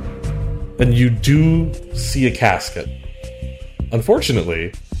 and you do see a casket.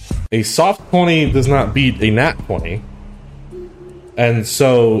 Unfortunately, a soft 20 does not beat a nat 20. And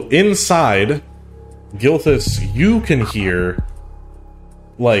so, inside, Gilthus, you can hear,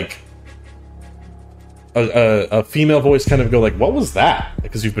 like, a female voice kind of go like, "What was that?"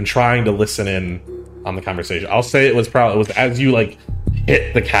 Because you've been trying to listen in on the conversation. I'll say it was as you, like,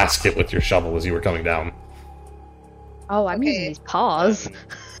 hit the casket with your shovel as you were coming down. Oh, I'm using his paws.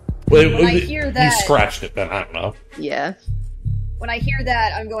 When I hear that... You scratched it then, I don't know. Yeah. When I hear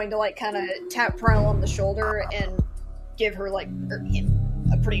that, I'm going to, like, kind of tap Prowl on the shoulder and give her, like, him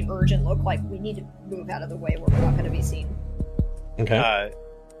a pretty urgent look, like, we need to move out of the way where we're not going to be seen. Okay.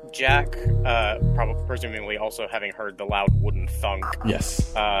 Jack, probably presumably also having heard the loud wooden thunk.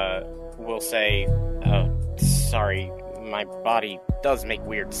 Yes. Will say, sorry, my body does make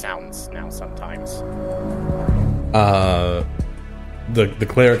weird sounds now sometimes. The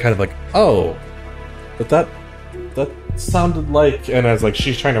cleric kind of like, "Oh, but that sounded like," and as like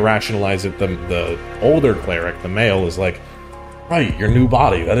she's trying to rationalize it, the older cleric, the male, is like, "Right, your new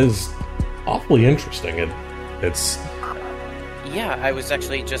body, that is awfully interesting. It's Yeah, I was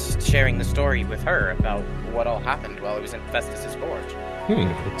actually just sharing the story with her about what all happened while I was in Festus's Forge.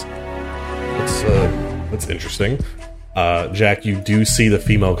 That's interesting." Jack, you do see the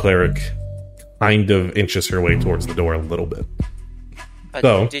female cleric kind of inches her way towards the door a little bit.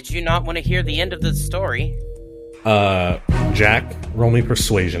 So, did you not want to hear the end of the story? Jack, roll me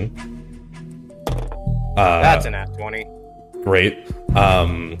persuasion. That's an nat 20. Great.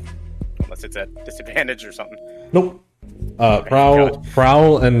 Unless it's at disadvantage or something. Nope. Okay,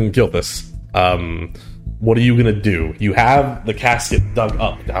 Prowl and Gilthus. What are you gonna do? You have the casket dug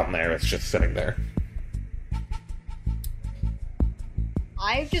up down there. It's just sitting there.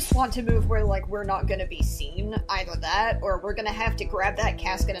 I just want to move where, like, we're not gonna be seen. Either that, or we're gonna have to grab that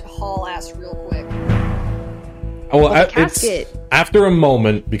casket and haul ass real quick. Oh, well, it's after a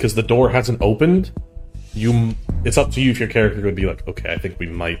moment, because the door hasn't opened, it's up to you if your character would be like, okay, I think we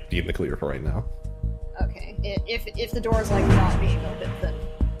might be in the clear for right now. Okay. If the door is, like, not being opened, then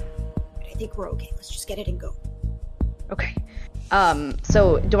I think we're okay. Let's just get it and go. Okay.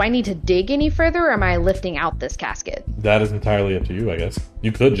 So do I need to dig any further, or am I lifting out this casket? That is entirely up to you, I guess.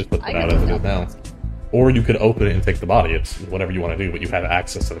 You could just lift it out as it is now. Or you could open it and take the body. It's whatever you want to do, but you have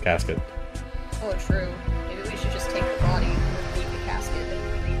access to the casket. Oh, true. Maybe we should just take the body, leave the casket,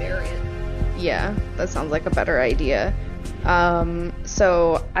 and rebury it. Yeah, that sounds like a better idea.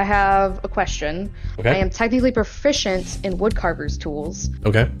 So I have a question. Okay. I am technically proficient in woodcarver's tools.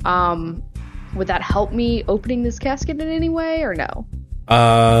 Okay. Would that help me opening this casket in any way, or no?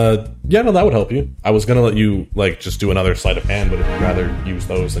 Yeah, no, that would help you. I was gonna let you, like, just do another sleight of hand, but if you'd rather use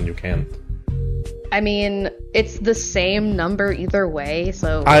those, then you can. I mean, it's the same number either way,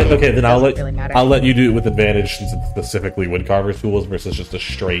 so okay, then I'll let you do it with advantage since it's specifically woodcarver's tools versus just a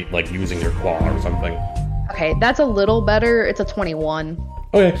straight, like, using your claw or something. Okay, that's a little better. It's a 21.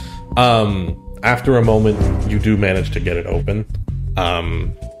 Okay. After a moment, you do manage to get it open.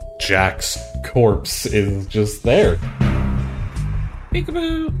 Jack's corpse is just there.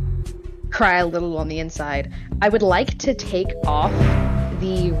 Peekaboo! Cry a little on the inside. I would like to take off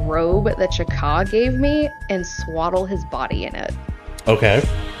the robe that Chaka gave me and swaddle his body in it. Okay.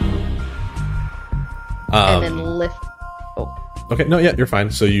 And then lift... Oh. Okay, no, yeah, you're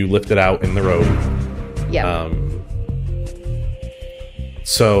fine. So you lift it out in the robe. Yeah.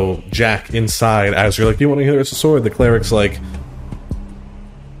 So Jack inside, as you're like, do you want to hear there's a sword? The cleric's like,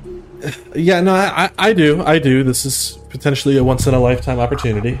 yeah, no, I do. This is potentially a once-in-a-lifetime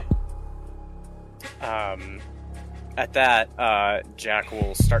opportunity. At that, Jack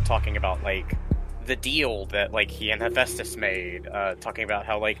will start talking about, like, the deal that, like, he and Hephaestus made, talking about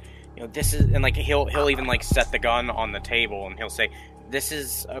how, like, you know, this is, and, like, he'll even, like, set the gun on the table, and he'll say, this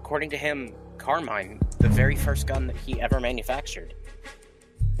is, according to him, Carmine, the very first gun that he ever manufactured.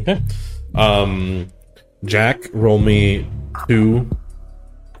 Okay. Jack, roll me 2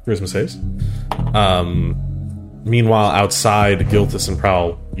 charisma saves. Meanwhile, outside Giltis and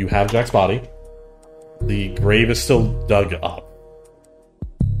Prowl, you have Jack's body. The grave is still dug up.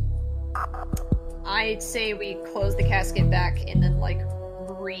 I'd say we close the casket back and then, like,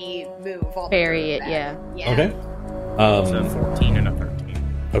 remove all the bury it, back. yeah. Okay. It's a 14 and a 13.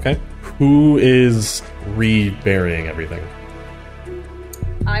 Okay. Who is re-burying everything?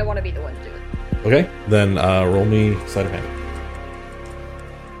 I want to be the one to do it. Okay, then roll me sleight of hand.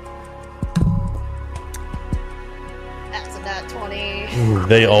 That's a nat 20. Ooh,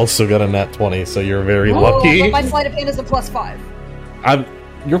 they also got a nat 20, so you're very lucky. But my sleight of hand is a +5.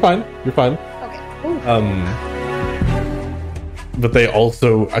 You're fine. You're fine. Okay. But they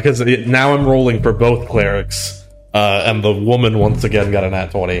also, because now I'm rolling for both clerics, and the woman once again got a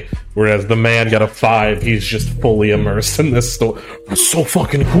nat 20, whereas the man got a 5. He's just fully immersed in this story. That's so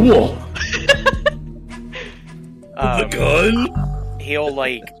fucking cool. The gun? He'll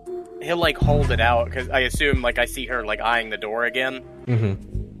hold it out, because I assume, like, I see her, like, eyeing the door again.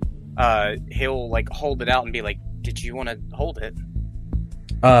 Mm-hmm. He'll, like, hold it out and be like, did you want to hold it?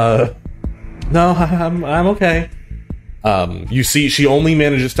 No, I'm okay. You see, she only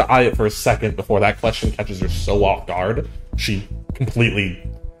manages to eye it for a second before that question catches her so off guard. She completely,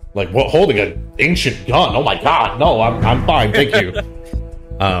 like, what? Holding an ancient gun? Oh my god, no, I'm fine, thank you.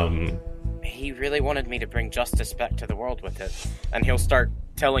 He really wanted me to bring justice back to the world with it. And he'll start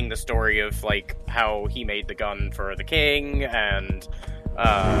telling the story of, like, how he made the gun for the king, and,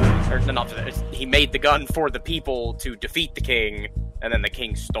 he made the gun for the people to defeat the king, and then the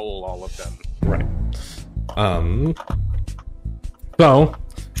king stole all of them. Right.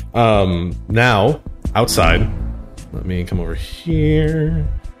 Now, outside, let me come over here.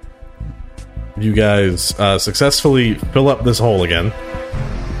 You guys, successfully fill up this hole again.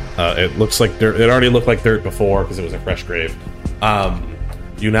 It looks like dirt. It already looked like dirt before because it was a fresh grave.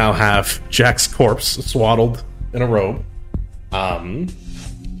 You now have Jack's corpse swaddled in a robe.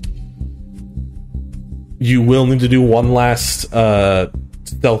 You will need to do one last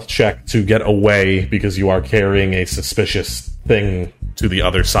stealth check to get away because you are carrying a suspicious thing to the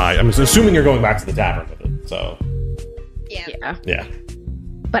other side. I'm assuming you're going back to the tavern with it, so... Yeah.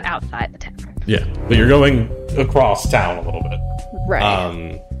 But outside the tavern. Yeah, but you're going across town a little bit.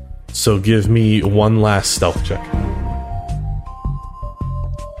 Right. So give me one last stealth check.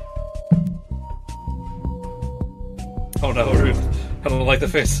 Oh no, Ruth. I don't like the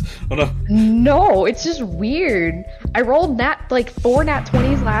face. Oh no. No, it's just weird. I rolled 4 nat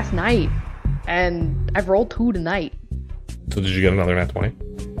 20s last night, and I've rolled 2 tonight. So did you get another nat 20?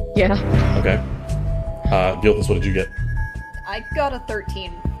 Yeah. Okay. Gildas, what did you get? I got a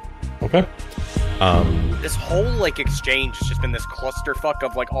 13. Okay. This whole exchange has just been this clusterfuck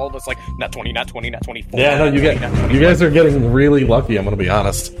of all of us nat 20, nat 20, nat 24. Yeah, no, you guys are getting really lucky, I'm gonna be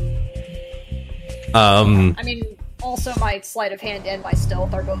honest. I mean, also my sleight of hand and my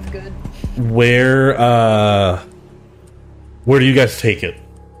stealth are both good. Where do you guys take it?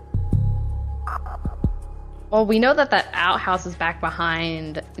 Well, we know that outhouse is back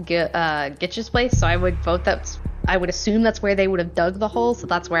behind Gitch's place, so I would assume that's where they would have dug the hole, so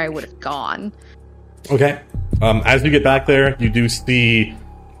that's where I would have gone. Okay. As you get back there, you do see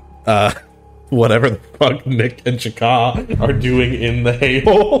whatever the fuck Nick and Chaka are doing in the hay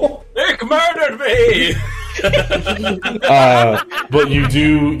hole. Nick murdered me! But you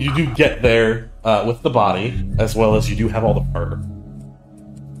do get there with the body, as well as you do have all the fur.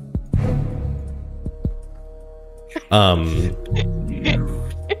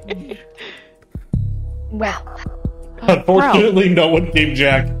 Well, Unfortunately, no one gave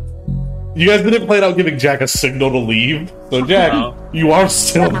Jack. You guys didn't plan out giving Jack a signal to leave, so Jack, you are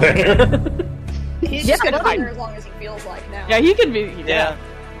still there. He's just gonna be there as long as he feels like now. Yeah, he can be. Yeah.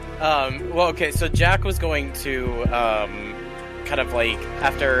 Well, okay, so Jack was going to,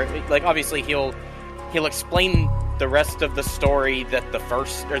 after, obviously he'll explain the rest of the story that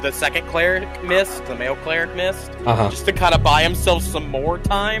the second cleric missed, the male cleric missed, just to kind of buy himself some more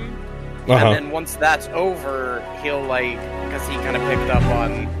time. And then once that's over, he'll, because he kind of picked up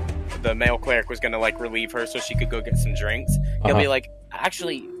on the male cleric was going to, relieve her so she could go get some drinks. He'll be like,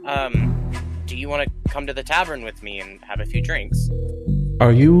 actually, do you want to come to the tavern with me and have a few drinks?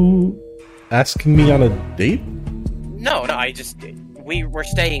 Are you asking me on a date? No, we were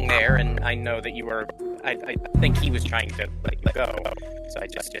staying there, and I know that you were, I think he was trying to, go. So we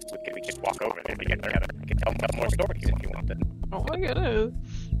could just walk over there together. I could tell more stories if you wanted. Oh my goodness.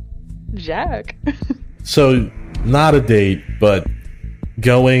 Jack. So, not a date, but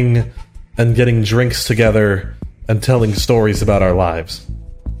going and getting drinks together and telling stories about our lives.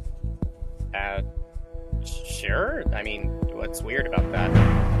 Sure. I mean, what's weird about that?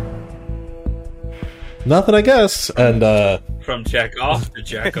 Nothing, I guess. And From Jack off to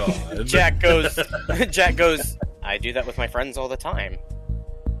Jack on. Jack goes, I do that with my friends all the time.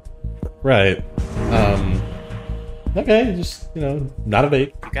 right. Okay, just not a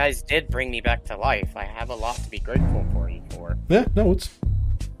date. You guys did bring me back to life. I have a lot to be grateful for you for. Yeah, no,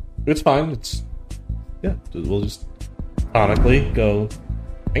 it's fine. We'll just canonically go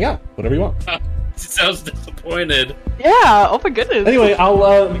hang out, whatever you want. Sounds disappointed. Yeah, oh my goodness. Anyway,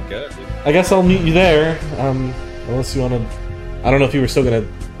 Good. I guess I'll meet you there. Unless you want to. I don't know if you were still gonna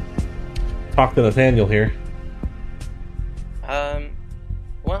talk to Nathaniel here.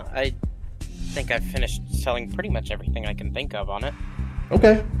 Well, I think I've finished selling pretty much everything I can think of on it.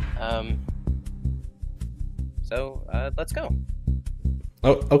 Okay. So let's go.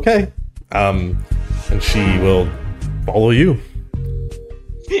 Oh, okay. And she will follow you.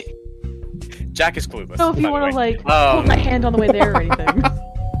 Jack is clueless. So if you want to hold my hand on the way there or anything.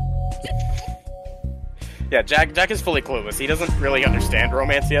 Yeah, Jack is fully clueless. He doesn't really understand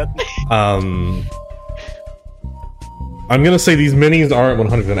romance yet. I'm gonna say these minis aren't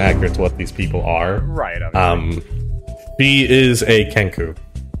 100% accurate to what these people are. Right. Obviously. He is a Kenku.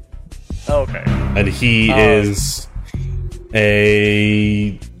 Okay. And he is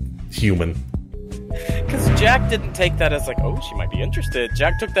a human. Because Jack didn't take that as oh, she might be interested.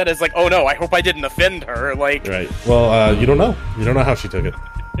 Jack took that as oh no, I hope I didn't offend her. Right. Well, you don't know. You don't know how she took it.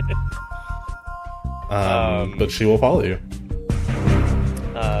 But she will follow you.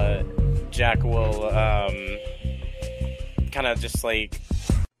 Jack will kind of just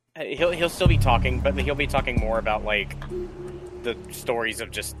he'll still be talking, but he'll be talking more about the stories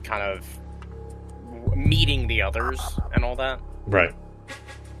of just kind of meeting the others and all that. Right.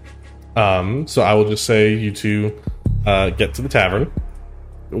 So I will just say you two get to the tavern.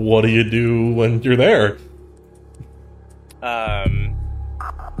 What do you do when you're there?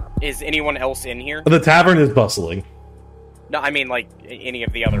 Is anyone else in here? The tavern is bustling. No, I mean any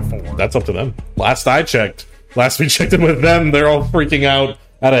of the other four. That's up to them. Last we checked in with them, they're all freaking out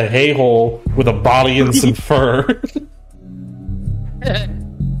at a hay hole with a body and some fur. Sounds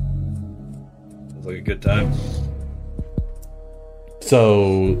like a good time.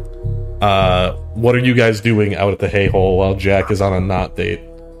 So, what are you guys doing out at the hay hole while Jack is on a not date?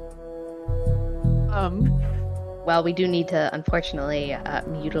 Well, we do need to, unfortunately,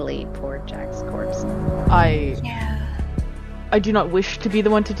 mutilate poor Jack's corpse. I do not wish to be the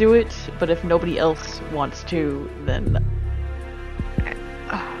one to do it, but if nobody else wants to, then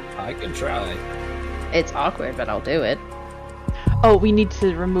I can try. It's awkward, but I'll do it. Oh, we need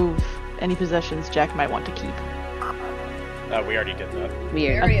to remove any possessions Jack might want to keep. We already did that. We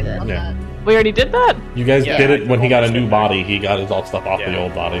Already already done did. Yeah. that. We already did that? You guys Yeah, did it when he got a new did that. body. He got his all stuff off the Yeah.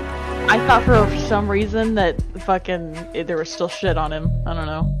 old body. I thought for some reason that there was still shit on him. I don't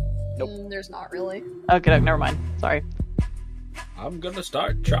know. Nope. There's not really. Okay, never mind. Sorry. I'm gonna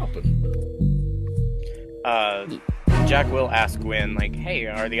start chopping. Jack will ask Gwen, like, hey,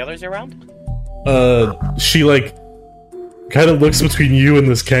 are the others around? She, like, kind of looks between you and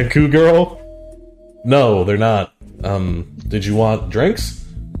this Kenku girl. No, they're not. Did you want drinks?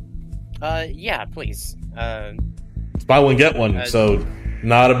 Yeah, please. It's buy one, get one, Uh, so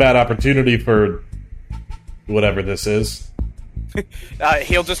not a bad opportunity for whatever this is.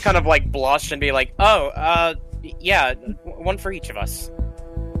 He'll just kind of, like, blush and be like, oh, yeah, one for each of us.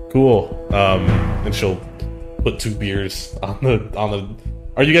 Cool. And she'll put 2 beers on the...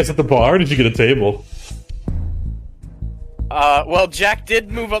 Are you guys at the bar, or did you get a table? Well, Jack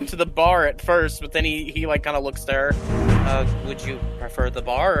did move up to the bar at first, but then he like, kind of looks there. Would you prefer the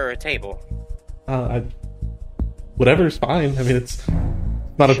bar or a table? Whatever's fine. I mean, it's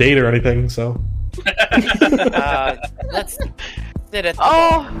not a date or anything, so... Let's sit at the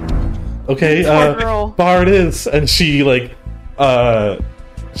Oh, Okay, poor girl. bar it is. And she, like,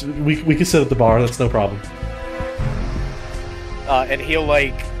 we can sit at the bar, that's no problem. and he'll,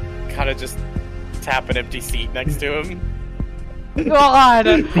 like, kind of just tap an empty seat next to him. God.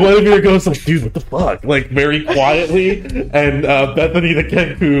 Guinevere goes like, dude, what the fuck? Like, very quietly, and Bethany the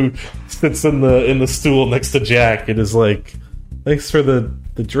Kenku sits in the stool next to Jack and is like, thanks for the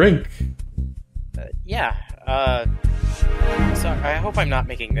drink. Yeah, sorry, I hope I'm not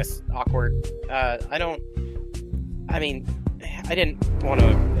making this awkward. I didn't want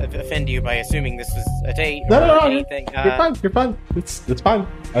to offend you by assuming this was a date or No, anything. you're fine. It's fine.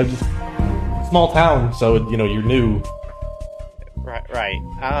 I just small town, so you're new. Right.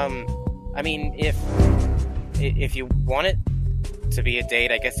 I mean, if you want it to be a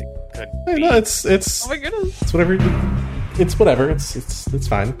date, I guess it could be. No, it's Oh my goodness. it's whatever. It's whatever. It's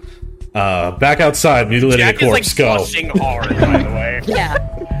fine. Back outside, mutilating Jack a is, corpse. like, Go. blushing hard, by the way. Yeah.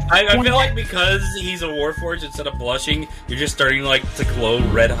 I feel like because he's a Warforged, instead of blushing, you're just starting like to glow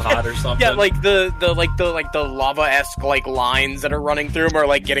red hot or something. Yeah, like the lava-esque like lines that are running through him are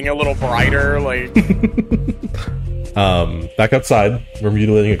like getting a little brighter. Like, Back outside, we're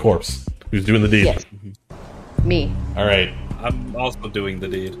mutilating a corpse. Who's doing the deed? Yes. Me. All right. I'm also doing the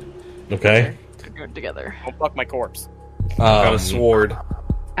deed. Okay. Go together. don't fuck my corpse. Got a sword.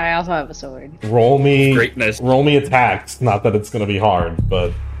 I also have a sword. Roll me Greatness. Roll me attacks. Not that it's going to be hard,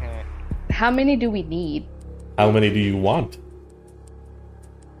 but How many do we need? how many do you want?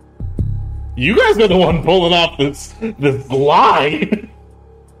 You guys are the one pulling off this lie.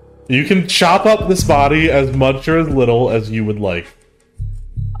 You can chop up this body as much or as little as you would like.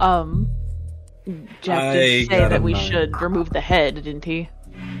 Jack I did say got that a we 9. should remove the head, didn't he?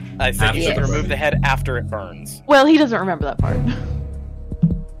 I said you should Yes. remove the head after it burns. Well, he doesn't remember that part.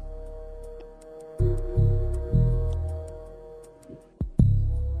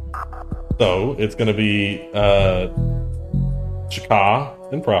 So it's going to be Chaka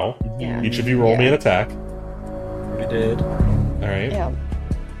and Prowl. Yeah. Each of you roll me an attack. We did. All right. Yeah.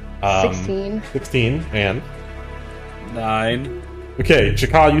 16. 16 and 9. okay,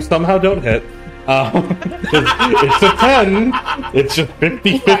 Chaka, you somehow don't hit. It's a 10. It's just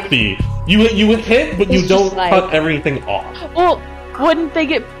 50-50. You hit, but you It's don't just like- cut everything off. Well, wouldn't they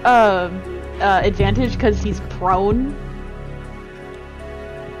get advantage because he's prone?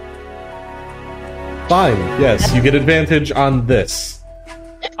 Fine. Yes, you get advantage on this.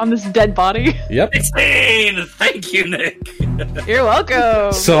 On this dead body? Yep. 16! Thank you, Nick. You're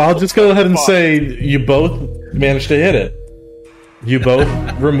welcome. So I'll just go ahead and say you both managed to hit it. You both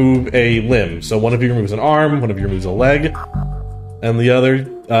remove a limb. So one of you removes an arm, one of you removes a leg, and the other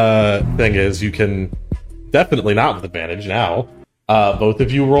thing is you can definitely not with advantage now. Both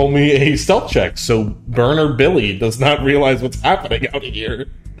of you roll me a stealth check, so Burner Billy does not realize what's happening out here.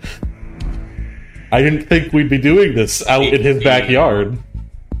 I didn't think we'd be doing this out in his backyard.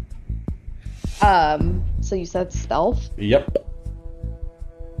 So you said stealth? Yep.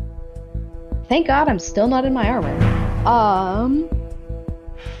 Thank God I'm still not in my armor.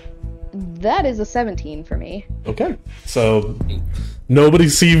 That is a 17 for me. Okay. So nobody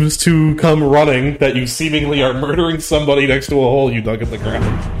seems to come running that you seemingly are murdering somebody next to a hole you dug in the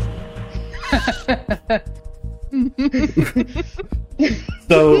ground.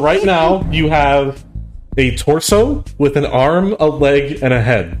 So right now you have a torso with an arm, a leg, and a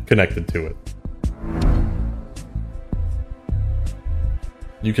head connected to it.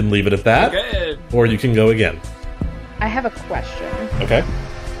 You can leave it at that, or you can go again. I have a question. Okay.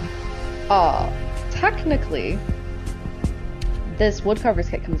 Technically, this woodcovers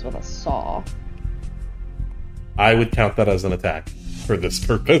kit comes with a saw. I would count that as an attack for this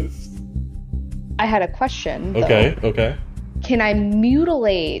purpose. I had a question, though. Okay. Can I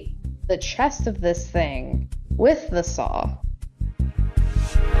mutilate the chest of this thing with the saw?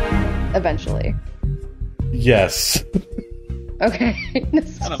 Eventually. Yes. Okay. This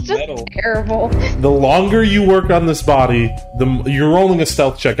is just metal. Terrible. The longer you work on this body, you're rolling a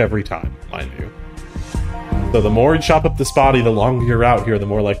stealth check every time, mind you. So the more you chop up this body, the longer you're out here, the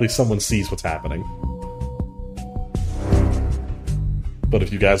more likely someone sees what's happening. But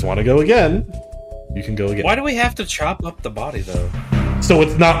if you guys want to go again, you can go again. Why do we have to chop up the body, though? So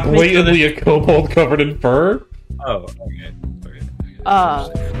it's not blatantly a kobold covered in fur? Oh, okay. I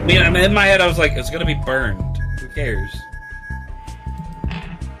mean, in my head, I was like, it's going to be burned. Who cares? But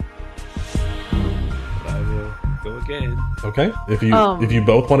I will go again. Okay. If you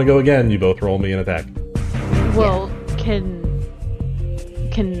both want to go again, you both roll me an attack. Well, can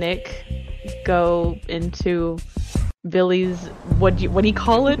Nick go into Billy's what do you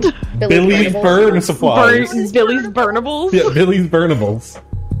call it? Billy's burn supplies. Billy's burnables. Yeah, Billy's burnables.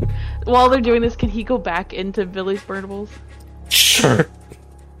 While they're doing this, can he go back into Billy's burnables? Sure.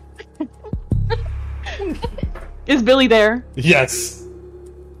 Is Billy there? Yes.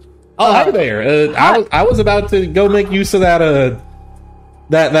 Oh, hi there. I was about to go make use of that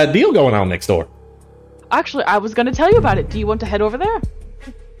deal going on next door. Actually, I was going to tell you about it. Do you want to head over there?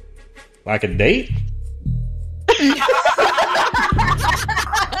 Like a date?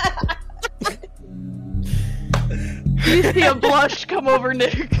 You see a blush come over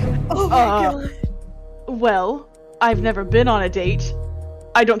Nick. Oh my god. Well, I've never been on a date.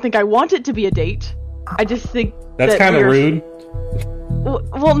 I don't think I want it to be a date. I just think that's kind of rude.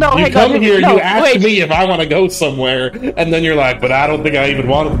 Well, no, you come here, you ask me if I want to go somewhere, and then you're like, but I don't think I even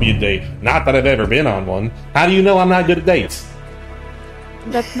want it to be a date. Not that I've ever been on one. How do you know I'm not good at dates?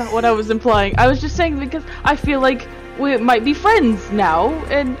 That's not what I was implying. I was just saying because I feel like we might be friends now,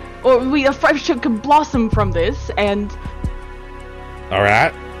 or a friendship could blossom from this, and...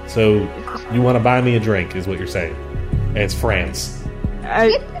 Alright, so you want to buy me a drink, is what you're saying. It's France.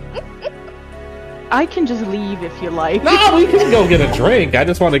 I can just leave if you like. No, we can go get a drink. I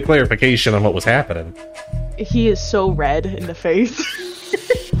just wanted clarification on what was happening. He is so red in the face.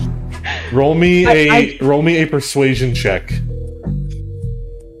 Roll me a persuasion check.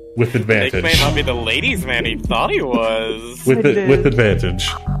 With advantage. Nick may not be the ladies' man he thought he was. With advantage.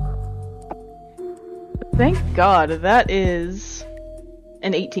 Thank God, that is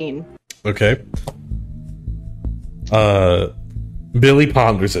an 18. Okay. Billy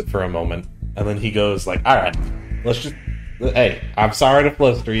ponders it for a moment, and then he goes like, alright, let's just... Hey, I'm sorry to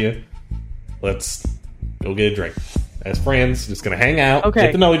fluster you. Let's go get a drink. As friends, just gonna hang out,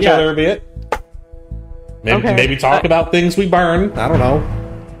 get to know each other a bit. Maybe talk about things we burn. I don't know.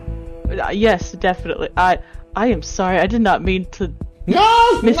 Yes, definitely. I am sorry. I did not mean to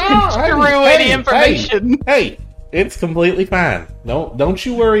misconstrue any information. Hey, it's completely fine. Don't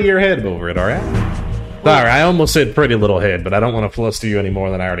you worry your head over it, alright? Sorry, I almost said pretty little head, but I don't want to fluster you any more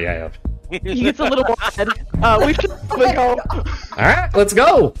than I already have. He gets a little head. We should go. Alright, let's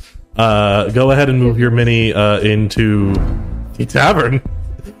go. Go ahead and move your mini into the tavern.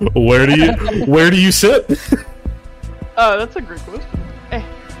 Where do you sit? Oh, that's a great question.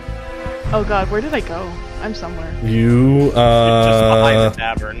 Oh god, where did I go? I'm somewhere. You, just behind the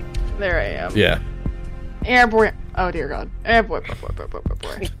tavern. There I am. Yeah. Airborne. Oh dear god. Airborne.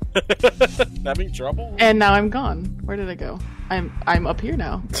 Having trouble? And now I'm gone. Where did I go? I'm up here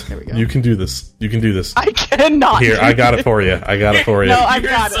now. There we go. You can do this. I cannot. Here, I got it for you. No, I've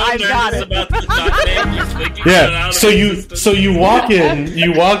got it. Yeah. So you walk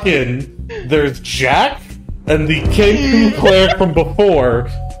in. There's Jack and the King cleric from before.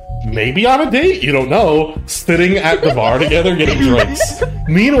 Maybe on a date, you don't know, sitting at the bar together getting drinks.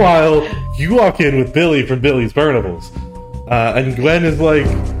 Meanwhile, you walk in with Billy from Billy's Burnables. And Gwen is like,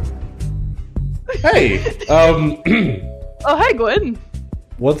 hey, oh, hey, Gwen.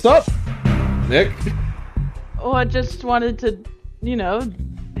 What's up, Nick? Oh, I just wanted to,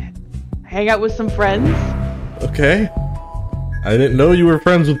 hang out with some friends. Okay. I didn't know you were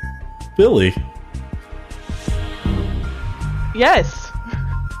friends with Billy. Yes.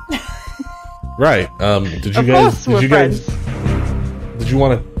 Right. Did you Did you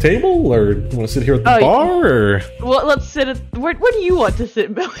want a table, or you want to sit here at the bar, or? Well, let's sit at... Where do you want to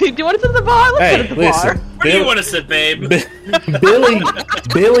sit, Billy? Do you want to sit at the bar? Let's sit at the bar. Where do you want to sit, babe?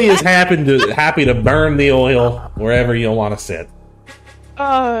 Billy is happy to burn the oil wherever you want to sit.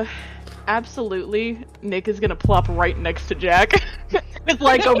 Absolutely. Nick is gonna plop right next to Jack. It's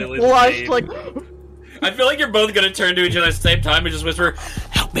like a blush, like... I feel like you're both gonna turn to each other at the same time and just whisper,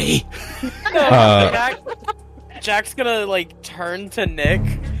 "Help me!" Jack's gonna, like, turn to Nick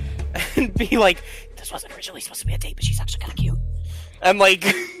and be like, "This wasn't originally supposed to be a date, but she's actually kind of cute." And, like,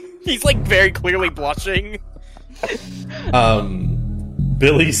 he's, like, very clearly blushing.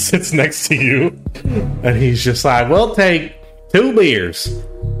 Billy sits next to you, and he's just like, "We'll take 2 beers."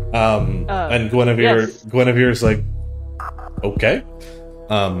 And Guinevere's like, "Okay."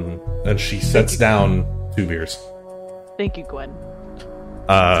 And she sets down 2 beers. Thank you, Gwen.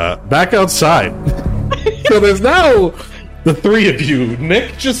 Back outside. So there's now the 3 of you.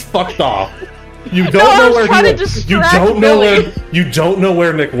 Nick just fucked off. You don't know where he went. You don't know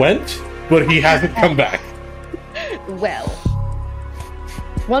where Nick went, but he hasn't come back. Well,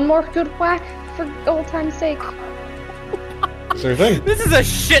 one more good whack for old time's sake. Sure thing. This is a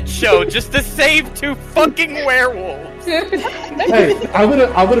shit show just to save 2 fucking werewolves. Hey, I'm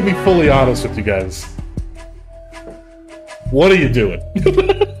gonna be fully honest with you guys. What are you doing?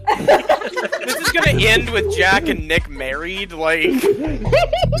 This is gonna end with Jack and Nick married, like,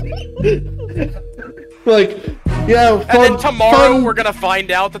 yeah. And then tomorrow we're gonna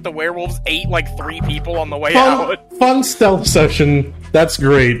find out that the werewolves ate like 3 people on the way out. Fun stealth session. That's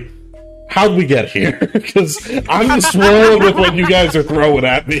great. How'd we get here? Because I'm just rolling with what you guys are throwing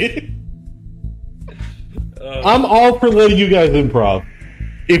at me. I'm all for letting you guys improv.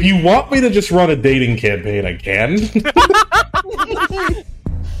 If you want me to just run a dating campaign, I can.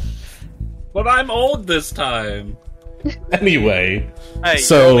 But I'm old this time. Anyway. Hey,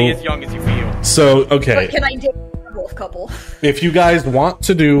 you're only as young as you feel. So, okay. But can I date a wolf couple? If you guys want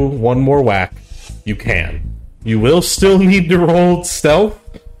to do one more whack, you can. You will still need to roll stealth,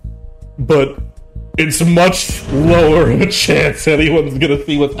 but it's much lower of a chance anyone's gonna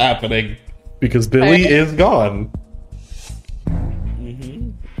see what's happening because Billy is gone.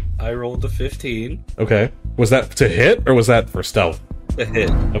 Mm-hmm. I rolled a 15. Okay. Was that to hit or was that for stealth? A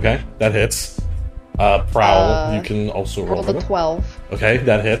hit. Okay, that hits. Prowl, you can also roll the 12. Okay,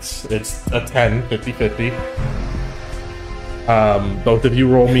 that hits. It's a 10, 50-50. Both of you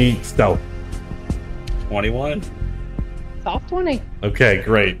roll me stealth. 21. Soft 20. Okay,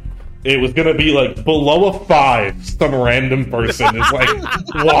 great. It was gonna be like below a 5, some random person is like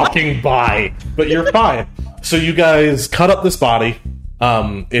walking by, but you're fine. So you guys cut up this body.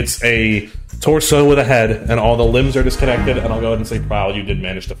 It's a torso with a head, and all the limbs are disconnected. And I'll go ahead and say, Prowl, you did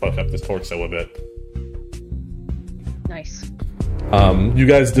manage to fuck up this torso a bit. Nice. You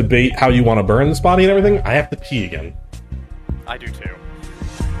guys debate how you want to burn this body and everything. I have to pee again. I do too.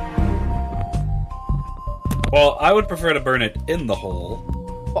 Well, I would prefer to burn it in the hole.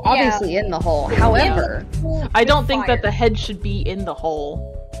 Well, obviously in the hole. However, I don't think that the head should be in the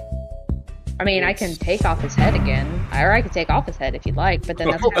hole. I mean, I can take off his head again, or I can take off his head if you'd like. But then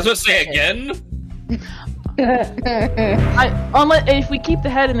that's I was going to say again. If we keep the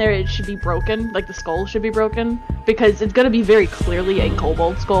head in there, it should be broken. Like the skull should be broken because it's going to be very clearly a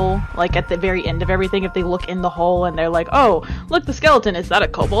kobold skull. Like at the very end of everything, if they look in the hole and they're like, "Oh, look, the skeleton! Is that a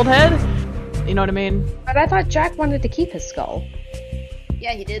kobold head?" You know what I mean? But I thought Jack wanted to keep his skull.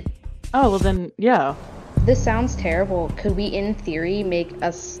 Yeah, he did. Oh well, then yeah. This sounds terrible. Could we, in theory, make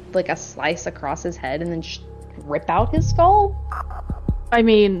a slice across his head and then rip out his skull? I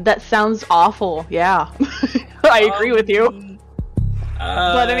mean, that sounds awful. Yeah, I agree with you.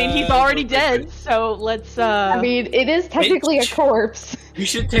 But I mean, he's already dead, so let's. I mean, it is technically a corpse. You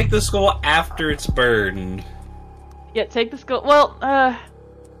should take the skull after it's burned. Yeah, take the skull. Well,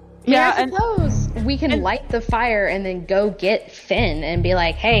 yeah, I suppose we can light the fire and then go get Finn and be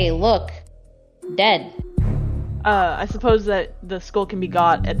like, "Hey, look, dead." I suppose that the skull can be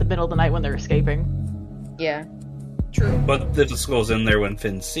got at the middle of the night when they're escaping. Yeah. True. But if the skull's in there when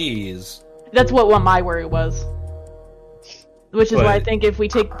Finn sees... That's what my worry was. Which is why I think if we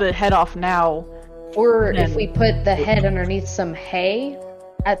take the head off now... Or if we put the head underneath some hay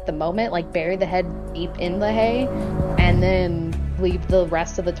at the moment, like bury the head deep in the hay, and then leave the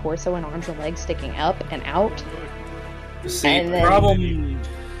rest of the torso and arms and legs sticking up and out. See,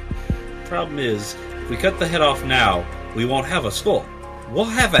 problem is, if we cut the head off now, we won't have a skull. We'll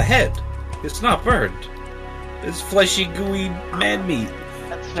have a head. It's not burned. It's fleshy, gooey man meat.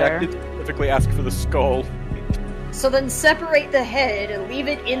 That's fair. Jack did specifically ask for the skull. So then separate the head, leave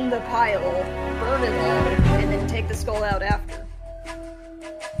it in the pile, burn it all, and then take the skull out after.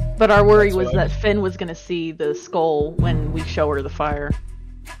 But our worry was that Finn was going to see the skull when we show her the fire.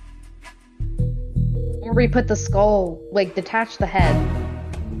 Or we put the skull, like, detach the head.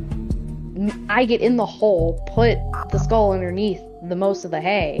 I get in the hole, put the skull underneath the most of the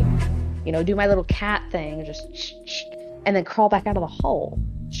hay. You know, do my little cat thing, just and then crawl back out of the hole.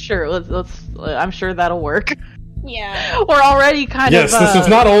 Sure, let's I'm sure that'll work. Yeah. We're already kind of... Yes, this is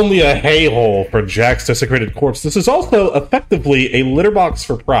not only a hay hole for Jack's desecrated corpse, this is also effectively a litter box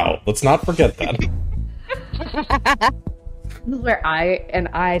for Prowl. Let's not forget that. This is where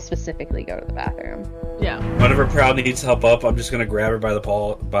I specifically go to the bathroom. Yeah. Whenever Prowl needs help up, I'm just gonna grab her by the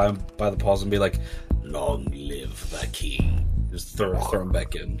paws and be like, "Long live the king." Just throw him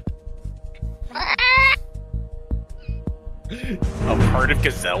back in. A herd of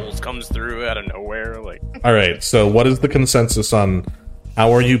gazelles comes through out of nowhere, like. All right. So, what is the consensus on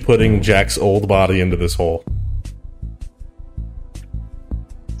how are you putting Jack's old body into this hole?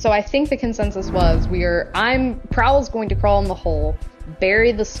 So I think the consensus was Prowl's going to crawl in the hole,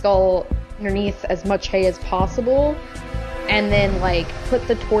 bury the skull underneath as much hay as possible, and then like put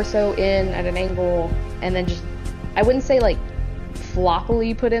the torso in at an angle, and then just, I wouldn't say like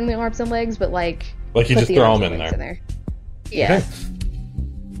floppily put in the arms and legs, but like you put just the throw arms them and in legs there. Yeah. Okay.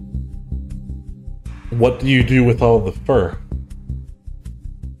 What do you do with all the fur?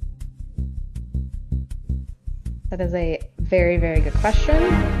 That is a very, very good question.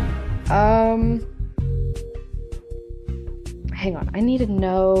 Hang on, I need to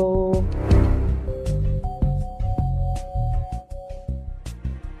know.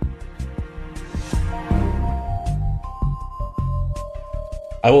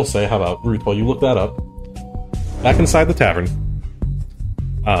 I will say, how about, Ruth, while you look that up, back inside the tavern,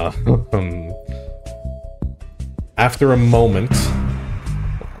 after a moment,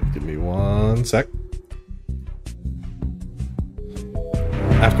 give me one sec.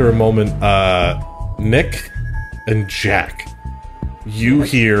 After a moment, Nick and Jack, you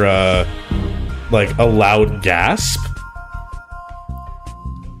hear, like, a loud gasp.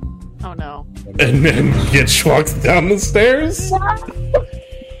 Oh no. And then Gitch walks down the stairs.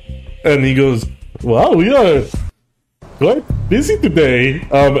 And he goes, "Wow, we are quite busy today."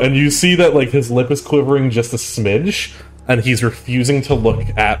 And you see that, like, his lip is quivering just a smidge, and he's refusing to look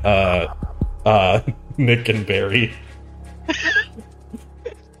at, Nick and Barry.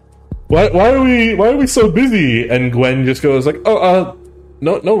 Why are we so busy? And Gwen just goes like,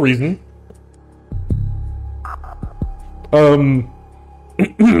 no reason. And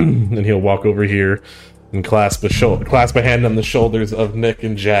he'll walk over here and clasp a hand on the shoulders of Nick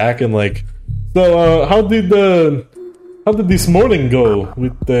and Jack, and like, so how did this morning go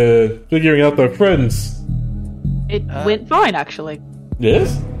with figuring out our friends? It went fine, actually.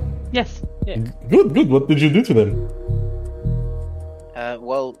 Yes. Yes. Yeah. Good. What did you do to them?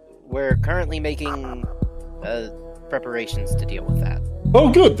 Well, we're currently making preparations to deal with that. Oh,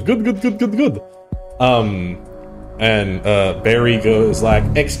 good. And Barry goes like,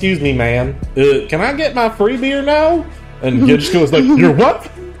 "Excuse me, man. Can I get my free beer now?" And Gitch goes like, "Your what?"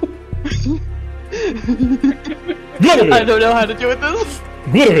 I don't know how to do with this.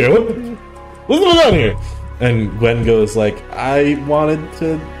 What's going on here? And Gwen goes like, "I wanted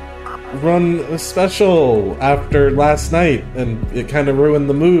to run a special after last night, and it kind of ruined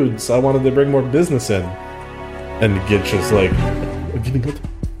the mood, so I wanted to bring more business in." And Gitch is like, "Giving out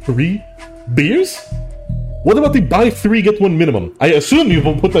 3 beers? What about the buy 3 get 1 minimum? I assume you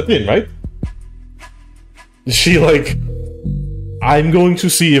will put that in, right?" She like, I'm going to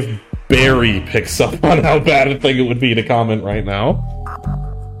see if Barry picks up on how bad a thing it would be to comment right now.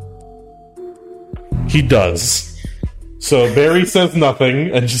 He does. So Barry says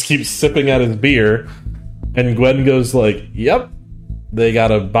nothing and just keeps sipping at his beer. And Gwen goes like, "Yep, they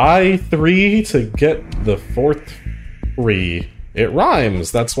gotta buy 3 to get the 4th free. It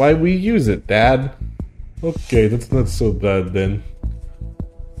rhymes. That's why we use it, Dad." Okay, that's not so bad then,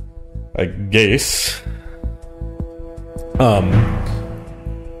 I guess.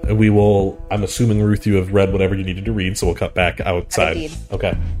 We will. I'm assuming, Ruth, you have read whatever you needed to read, so we'll cut back outside. Indeed.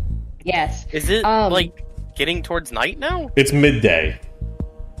 Okay. Yes. Is it like getting towards night now? It's midday.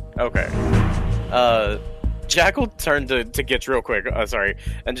 Okay. Jack will turn to Gitch real quick,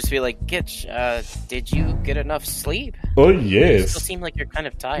 and just be like, "Gitch, did you get enough sleep? Oh, You yes. still seem like you're kind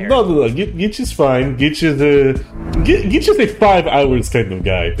of tired." No. Gitch is fine. Gitch is a 5 hours kind of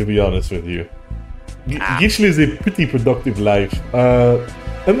guy, to be honest with you. Gitch lives a pretty productive life.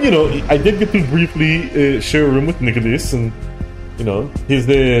 And, you know, I did get to briefly share a room with Nicholas, and, you know, his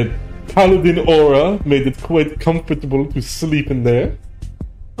paladin aura made it quite comfortable to sleep in there.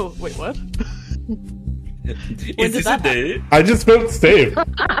 Oh, wait, what? Is this a date? I just felt safe.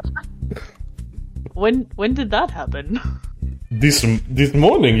 When did that happen? This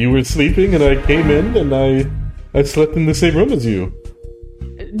morning you were sleeping and I came in and I slept in the same room as you.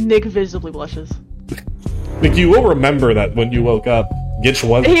 Nick visibly blushes. Like, you will remember that when you woke up, Gitch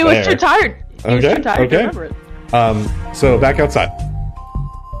was there. He was too tired. He was too tired to remember it. So back outside.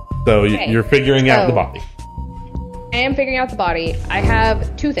 So you're figuring out the body. I am figuring out the body. I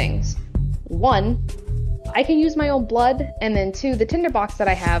have two things. One, I can use my own blood, and then two, the tinderbox that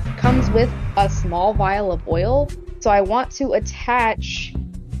I have comes with a small vial of oil, so I want to attach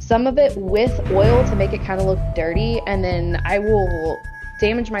some of it with oil to make it kind of look dirty, and then I will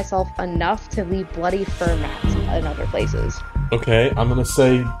damage myself enough to leave bloody fur mats in other places. Okay, I'm gonna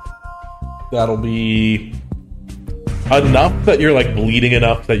say that'll be enough that you're like bleeding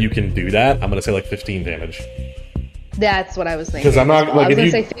enough that you can do that. I'm gonna say like 15 damage. That's what I was thinking. Because I'm not like, I was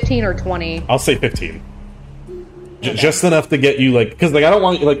gonna say 15 or 20. I'll say 15. Just enough to get you, like, because like I don't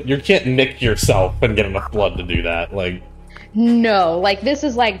want you, like, you can't nick yourself and get enough blood to do that. Like, no, like this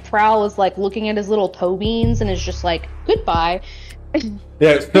is like Prowl is like looking at his little toe beans and is just like, goodbye.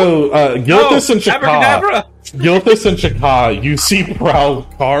 Yeah, so Gilthus and Shaka, you see Prowl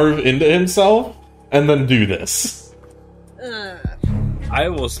carve into himself and then do this. I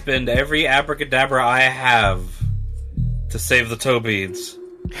will spend every abracadabra I have to save the toe beads.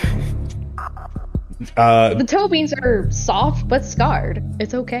 The toe beans are soft but scarred.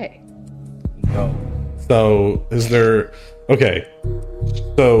 It's okay. No. So, is there... Okay.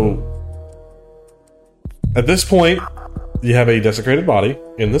 So, at this point, you have a desecrated body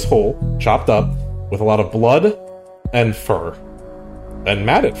in this hole, chopped up, with a lot of blood and fur. And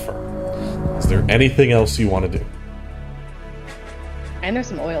matted fur. Is there anything else you want to do? And there's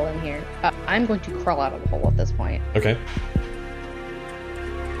some oil in here. I'm going to crawl out of the hole at this point. Okay.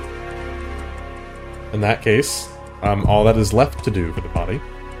 In that case, all that is left to do for the body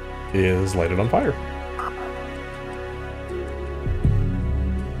is light it on fire.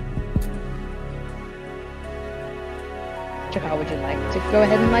 How would you like to go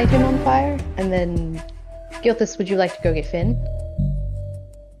ahead and light him on fire? And then, Gilthus, would you like to go get Finn?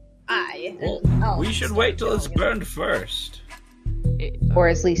 Well, we should wait till it's burned first. Or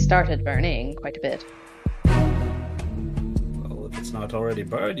at least started burning quite a bit. Well, if it's not already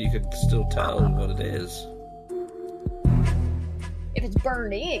burned, you could still tell what it is. If it's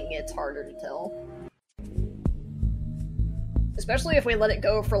burning, it's harder to tell. Especially if we let it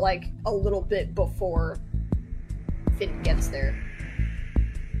go for like a little bit before Finn gets there.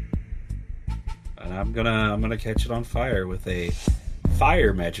 And I'm gonna catch it on fire with a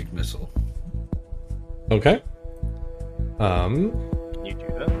fire magic missile. Okay. Can you do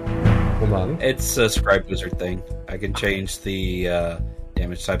that? Hold on. It's a scribe wizard thing. I can change the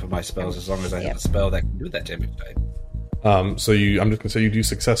damage type of my spells as long as I have a spell that can do that damage type. So I'm just gonna say you do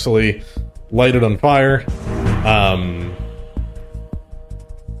successfully light it on fire.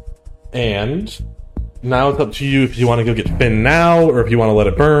 And now it's up to you if you want to go get Finn now or if you want to let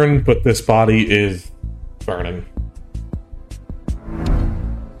it burn, but this body is burning.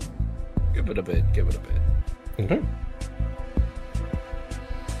 Give it a bit. Okay.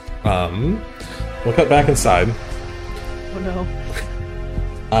 We'll cut back inside. Oh no.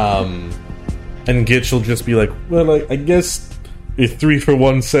 And Gitch will just be like, well, I guess a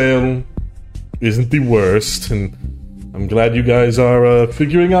 3-for-1 sale isn't the worst, and I'm glad you guys are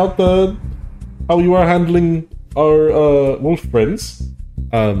figuring out how you are handling our wolf friends.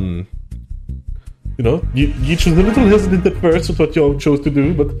 You know, Gitch was a little hesitant at first with what y'all chose to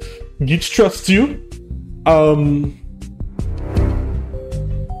do, but Gitch trusts you.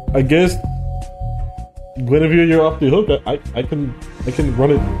 I guess Guinevere, you're off the hook. I can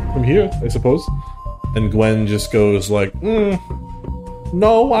run it from here, I suppose. And Gwen just goes like, no,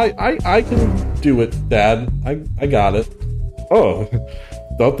 I can do it, Dad. I got it. Oh,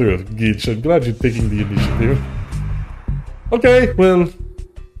 Dr. Gitch, I'm glad you're taking the initiative. Okay, well,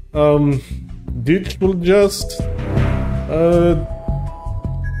 Gitch will just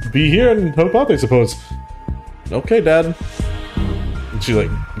be here and help out, I suppose. Okay, Dad.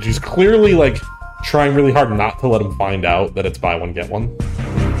 And she's clearly like trying really hard not to let him find out that it's buy one get one.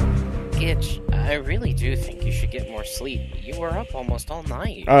 Gitch, I really do think you should get more sleep. You were up almost all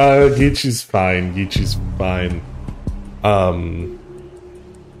night. Gitch is fine.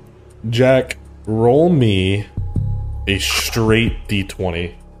 Jack, roll me a straight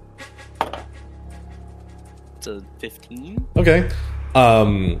d20. It's a 15? Okay.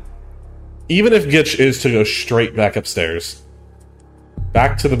 Even if Gitch is to go straight back upstairs,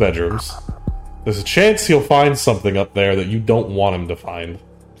 back to the bedrooms, there's a chance he'll find something up there that you don't want him to find.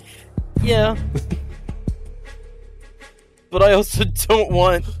 Yeah. but I also don't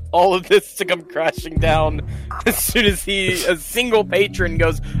want all of this to come crashing down as soon as a single patron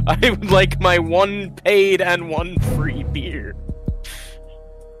goes, I would like my 1 paid and 1 free beer.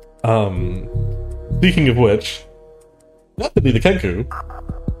 Speaking of which, Bethany the Kenku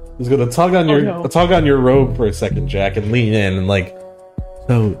is going to tug on your robe for a second, Jack, and lean in and like,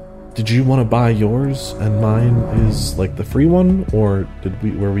 so did you want to buy yours and mine is like the free one, or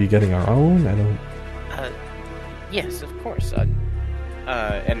were we getting our own? I don't. Yes, of course. And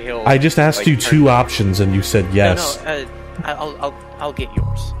he'll. I just asked you 2 options and you said yes. No, I'll get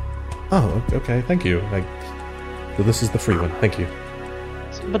yours. Oh, okay. Thank you. So this is the free one. Thank you.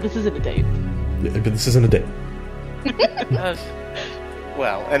 But this isn't a date. But this isn't a date.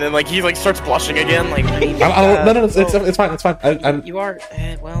 Well, and then he starts blushing again. No, it's fine. It's fine. You are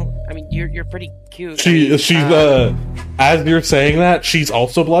well. I mean, you're pretty cute. She's as you're saying that, she's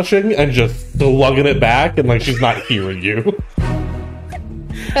also blushing and just slugging it back, and she's not hearing you.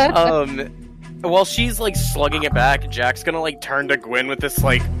 While she's slugging it back, Jack's gonna turn to Gwen with this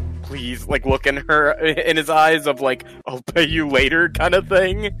please look in his eyes of I'll pay you later kind of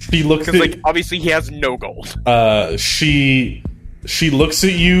thing. He looks because obviously he has no gold. She looks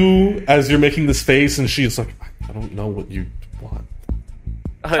at you as you're making this face, and she's like, I don't know what you want.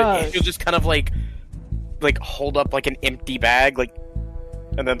 She'll just kind of hold up an empty bag,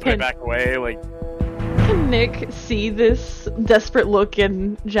 and then put it back away. Can Nick see this desperate look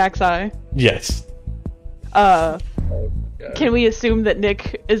in Jack's eye? Yes. Can we assume that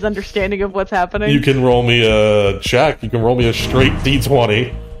Nick is understanding of what's happening? You can roll me a check. You can roll me a straight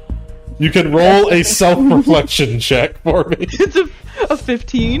D20. You can roll a self-reflection check for me. It's a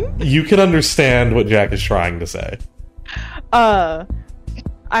 15? You can understand what Jack is trying to say. I'll...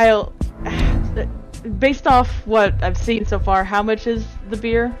 Based off what I've seen so far, how much is the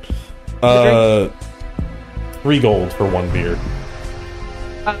beer? 3 gold for 1 beer.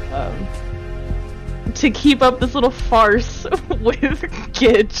 To keep up this little farce with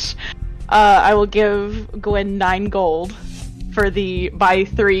Gitch, I will give Gwen 9 gold for the buy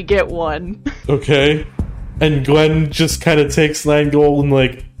 3 get 1. Okay. And Gwen just kind of takes 9 gold and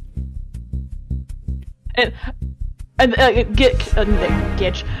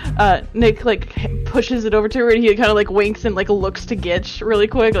Nick pushes it over to her, and he kind of winks and looks to Gitch really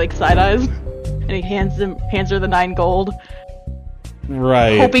quick, side eyes, and he hands her the 9 gold.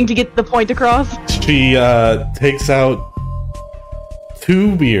 Right. Hoping to get the point across. She takes out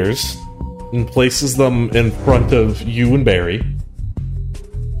 2 beers and places them in front of you and Barry.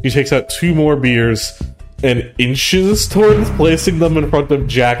 She takes out 2 more beers and inches towards placing them in front of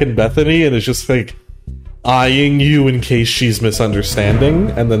Jack and Bethany, and is just eyeing you in case she's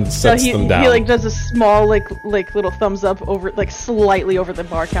misunderstanding, and then sets them down. He does a small little thumbs up over slightly over the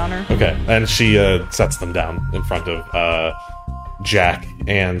bar counter. Okay, and she sets them down in front of Jack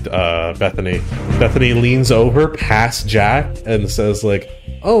and Bethany. Bethany leans over past Jack and says thank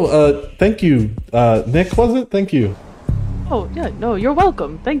you, Nick, was it? Thank you. Oh, yeah, no, you're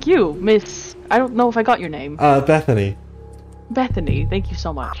welcome. Thank you, Miss... I don't know if I got your name. Bethany. Bethany, thank you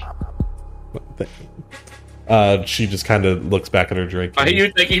so much. She just kind of looks back at her drink. Are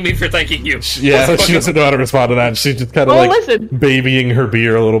you thanking me for thanking you? Yeah, she doesn't know how to respond to that. She's just kind of babying her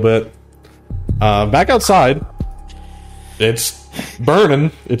beer a little bit. Back outside, it's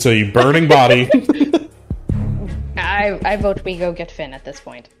burning. It's a burning body. I vote we go get Finn at this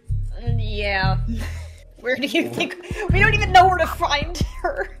point. Yeah. Where do you think? We don't even know where to find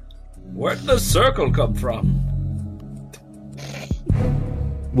her. Where did the circle come from?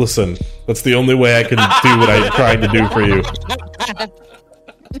 Listen, that's the only way I can do what I'm trying to do for you.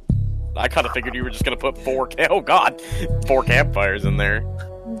 I kind of figured you were just going to put 4 campfires in there.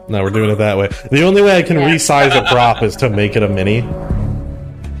 No, we're doing it that way. The only way I can resize a prop is to make it a mini.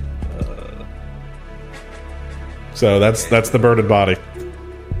 So that's the burning body.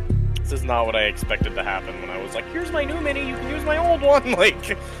 This is not what I expected to happen when I was like, here's my new mini, you can use my old one.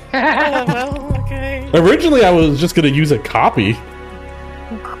 Well, okay. Originally, I was just going to use a copy.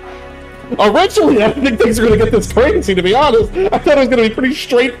 Originally, I didn't think things were going to get this crazy, to be honest. I thought it was going to be pretty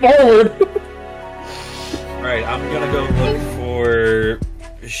straightforward. Alright, I'm going to go look for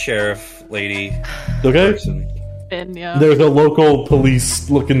sheriff lady. Okay. Person. And, yeah. There's a local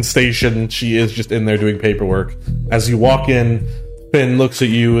police-looking station. She is just in there doing paperwork. As you walk in, Finn looks at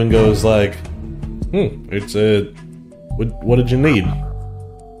you and goes it's what did you need?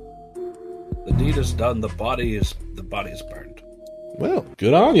 The deed is done. The body is burned. Well,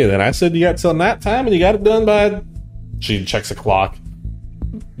 good on you then. I said you got till that time, and you got it done by... She checks a clock.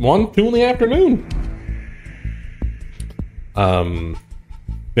 1, 2 in the afternoon.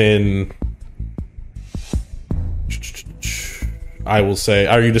 Finn I will say,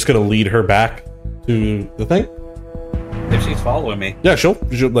 are you just going to lead her back to the thing? If she's following me. Yeah, she'll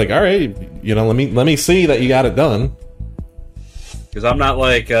like, all right, let me see that you got it done. Because I'm not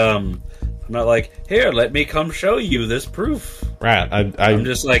like, here, let me come show you this proof. Right. I'm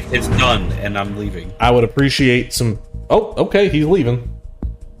just like, it's done, and I'm leaving. I would appreciate some... Oh, okay, he's leaving.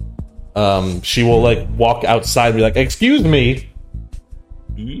 She will, like, walk outside and be like, excuse me.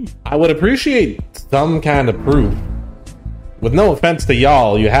 I would appreciate some kind of proof. With no offense to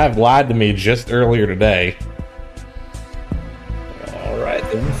y'all, you have lied to me just earlier today. Alright,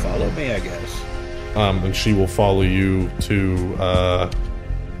 then follow me, I guess. And she will follow you to,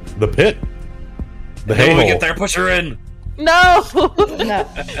 the pit. The hay When we hole. get there, push her in! No! No.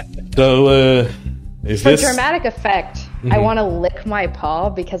 So, is For this... dramatic effect, I want to lick my paw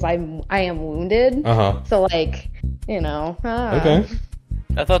because I am wounded. Uh-huh. So, like, Okay.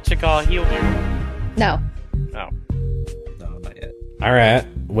 I thought Chaka healed you. No. Oh. No, not yet. Alright,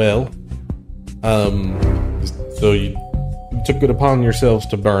 well, so you took it upon yourselves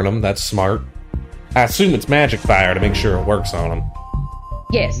to burn them. That's smart. I assume it's magic fire to make sure it works on them.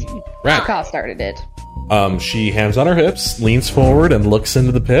 Yes. Right. Chaka started it. She hands on her hips, leans forward, and looks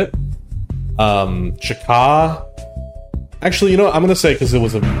into the pit. Chaka... Actually, I'm going to say, because it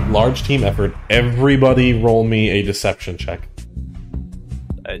was a large team effort, everybody roll me a deception check.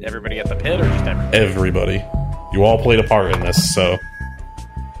 Everybody at the pit, or just everybody? Everybody. You all played a part in this, so...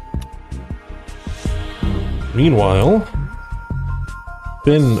 Meanwhile,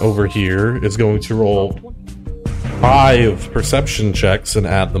 Finn over here is going to roll 5 perception checks and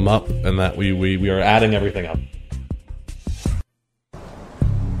add them up, and that we are adding everything up.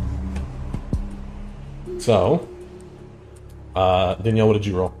 So, Danielle, what did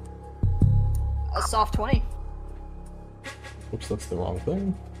you roll? A soft 20. Oops, that's the wrong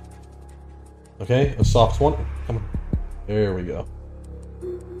thing. Okay, a soft 20. Come on. There we go.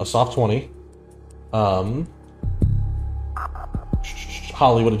 A soft 20.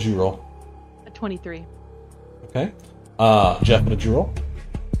 Holly, what did you roll? A 23. Okay. Jeff, what did you roll?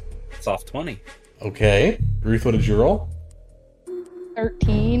 Soft 20. Okay. Ruth, what did you roll?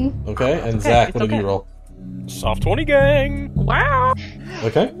 13. Okay. And okay, Zach, what it's did you okay. roll? Soft 20 gang! Wow!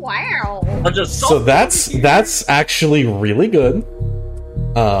 Okay. Wow. I'm just So that's actually really good.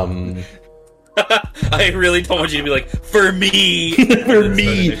 I really don't want you to be like, for me! For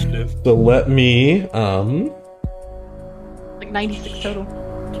me! So let me, Like 96 total.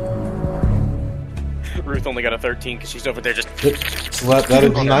 Ruth only got a 13 because she's over there just... so that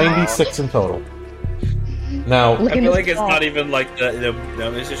is 96 in total. Now, Look I in feel this like it's paw. not even like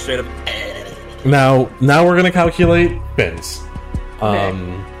no, it's just straight up. Now we're gonna calculate Finn's.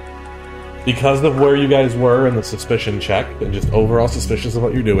 Because of where you guys were in the suspicion check and just overall suspicious of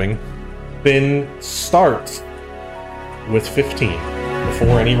what you're doing, Finn starts with 15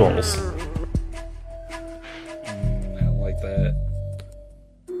 before any rolls. I don't like that.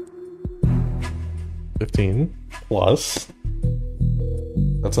 15 plus.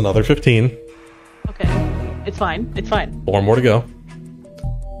 That's another 15. Okay. It's fine. It's fine. 4 more to go.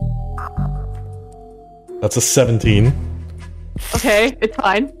 That's a 17. Okay, it's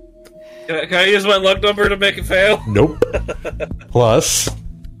fine. Can I use my luck number to make it fail? Nope. Plus.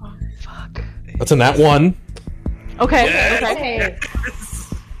 Oh, fuck. That's a nat 1. Okay, Yes. okay. Hey,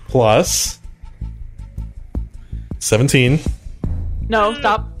 Plus. 17. No,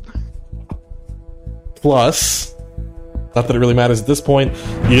 stop. Plus. Not that it really matters at this point.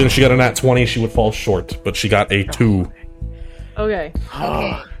 Even if she got a nat 20, she would fall short. But she got a 2. Okay.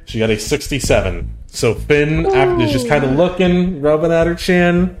 Okay. She got a 67. So Finn is just kind of looking, rubbing at her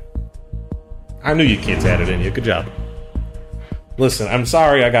chin. I knew you kids had it in you. Good job. Listen, I'm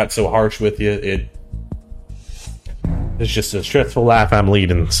sorry I got so harsh with you. It's just a stressful life I'm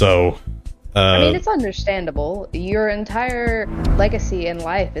leading, so... I mean, it's understandable. Your entire legacy in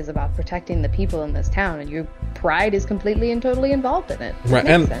life is about protecting the people in this town, and your pride is completely and totally involved in it. It right, makes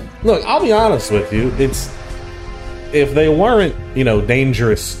and sense. look, I'll be honest with you. If they weren't,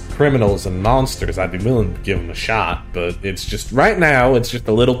 dangerous criminals and monsters, I'd be willing to give them a shot. But it's just, right now, it's just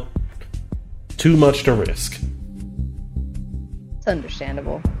a little too much to risk. It's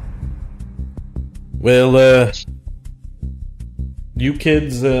understandable. Well, you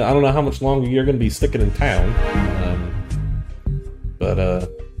kids, I don't know how much longer you're going to be sticking in town. But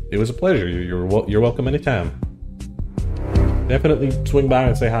it was a pleasure. You're welcome anytime. Definitely swing by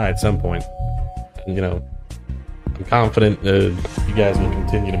and say hi at some point. And, I'm confident you guys will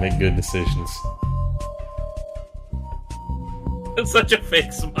continue to make good decisions. It's such a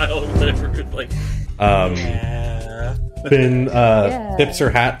fake smile or whatever. Like, Yeah. Finn tips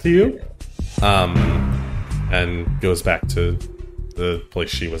her hat to you, and goes back to the place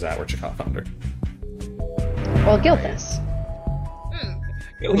she was at where Chaka found her. Well, Gilthus,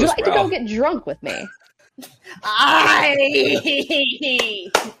 would you like to go get drunk with me?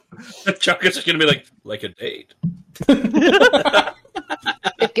 Chaka's just gonna be like a date.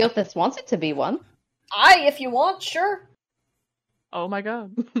 If Gilthus wants it to be one. If you want, sure. Oh my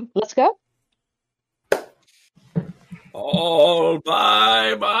god. Let's go. All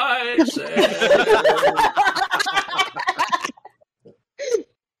by myself.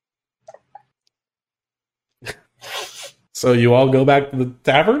 So you all go back to the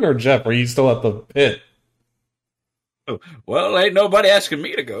tavern, or Jeff, are you still at the pit? Oh, well, ain't nobody asking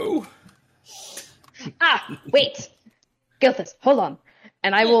me to go. Wait. Gilthus, hold on.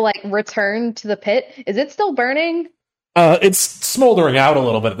 And I will, return to the pit. Is it still burning? It's smoldering out a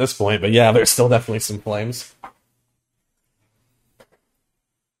little bit at this point, but yeah, there's still definitely some flames.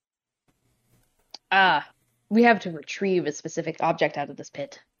 We have to retrieve a specific object out of this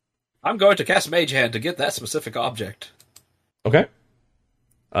pit. I'm going to cast Mage Hand to get that specific object. Okay.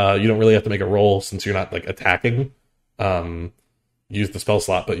 You don't really have to make a roll since you're not attacking. Use the spell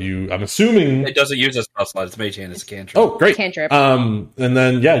slot, but I'm assuming it doesn't use a spell slot. It's Mage Hand. It's a cantrip. Oh, great. Cantrip. And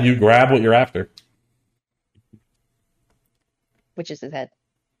then you grab what you're after, which is his head.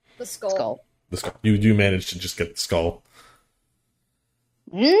 The skull. The skull. You do manage to just get the skull.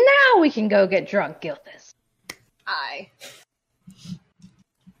 Now we can go get drunk, Gilthus.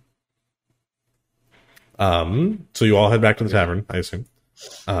 So you all head back to the tavern, I assume.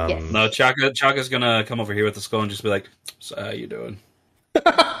 Yes. No, Chaka's gonna come over here with the skull and just be like, "So how you doing?"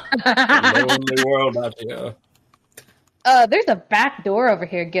 Lonely world out here. There's a back door over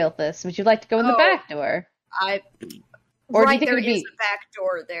here, Gilthus. Would you like to go in the back door? Or do you think there it would be... is a back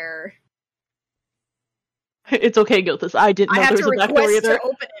door there. It's okay, Gilthus. I didn't know there was a back door either. To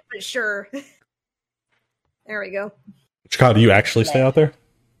open it, but sure. There we go. Chaka, do you actually stay out there?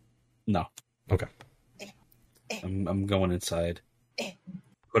 No. Okay. I'm going inside.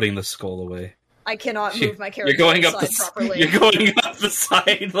 Putting the skull away. I cannot move my character You're going up properly. You're going up the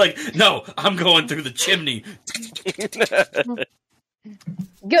side. No, I'm going through the chimney.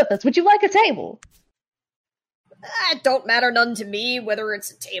 Gilthus, would you like a table? It don't matter none to me whether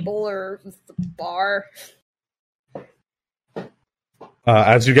it's a table or the bar.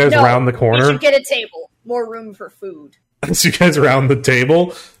 As you guys round the corner, we should get a table. More room for food. As you guys round the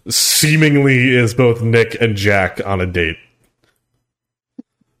table, seemingly is both Nick and Jack on a date.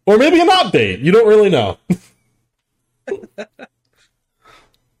 Or maybe a not date. You don't really know.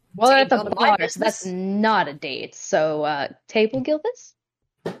 Well, they're at the bar, so that's not a date. So, table, Gilthus?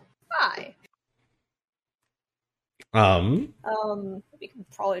 Hi. We can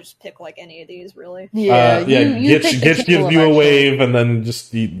probably just pick any of these, really. Yeah, Gitch gives you a wave, and then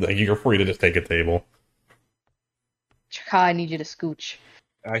just you're free to just take a table. Chaka, I need you to scooch.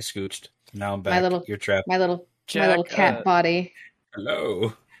 I scooched. Now I'm back. You're trapped. My little cat body.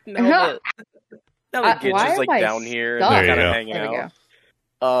 Hello. No, Gitch is down here and kind of hanging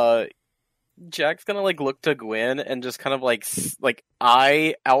out. Jack's gonna look to Gwen and just kind of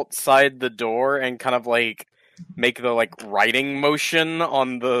eye outside the door and kind of make the writing motion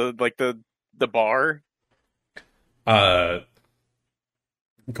on the bar.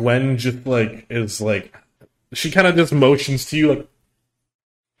 Gwen just is she kind of just motions to you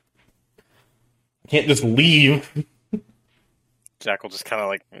can't just leave. Jack will just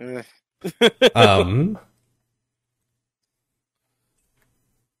kind of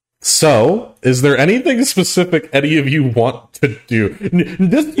So, is there anything specific any of you want to do?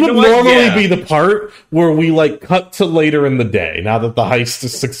 This would normally be the part where we cut to later in the day, now that the heist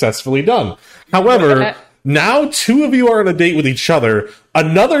is successfully done. However, now two of you are on a date with each other,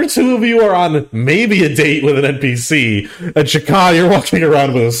 another two of you are on maybe a date with an NPC, and Chaka, you're walking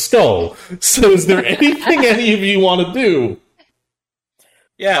around with a skull. So is there anything any of you want to do?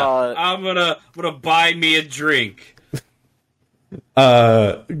 Yeah, I'm gonna buy me a drink.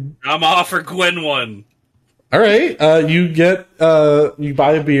 I'm offer Gwen one. All right, you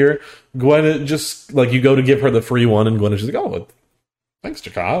buy a beer. Gwen just you go to give her the free one, and Gwen is just oh, thanks,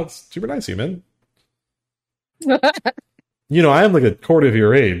 Chaka. It's super nice of you, man. I am a quarter of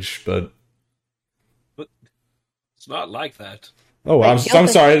your age, but it's not like that. Oh, I'm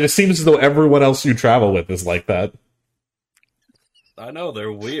sorry. It seems as though everyone else you travel with is like that. I know,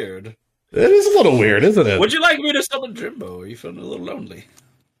 they're weird. It is a little weird, isn't it? Would you like me to summon Jimbo? Are you feeling a little lonely?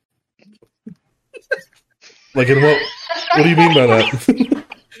 What do you mean by that?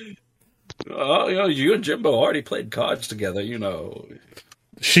 Oh, you and Jimbo already played cards together,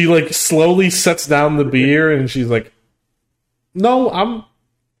 She slowly sets down the beer and she's like, "No, I'm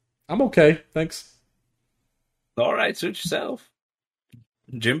okay, thanks." All right, suit yourself.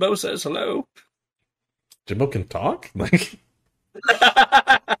 Jimbo says hello. Jimbo can talk? Like,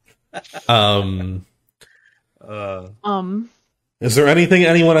 is there anything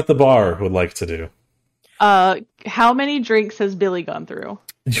anyone at the bar would like to do? How many drinks has Billy gone through?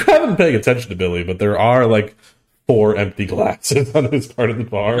 You haven't been paying attention to Billy, but there are like 4 empty glasses on his part of the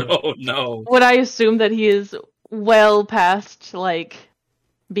bar. Oh no! Would I assume that he is well past like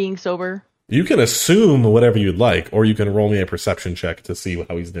being sober? You can assume whatever you'd like, or you can roll me a perception check to see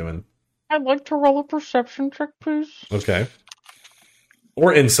how he's doing. I'd like to roll a perception check, please. Okay.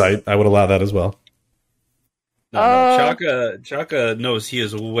 Or insight. I would allow that as well. No, Chaka knows he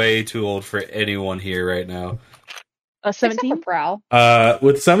is way too old for anyone here right now. 17? Except for Prowl.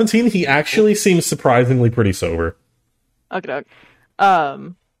 With 17, he actually seems surprisingly pretty sober. Okay.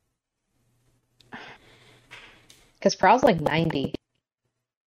 Because Prowl's like 90.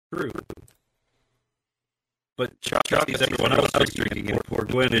 True. But Chaka sees everyone else drinking, and poor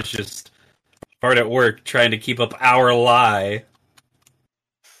Gwen is just hard at work trying to keep up our lie.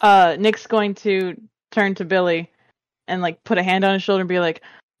 Nick's going to turn to Billy and like put a hand on his shoulder and be like,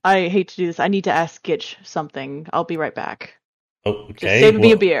 I hate to do this. I need to ask Gitch something. I'll be right back. Okay. Just save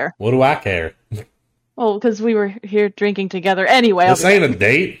me a beer. What do I care? Well, because we were here drinking together anyway. This ain't a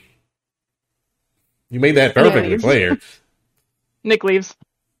date. You made that perfectly clear. Nick leaves.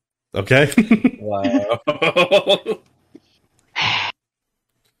 Okay. Wow.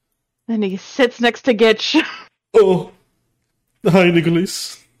 And he sits next to Gitch. Oh. Hi,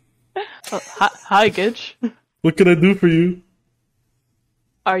 Nicholas. Hi, Gitch. What can I do for you?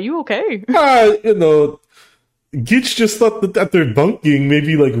 Are you okay? Gitch just thought that after bunking,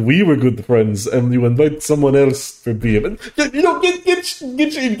 maybe like we were good friends, and you invite someone else for beer. But Gitch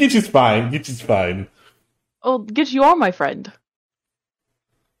is fine. Gitch is fine. Oh, Gitch, you are my friend.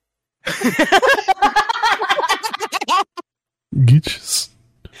 Gitch,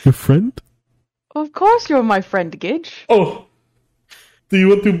 your friend? Of course you're my friend, Gitch. Oh, do you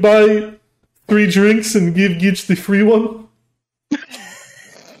want to buy 3 drinks and give Gitch the free one?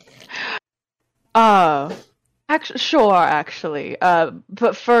 Actually.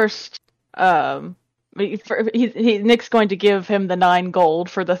 But first, Nick's going to give him the 9 gold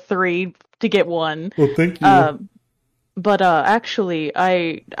for the 3 to get 1. Well, thank you. But actually,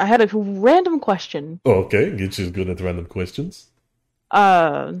 I had a random question. Oh, okay, Gitch is good at random questions.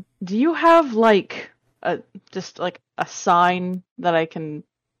 Do you have like just like a sign that I can,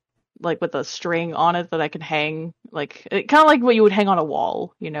 like with a string on it that I can hang, like kind of like what you would hang on a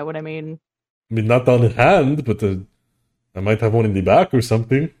wall? You know what I mean? I mean, not on hand, but I might have one in the back or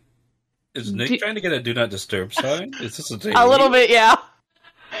something. Is Nick trying to get a do not disturb sign? Is this a thing? A little bit, yeah.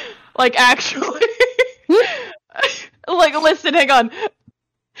 Like actually, like listen, hang on.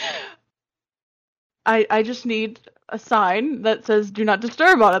 I just need a sign that says "Do not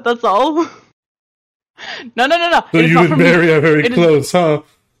disturb" on it. That's all. No. So you and Mary are very close, huh?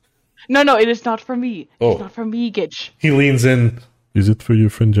 No, it is not for me. Oh. It's not for me, Gitch. He leans in. Is it for your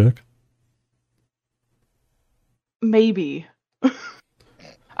friend Jack? Maybe.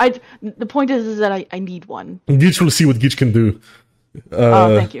 The point is that I need one. Gitch will see what Gitch can do.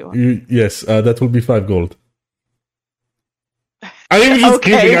 Thank you. Yes, that will be 5 gold. I am just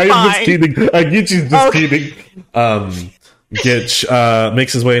kidding. I am just kidding. Gitch is just kidding. Gitch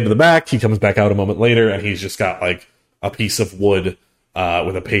makes his way into the back. He comes back out a moment later, and he's just got like a piece of wood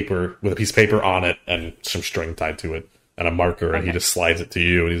with a piece of paper on it and some string tied to it and a marker, and he just slides it to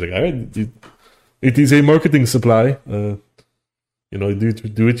you. And he's like, "All right, it is a marketing supply. Do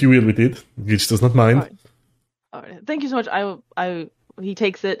what you will with it. Gitch does not mind." All right. Thank you so much. He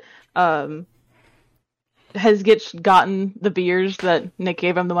takes it. Has Gitch gotten the beers that Nick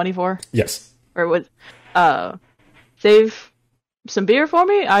gave him the money for? Yes. Or save some beer for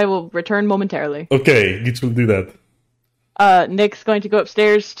me? I will return momentarily. Okay, Gitch will do that. Nick's going to go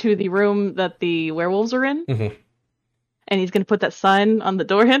upstairs to the room that the werewolves are in. Mm-hmm. And he's going to put that sign on the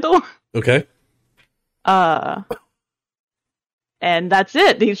door handle. Okay. And that's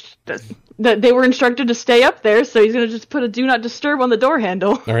it. They were instructed to stay up there, so he's going to just put a "Do Not Disturb" on the door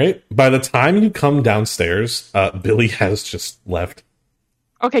handle. All right. By the time you come downstairs, Billy has just left.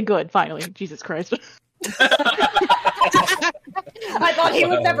 Okay, good. Finally. Jesus Christ. I thought he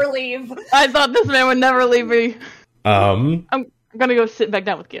would never leave. I thought this man would never leave me. I'm going to go sit back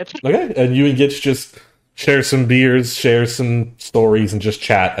down with Gitch. Okay. And you and Gitch just share some beers, share some stories, and just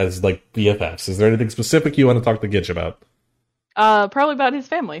chat as, like, BFFs. Is there anything specific you want to talk to Gitch about? Probably about his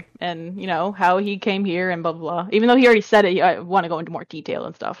family and, how he came here and blah, blah, blah. Even though he already said it, I want to go into more detail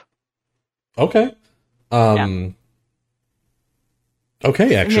and stuff. Okay. Yeah.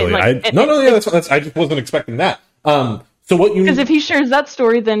 Okay, actually. I mean, that's I just wasn't expecting that. So what you Because if he shares that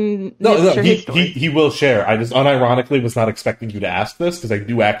story, then share his story. he will share. I just unironically was not expecting you to ask this because I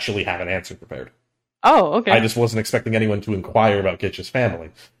do actually have an answer prepared. Oh, okay. I just wasn't expecting anyone to inquire about Gitch's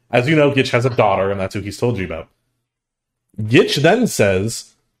family. As you know, Gitch has a daughter, and that's who he's told you about. Gitch then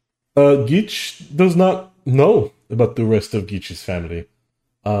says, Gitch does not know about the rest of Gitch's family.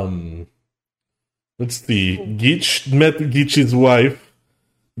 Let's see. Gitch met Gitch's wife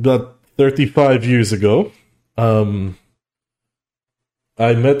about 35 years ago. I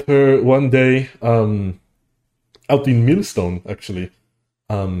met her one day out in Millstone, actually.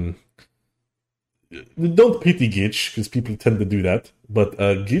 Don't pity Gitch, because people tend to do that. But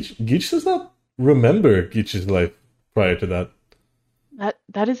Gitch does not remember Gitch's life prior to that.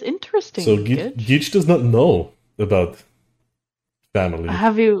 That is interesting. So Gitch does not know about family.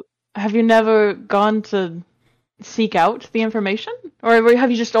 Have you never gone to seek out the information? Or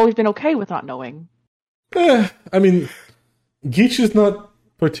have you just always been okay with not knowing? I mean, Gitch is not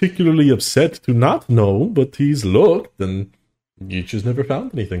particularly upset to not know, but he's looked, and Gitch has never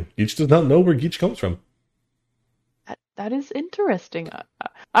found anything. Gitch does not know where Gitch comes from. That is interesting.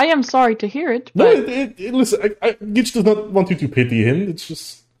 I am sorry to hear it, but... No, listen, Gitch does not want you to pity him, it's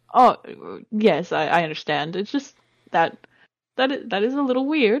just... Oh, yes, I understand. It's just that is a little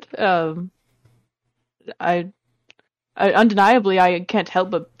weird. Undeniably, I can't help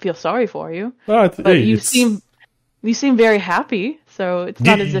but feel sorry for you. But you seem very happy, so it's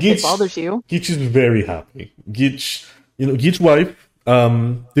not as if it bothers you. Gitch is very happy. Gitch's wife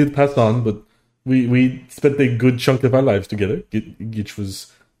did pass on, but we spent a good chunk of our lives together. Gitch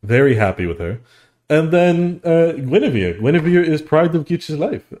was very happy with her. And then Guinevere. Guinevere is pride of Gitch's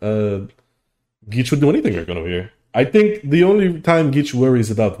life. Gitch would do anything for Guinevere. I think the only time Gitch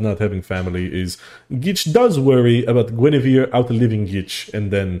worries about not having family is Gitch does worry about Guinevere outliving Gitch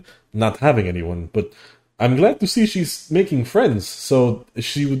and then not having anyone. But I'm glad to see she's making friends, so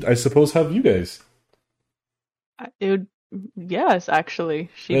she would, I suppose, have you guys. Yes, actually.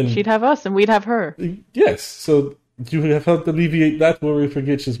 She'd have us and we'd have her. Yes, so you have helped alleviate that worry for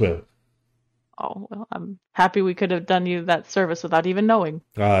Gitch as well. Oh, well, I'm happy we could have done you that service without even knowing.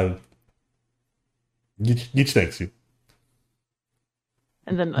 Gitch thanks you.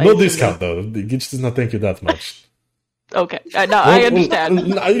 And then no discount though. Gitch does not thank you that much. Okay, I understand.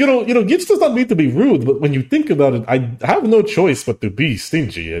 Gitch does not mean to be rude, but when you think about it, I have no choice but to be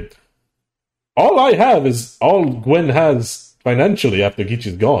stingy. All I have is all Gwen has financially after Gitch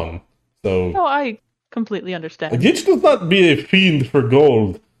is gone. So no, I completely understand. Gitch does not be a fiend for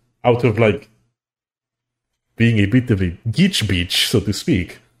gold out of being a bit of a Gitch beach, so to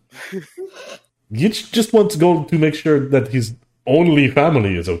speak. Gitch just wants gold to make sure that his only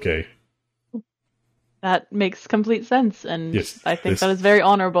family is okay. That makes complete sense, and yes, I think that is very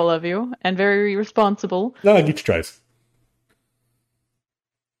honorable of you, and very responsible. No, Gitch tries.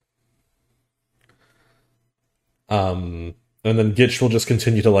 And then Gitch will just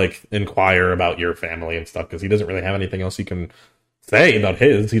continue to, inquire about your family and stuff, because he doesn't really have anything else he can say about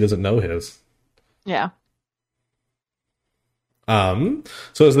his. He doesn't know his. Yeah. So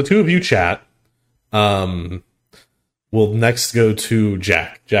as the two of you chat, we'll next go to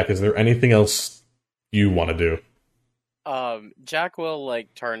Jack. Jack, is there anything else you want to do? Jack will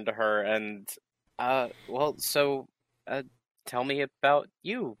turn to her and tell me about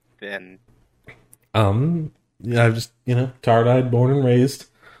you then. Yeah, I've just Tard-eyed, born and raised.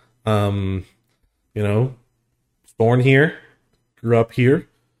 Born here, grew up here,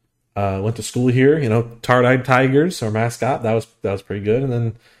 went to school here. Tard-eyed Tigers, our mascot. That was pretty good. And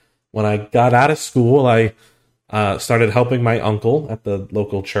then when I got out of school, I started helping my uncle at the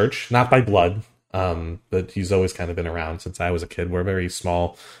local church, not by blood, but he's always kind of been around since I was a kid. We're a very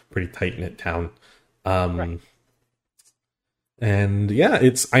small, pretty tight-knit town. Right. And yeah,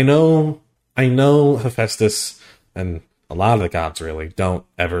 I know Hephaestus and a lot of the gods really don't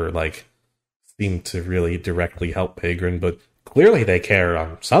ever seem to really directly help Pagrin, but clearly they care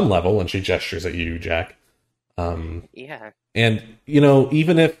on some level, and she gestures at you, Jack. Yeah. And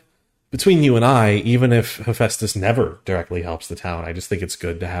even if between you and I, even if Hephaestus never directly helps the town, I just think it's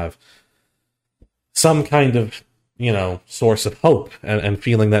good to have some kind of source of hope and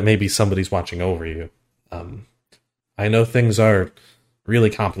feeling that maybe somebody's watching over you. I know things are really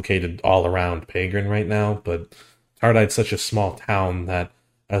complicated all around Pagrin right now, but Tardide's such a small town that,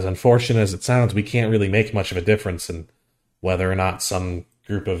 as unfortunate as it sounds, we can't really make much of a difference in whether or not some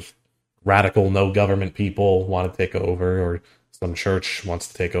group of radical no-government people want to take over or some church wants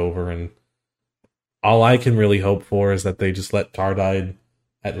to take over. And all I can really hope for is that they just let Tardide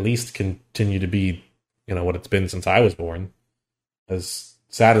at least continue to be, what it's been since I was born. As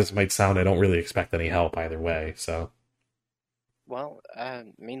sad as it might sound, I don't really expect any help either way, so... I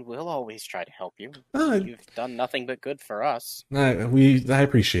mean, we'll always try to help you. You've done nothing but good for us. I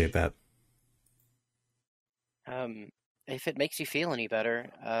appreciate that. If it makes you feel any better,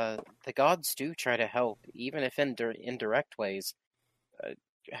 the gods do try to help, even if in indirect ways.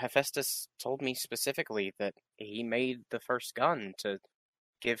 Hephaestus told me specifically that he made the first gun to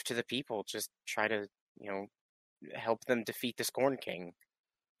give to the people, just try to, help them defeat the Scorn King.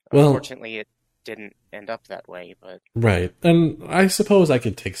 Well, unfortunately, it didn't end up that way, but... Right, and I suppose I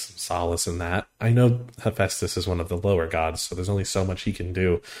could take some solace in that. I know Hephaestus is one of the lower gods, so there's only so much he can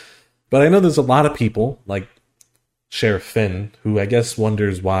do. But I know there's a lot of people, like Sheriff Finn, who I guess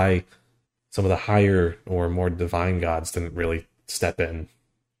wonders why some of the higher or more divine gods didn't really step in.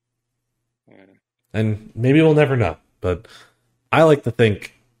 And maybe we'll never know, but I like to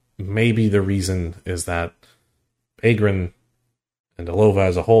think maybe the reason is that Pagrin and Alova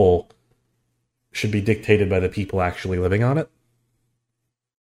as a whole should be dictated by the people actually living on it.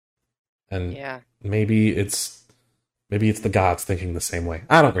 And maybe it's the gods thinking the same way.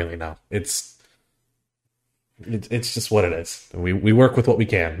 I don't really know. It's just what it is. We work with what we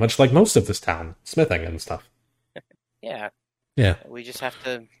can, much like most of this town, smithing and stuff. Yeah. Yeah. We just have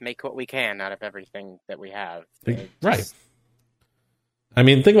to make what we can out of everything that we have. Right. I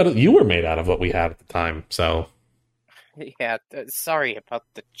mean, think about it. You were made out of what we had at the time, so... Yeah, sorry about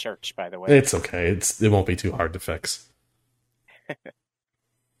the church, by the way. It's okay. It won't be too hard to fix.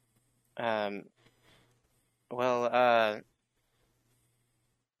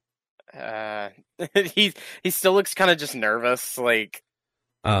 He still looks kind of just nervous, like...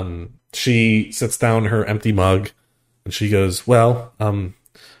 She sits down her empty mug, and she goes, well,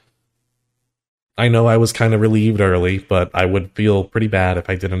 I know I was kind of relieved early, but I would feel pretty bad if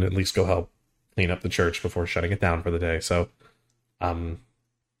I didn't at least go help clean up the church before shutting it down for the day. So, thank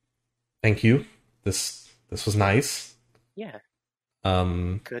you. This was nice. Yeah.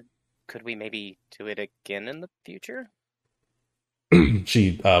 Could we maybe do it again in the future?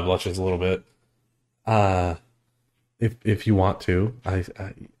 She blushes a little bit. If you want to, I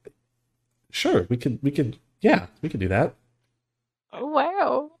sure we could do that. Oh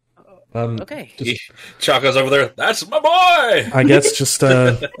wow. Okay. Chaka's over there. That's my boy. I guess just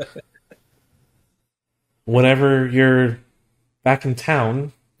whenever you're back in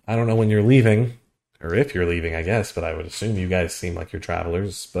town, I don't know when you're leaving or if you're leaving, I guess, but I would assume you guys seem like you're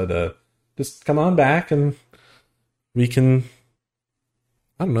travelers. But just come on back and we can,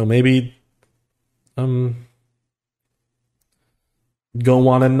 I don't know, maybe go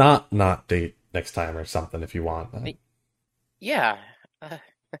on a not date next time or something if you want. Yeah.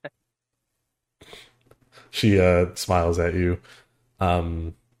 She smiles at you,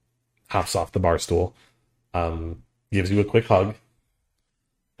 hops off the bar stool, gives you a quick hug,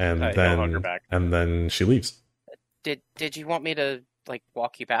 and hug her back. And then she leaves. Did you want me to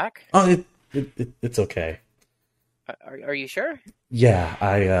walk you back? Oh, it's okay. Are you sure? Yeah,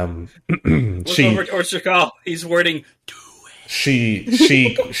 I Look over towards Chakal. He's wording. Do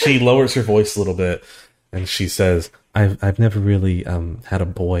it. She lowers her voice a little bit, and she says, "I've never really had a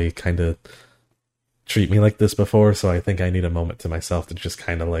boy kind of treat me like this before, so I think I need a moment to myself to just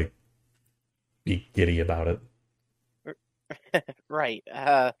kind of be giddy about it." Right.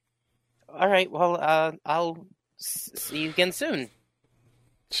 All right. Well, I'll see you again soon.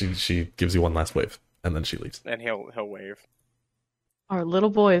 She gives you one last wave, and then she leaves. And he'll wave. Our little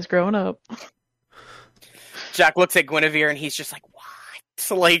boy is growing up. Jack looks at Guinevere, and he's just like, "What?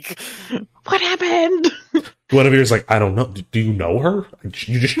 What happened?" Guinevere's like, "I don't know. Do you know her?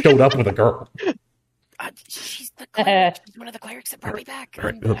 You just showed up with a girl." She's the cleric. She's one of the clerics that brought me back.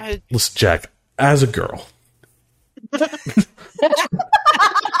 Right. Listen, Jack, as a girl,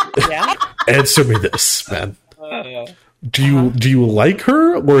 yeah. Answer me this, man. Do you like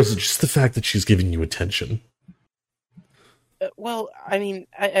her, or is it just the fact that she's giving you attention? Well, I mean,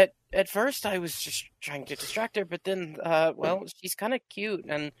 at first I was just trying to distract her, but then, she's kind of cute,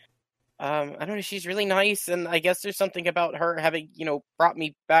 and I don't know, she's really nice, and I guess there's something about her having, brought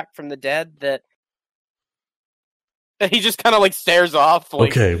me back from the dead that he just kind of stares off.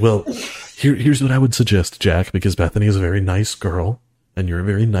 Okay, well, here's what I would suggest, Jack, because Bethany is a very nice girl, and you're a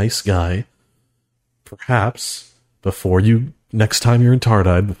very nice guy. Perhaps next time you're in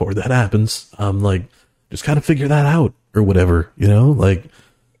Tardide, before that happens, just kind of figure that out, or whatever,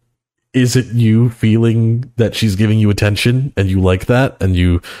 is it you feeling that she's giving you attention, and you like that, and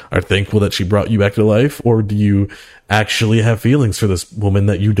you are thankful that she brought you back to life, or do you actually have feelings for this woman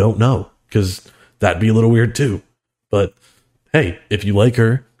that you don't know? Because that'd be a little weird too. But hey, if you like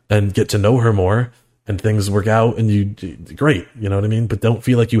her and get to know her more, and things work out, and great, you know what I mean? But don't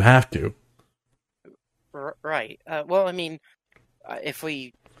feel like you have to. Right. Well, I mean, If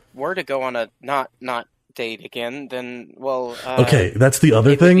we were to go on a not date again, then, well... okay, that's the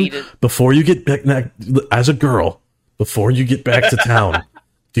other thing. Before you get back, as a girl, before you get back to town,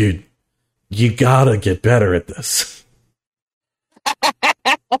 dude, you gotta get better at this.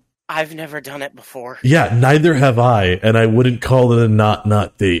 I've never done it before. Yeah, neither have I, and I wouldn't call it a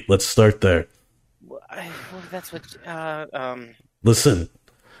not date. Let's start there. Well, that's what... Listen,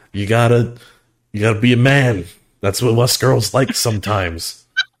 you gotta be a man. That's what us girls like sometimes.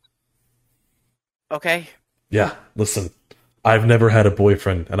 Okay. Yeah, listen, I've never had a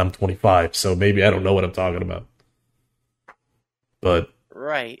boyfriend, and I'm 25, so maybe I don't know what I'm talking about. But...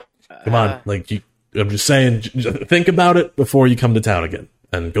 Right. Come on, I'm just saying, think about it before you come to town again,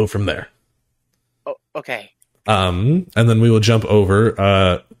 and go from there. Oh, okay. And then we will jump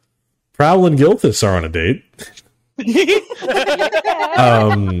over. Prowl and Gilthus are on a date.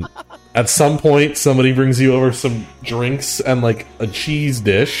 At some point, somebody brings you over some drinks and, like, a cheese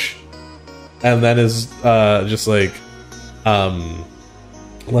dish, and then is, just, like,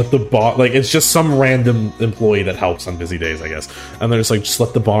 let the bar... Like, it's just some random employee that helps on busy days, I guess. And they're just like, just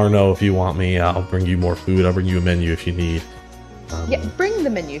let the bar know if you want me. I'll bring you more food. I'll bring you a menu if you need. Yeah, bring the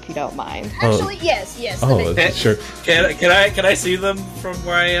menu if you don't mind. Actually, yes. Oh, sure. Can I see them from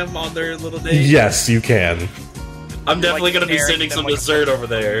where I am on their little date? Yes, you can. I'm definitely going to be sending some dessert over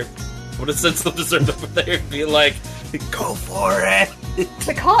there. I'm going to send some dessert over there and be like, go for it!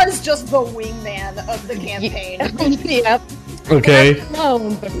 Because just the wingman of the campaign. Yep. Okay.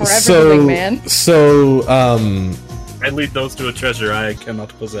 Known, but forever the wingman. So, I lead those to a treasure I cannot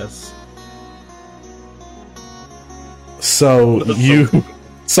possess. So, you...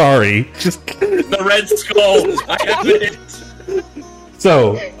 Sorry. Just... The red skull! I have it!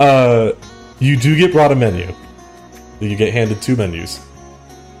 So, you do get brought a menu. You get handed 2 menus.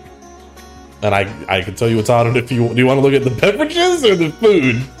 And I can tell you what's on it if you... Do you want to look at the beverages or the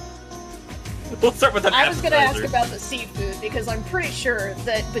food? We'll start with an I was going to ask about the seafood, because I'm pretty sure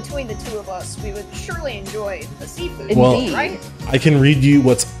that between the two of us, we would surely enjoy the seafood, well, right? I can read you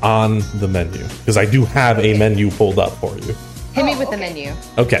what's on the menu, because I do have a menu pulled up for you. Hit me with the menu.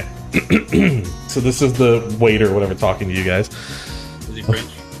 Okay. So this is the waiter or whatever talking to you guys. Is he French?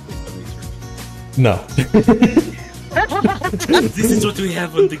 No. This is what we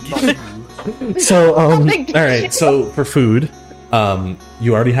have on the game. So, alright, so for food...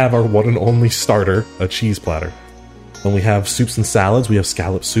 you already have our one and only starter, a cheese platter. When we have soups and salads, we have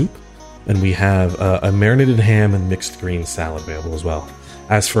scallop soup, and we have a marinated ham and mixed green salad available as well.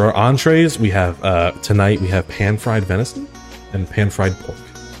 As for our entrees, we have tonight we have pan-fried venison and pan-fried pork.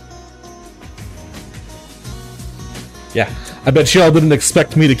 Yeah, I bet y'all didn't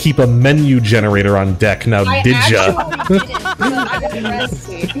expect me to keep a menu generator on deck, now did ya?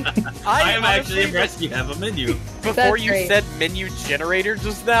 I am actually impressed you have a menu. Before you said menu generator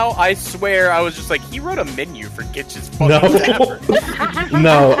just now, I swear I was just like, he wrote a menu for Gitch's fucking tavern.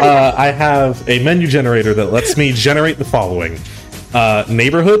 No, I have a menu generator that lets me generate the following.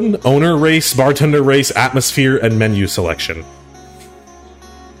 Neighborhood, owner race, bartender race, atmosphere, and menu selection.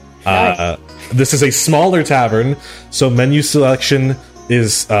 Nice. This is a smaller tavern, so menu selection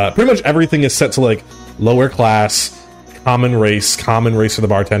is pretty much everything is set to like lower class, common race for the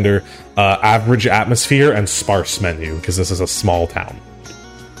bartender, average atmosphere, and sparse menu, because this is a small town.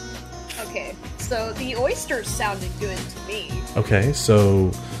 Okay, so the oysters sounded good to me. Okay, so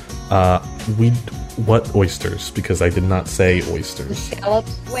what oysters? Because I did not say oysters.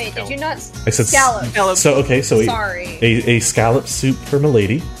 Scallops. Wait, did you not? I said scallops. So okay, so sorry. A scallop soup for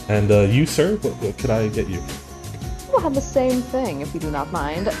milady, and you, sir, what could I get you? We'll have the same thing if you do not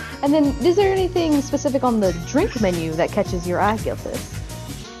mind. And then, is there anything specific on the drink menu that catches your eye, Gilthus?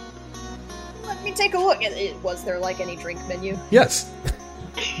 Let me take a look at it. Was there like any drink menu? Yes.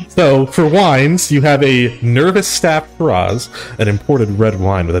 So, for wines, you have a Nervous Staff Shiraz, an imported red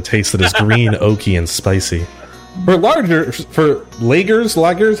wine with a taste that is green, oaky, and spicy. For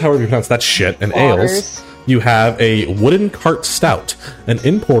lagers, however you pronounce that shit, and ales, you have a Wooden Cart Stout, an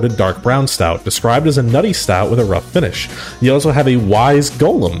imported dark brown stout, described as a nutty stout with a rough finish. You also have a Wise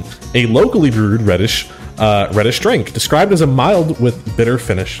Golem, a locally brewed reddish drink, described as a mild with bitter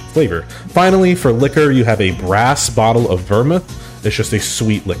finish flavor. Finally, for liquor, you have a brass bottle of vermouth. It's just a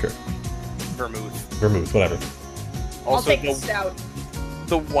sweet liquor. Vermouth, whatever. Also, I'll take the stout.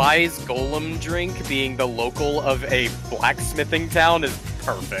 The Wise Golem drink being the local of a blacksmithing town is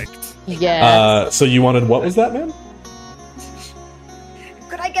perfect. Yeah. So you wanted, what was that, man?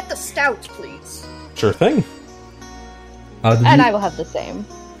 Could I get the stout, please? Sure thing. And I will have the same.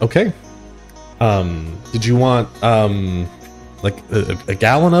 Okay. Did you want, like, a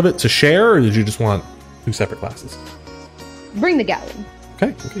gallon of it to share, or did you just want 2 separate glasses? Bring the gallon.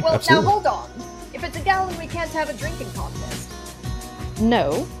 Okay, Well, absolutely. now hold on. If it's a gallon, we can't have a drinking contest.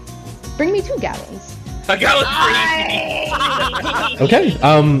 No. Bring me 2 gallons. A gallon Okay,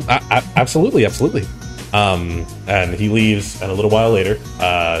 absolutely. And he leaves, and a little while later,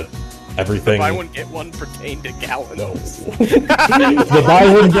 everything... Buy one, get one pertain to gallons. The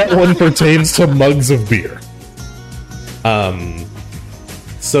buy one, get one pertains to mugs of beer.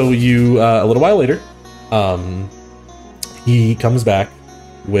 So you, a little while later, he comes back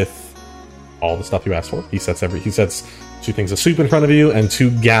with all the stuff you asked for. He sets 2 things of soup in front of you and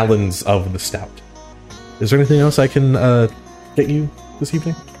 2 gallons of the stout. Is there anything else I can get you this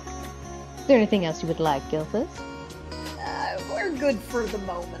evening? Is there anything else you would like, Gilthus? We're good for the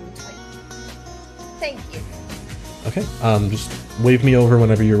moment. Thank you. Okay, just wave me over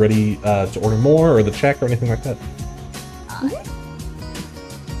whenever you're ready to order more, or the check, or anything like that.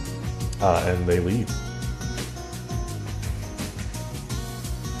 And they leave.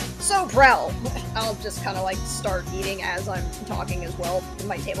 So, Prel, I'll just kind of like start eating as I'm talking as well.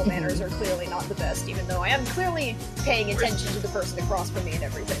 My table manners are clearly not the best, even though I am clearly paying attention to the person across from me and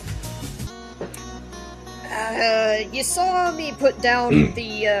everything. You saw me put down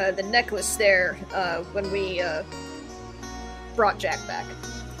the necklace there when we brought Jack back.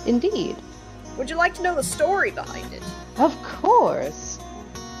 Indeed. Would you like to know the story behind it? Of course.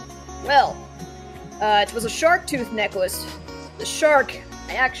 Well, it was a shark tooth necklace. The shark,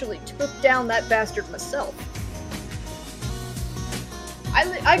 I actually took down that bastard myself.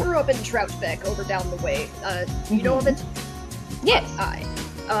 I grew up in Troutbeck, over down the way. You know of it? Yes.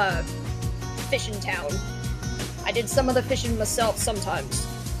 Fishing town. I did some of the fishing myself sometimes.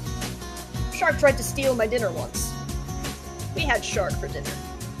 Shark tried to steal my dinner once. We had shark for dinner.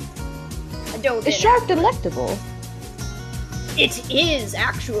 I don't. Is shark delectable? It is,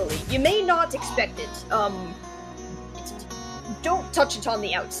 actually. You may not expect it. Don't touch it on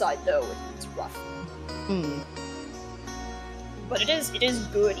the outside, though. It's rough. But it is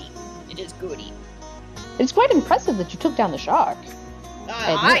goody. It is goody. It's quite impressive that you took down the shark.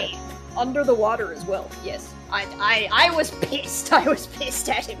 Under the water as well, yes. I was pissed. I was pissed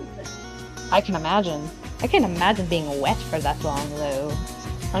at him. I can imagine. I can't imagine being wet for that long, though.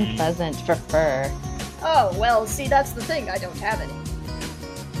 It's unpleasant for fur. Oh, well, see, that's the thing. I don't have any.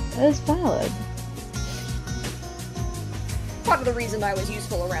 That is valid. Part of the reason I was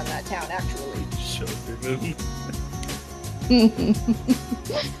useful around that town, actually.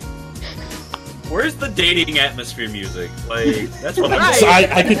 Where's the dating atmosphere music? Like, that's what I'm So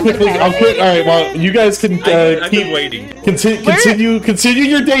I can quickly. I'll quit. All right. Well, you guys can I've keep been waiting. Continue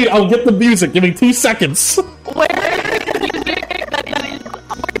your date. I'll get the music. Give me 2 seconds.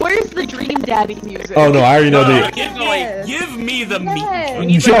 Where's the Dream Daddy music? Oh no, I already know the. Give me the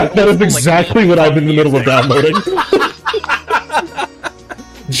meat. Yeah, that is exactly what I'm in the middle of downloading.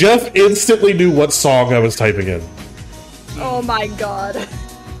 Jeff instantly knew what song I was typing in. Oh my god.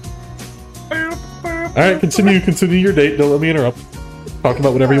 Alright, continue your date. Don't let me interrupt. Talk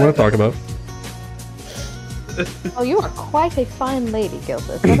about whatever you want to talk about. Oh, you are quite a fine lady,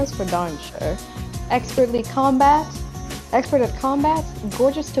 Gilthus. That is for darn sure. Expert at combat,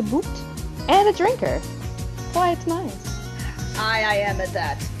 gorgeous to boot, and a drinker. Quite nice. I am at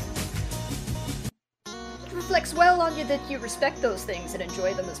that. It reflects well on you that you respect those things and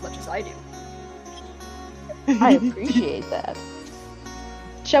enjoy them as much as I do. I appreciate that.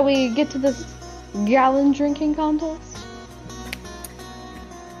 Shall we get to this gallon drinking contest?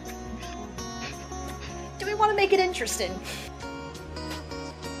 Do we want to make it interesting?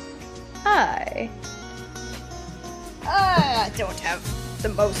 Aye. I don't have the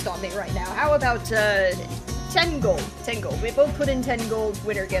most on me right now. How about 10 gold? 10 gold. We both put in 10 gold.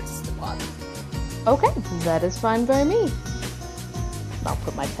 Winner gets the pot. Okay, that is fine by me. I'll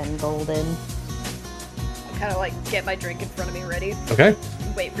put my 10 gold in. I'll kind of like get my drink in front of me ready. Okay.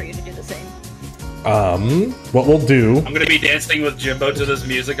 Wait for you to do the same. What we'll do... I'm gonna be dancing with Jimbo to this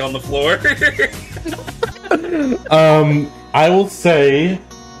music on the floor. I will say...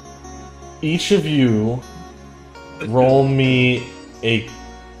 Each of you roll me a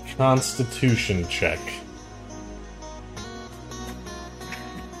Constitution check.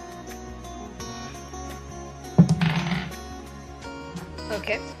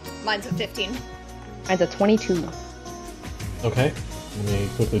 Okay. Mine's a 15. Mine's a 22. Okay. Let me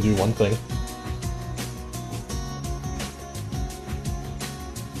quickly do one thing.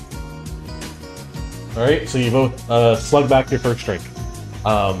 Alright, so you both slug back your first drink.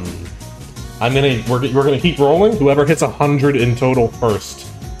 We're gonna keep rolling. Whoever hits 100 in total first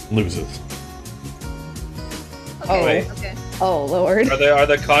loses. Okay. Wait. Okay. Oh, Lord. Are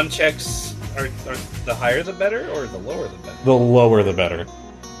the con checks Are the higher the better, or the lower the better? The lower the better.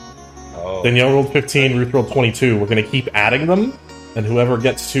 Oh. Danielle rolled 15, Ruth rolled 22. We're going to keep adding them, and whoever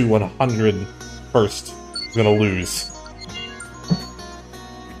gets to 100 first is going to lose.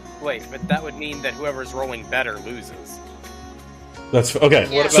 Wait, but that would mean that whoever's rolling better loses. That's okay.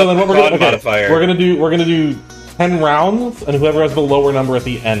 Yeah. So then what we're going modifier? we're going to do 10 rounds, and whoever has the lower number at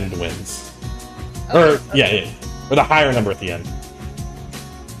the end wins. Or yeah, or the higher number at the end.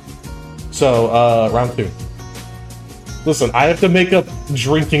 So round 2. Listen, I have to make up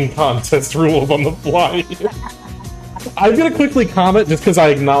drinking contest rules on the fly. I'm gonna quickly comment just because I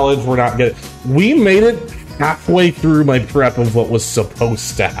acknowledge we're not getting. We made it halfway through my prep of what was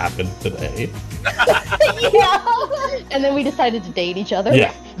supposed to happen today. Yeah. And then we decided to date each other.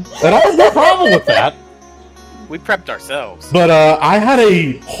 Yeah, and I have no problem with that. We prepped ourselves. But I had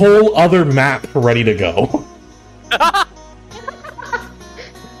a whole other map ready to go.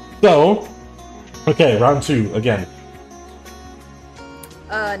 So, okay, round 2 again.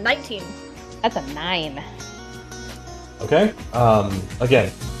 19. That's a 9. Okay,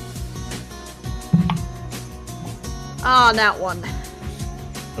 again. Ah, that one.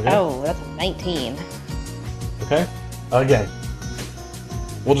 Okay, Oh, that's a 19. okay, again.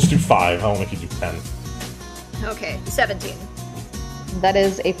 We'll just do 5. I won't make you do 10. Okay, 17. That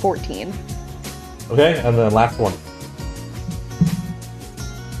is a 14. Okay, and then last one.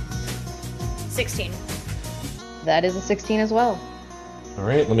 16. That is a 16 as well. All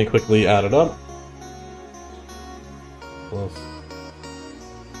right, let me quickly add it up. Close.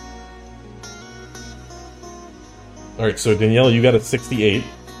 All right, so Danielle, you got a 68.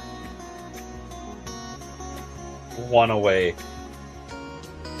 1 away.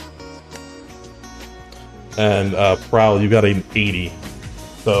 And Prowl, you got an 80.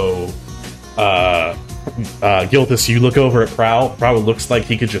 So, Gilthus, you look over at Prowl. Prowl looks like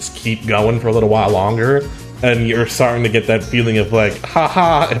he could just keep going for a little while longer, and you're starting to get that feeling of like,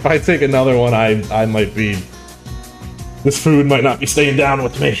 haha, if I take another one, I might be... This food might not be staying down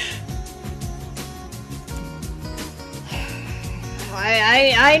with me.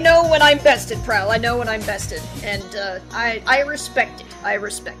 I know when I'm bested, Prowl. I know when I'm bested. And I respect it. I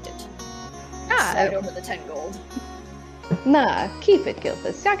respect it. Slide over the 10 gold. Nah, keep it,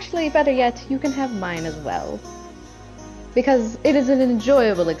 Gilthus. Actually, better yet, you can have mine as well. Because it is an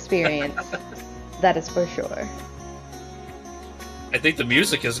enjoyable experience. That is for sure. I think the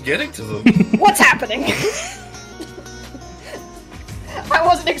music is getting to them. What's happening? I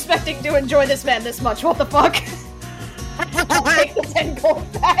wasn't expecting to enjoy this man this much. What the fuck? I'll take the 10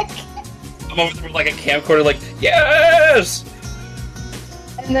 gold back. I'm over there with like a camcorder, like, yes!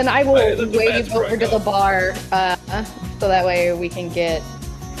 And then I will Right, that's the wave best where I over to go. the bar, so that way we can get...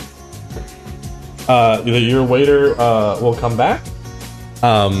 Your waiter will come back.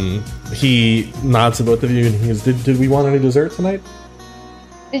 He nods to both of you and he goes, Did we want any dessert tonight?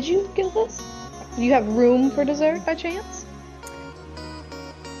 Did you get this? Do you have room for dessert by chance?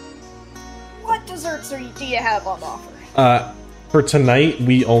 What desserts do you have on offer? For tonight,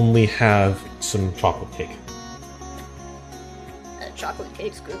 we only have some chocolate cake. Chocolate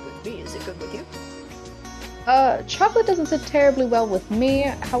cake's good with me. Is it good with you? Chocolate doesn't sit terribly well with me.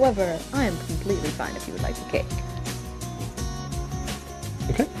 However, I am completely fine if you would like a cake.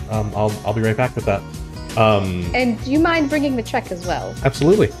 Okay, I'll be right back with that. And do you mind bringing the check as well?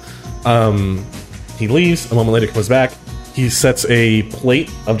 Absolutely. He leaves. A moment later, comes back. He sets a plate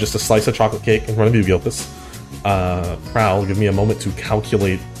of just a slice of chocolate cake in front of you, Gilthus. Prowl, give me a moment to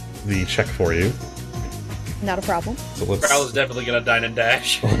calculate the check for you. Not a problem. So let's. Prowl is definitely gonna dine and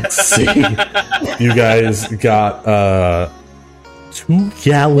dash. Let's see. You guys got 2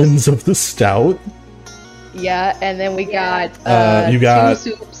 gallons of the stout. Yeah, and then we got You got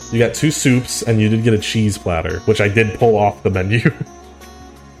 2 soups. You got 2 soups, and you did get a cheese platter, which I did pull off the menu.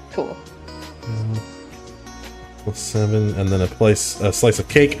 Cool. Plus 7, and then a slice of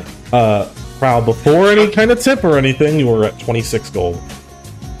cake. Prowl, before any kind of tip or anything, you were at 26 gold.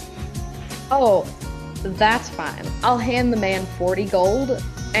 Oh, that's fine. I'll hand the man 40 gold,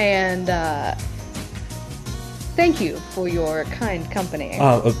 and thank you for your kind company.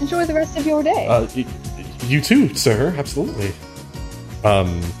 Enjoy the rest of your day. You too, sir. Absolutely.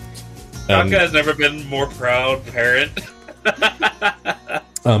 Shaka has never been more proud parent.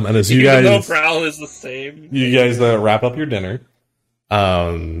 And as Even though Prowl is the same. You guys wrap up your dinner.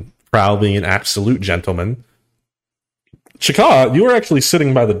 Prowl being an absolute gentleman. Chaka, you are actually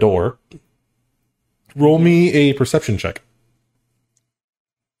sitting by the door. Roll me a perception check.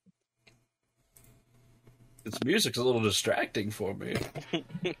 This music's a little distracting for me.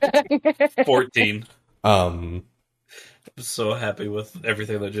 14. I'm so happy with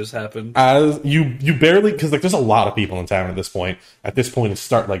everything that just happened. As you barely, because like there's a lot of people in town at this point. At this point, it's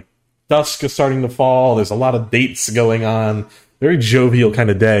dusk is starting to fall. There's a lot of dates going on. Very jovial kind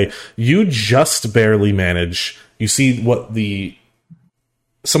of day. You just barely manage. You see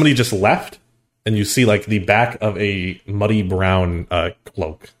somebody just left, and you see like the back of a muddy brown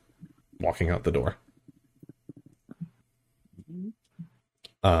cloak walking out the door.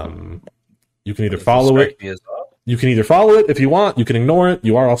 You can either follow it. You can either follow it if you want. You can ignore it.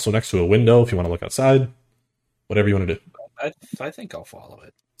 You are also next to a window if you want to look outside. Whatever you want to do. I think I'll follow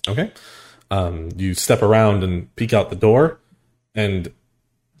it. Okay. You step around and peek out the door, and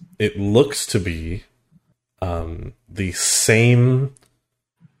it looks to be the same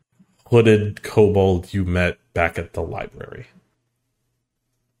hooded kobold you met back at the library.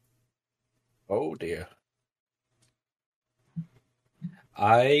 Oh dear.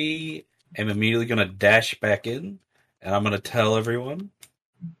 I am immediately going to dash back in, and I'm going to tell everyone.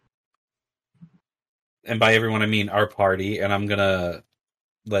 And by everyone, I mean our party, and I'm going to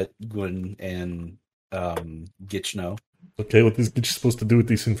let Gwyn and Gitch know. Okay, what is Gitch supposed to do with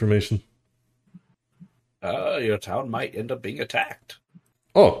this information? Your town might end up being attacked.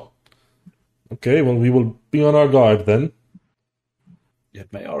 Oh. Okay, well, we will be on our guard then.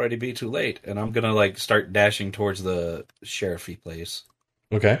 It may already be too late, and I'm going to start dashing towards the sheriffy place.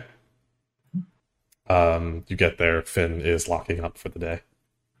 Okay. You get there, Finn is locking up for the day.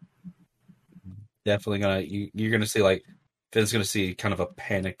 Definitely gonna. You're gonna see Finn's gonna see kind of a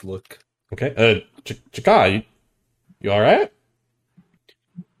panicked look. Okay. Chika, you all right?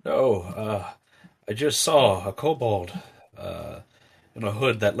 No. I just saw a kobold in a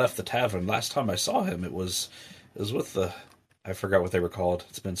hood that left the tavern. Last time I saw him, it was with the. I forgot what they were called.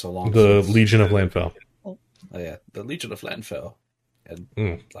 It's been so long. The Legion of Landfell. Oh yeah, the Legion of Landfell.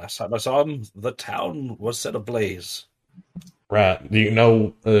 And last time I saw him, the town was set ablaze. Right. Do you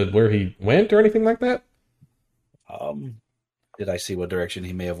know where he went or anything like that? Did I see what direction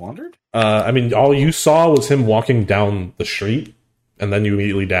he may have wandered? I mean, all you saw was him walking down the street, and then you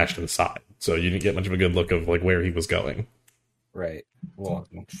immediately dashed inside. So you didn't get much of a good look of where he was going. Right. Well,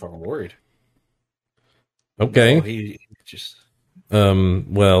 I'm fucking worried. Okay. No, he just.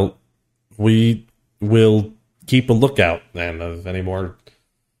 Well, we will keep a lookout then of any more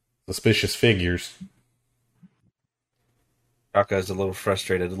suspicious figures. Chaka is a little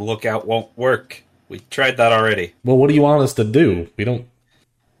frustrated. The lookout won't work. We tried that already. Well, what do you want us to do? We don't.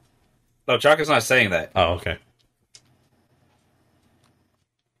 No, Chaka's not saying that. Oh, okay.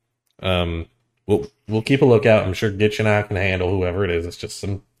 We'll keep a lookout. I'm sure Gitch and I can handle whoever it is. It's just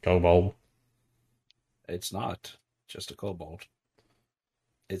some kobold. It's not just a kobold.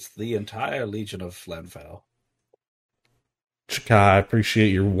 It's the entire Legion of Landfell. Chika, I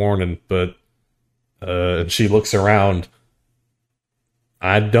appreciate your warning, but and she looks around.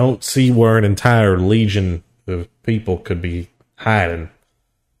 I don't see where an entire legion of people could be hiding.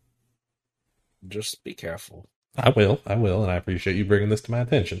 Just be careful. I will, and I appreciate you bringing this to my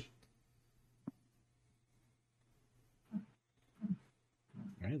attention.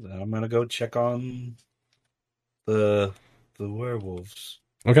 All right, then I'm gonna go check on the werewolves.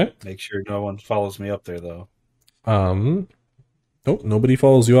 Okay. Make sure no one follows me up there, though. Nope, nobody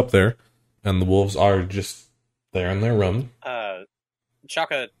follows you up there, and the wolves are just there in their room.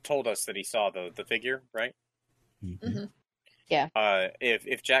 Chaka told us that he saw the figure, right? Mm-hmm. Yeah.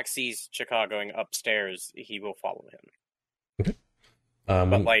 If Jack sees Chaka going upstairs, he will follow him. Okay.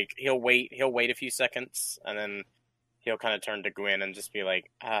 But he'll wait a few seconds, and then he'll kind of turn to Gwyn and just be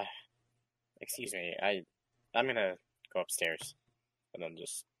like, excuse me, I'm gonna go upstairs, and then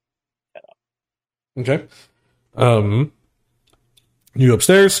just head up. Okay. You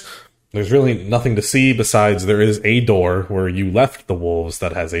upstairs. There's really nothing to see besides there is a door where you left the wolves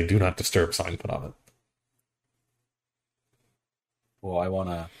that has a "Do Not Disturb" sign put on it. Well, I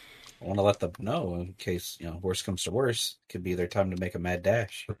wanna let them know in case worst comes to worst. It could be their time to make a mad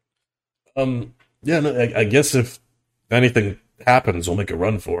dash. Yeah, no, I guess if anything happens, we'll make a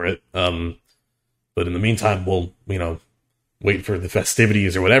run for it. But in the meantime, we'll wait for the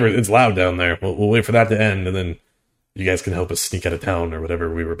festivities or whatever. It's loud down there. We'll wait for that to end, and then you guys can help us sneak out of town or whatever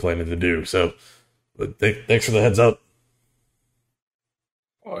we were planning to do. So, thanks for the heads up.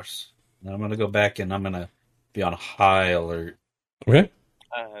 Of course. Now I'm going to go back and I'm going to be on high alert. Okay.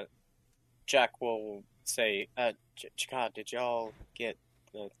 Jack will say, Chaka, did y'all get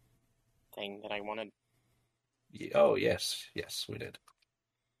the thing that I wanted? Oh, yes. Yes, we did.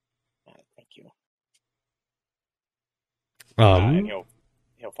 Thank you. And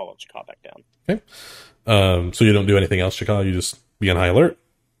he'll follow Chaka back down. Okay. So you don't do anything else, Chaka? You just be on high alert?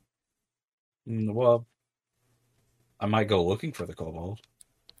 Well, I might go looking for the kobold.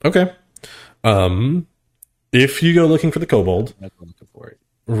 Okay. If you go looking for the kobold, I'm looking for it.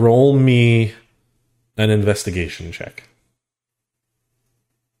 roll me an investigation check.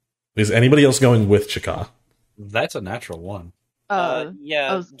 Is anybody else going with Chika? That's a natural 1.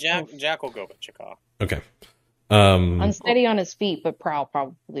 Jack will go with Chaka. Okay. Unsteady on his feet, but Prowl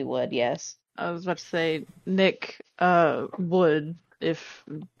probably would, yes. I was about to say Nick would if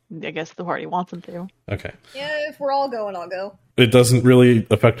I guess the party wants him to. Okay. Yeah, if we're all going, I'll go. It doesn't really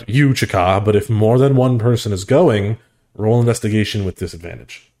affect you, Chika, but if more than one person is going, roll investigation with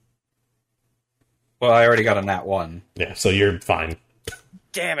disadvantage. Well, I already got a nat 1. Yeah, so you're fine.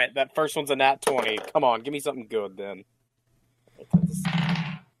 Damn it, that first one's a nat 20. Come on, give me something good then.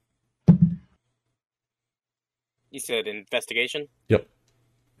 You said investigation? Yep.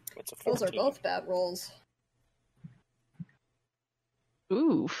 It's a 14. Those are both bad rolls.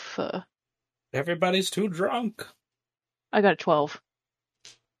 Oof. Everybody's too drunk. I got a 12.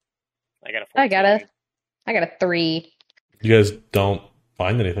 I got a 14. I got a 3. You guys don't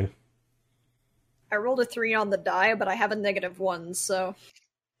find anything. I rolled a 3 on the die, but I have a -1, so...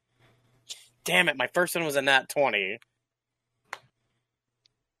 Damn it, my first one was a nat 20.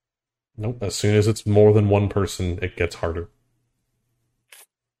 Nope. As soon as it's more than one person, it gets harder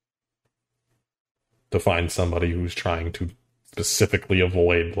to find somebody who's trying to specifically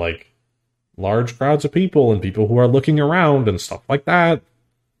avoid, like, large crowds of people and people who are looking around and stuff like that.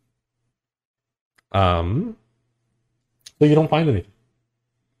 So you don't find anything.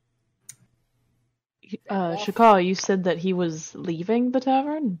 Shakal, you said that he was leaving the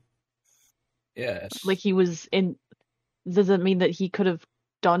tavern? Yes. Like he was in... Does that mean that he could have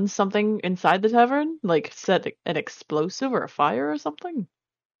done something inside the tavern? Like set an explosive or a fire or something?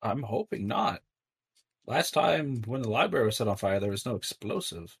 I'm hoping not. Last time when the library was set on fire, there was no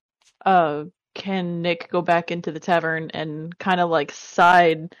explosive. Can Nick go back into the tavern and kind of like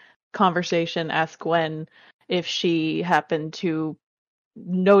side conversation ask Gwen if she happened to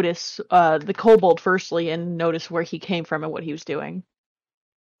notice the kobold firstly and notice where he came from and what he was doing?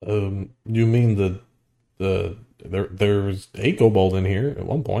 You mean there's a kobold in here at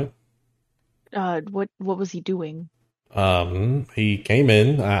one point. What was he doing? He came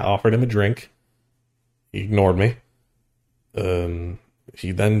in, I offered him a drink. He ignored me.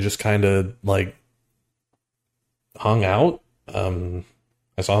 He then just kind of, like, hung out. I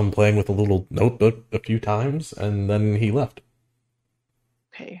saw him playing with a little notebook a few times, and then he left.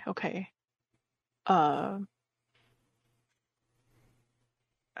 Okay. Then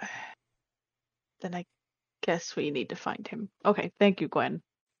I guess we need to find him. Okay, thank you, Gwen.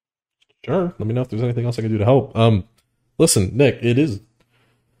 Sure, let me know if there's anything else I can do to help. Listen, Nick, it is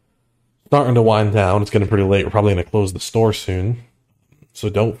starting to wind down. It's getting pretty late. We're probably going to close the store soon. So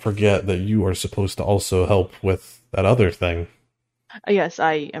don't forget that you are supposed to also help with that other thing. Yes,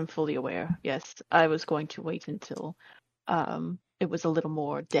 I am fully aware. Yes, I was going to wait until it was a little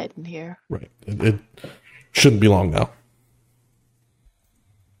more dead in here. Right. It shouldn't be long now.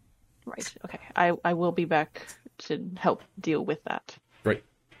 Right, okay. I will be back to help deal with that. Great.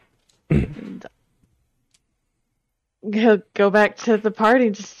 And go back to the party.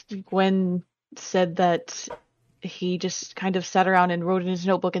 Just Gwen said that he just kind of sat around and wrote in his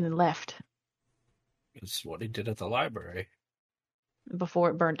notebook and then left. It's what he did at the library.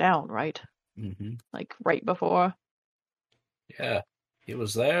 Before it burned down, right? Mm-hmm. Like right before? Yeah. He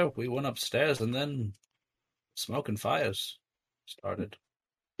was there, we went upstairs, and then smoke and fires started.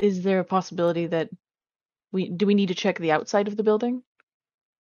 Is there a possibility that we need to check the outside of the building?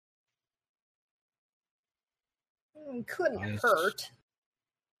 Couldn't hurt.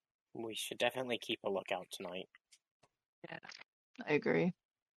 We should definitely keep a lookout tonight. Yeah, I agree.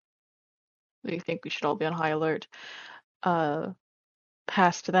 I think we should all be on high alert.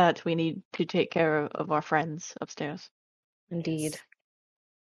 Past that, we need to take care of our friends upstairs. Indeed.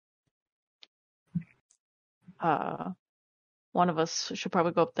 One of us should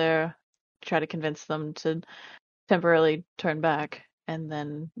probably go up there, try to convince them to temporarily turn back, and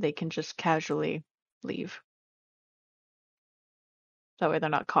then they can just casually leave. That way they're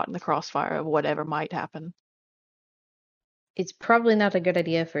not caught in the crossfire of whatever might happen. It's probably not a good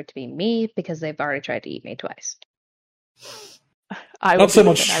idea for it to be me, because they've already tried to eat me twice. Not so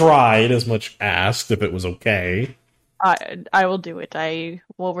much tried as much asked if it was okay. I will do it. I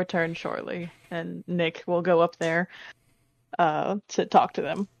will return shortly, and Nick will go up there to talk to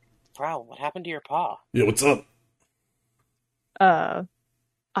them. Wow, what happened to your paw? Yeah, what's up?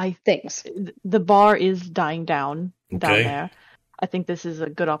 Thanks. The bar is dying down Okay. there. I think this is a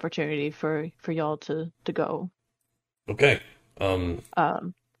good opportunity for y'all to go. Okay.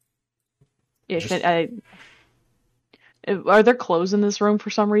 Are there clothes in this room for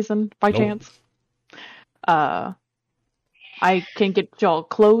some reason, by Nope. chance? I can get y'all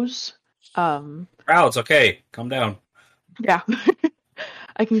clothes. Crowds, okay, calm down. Yeah.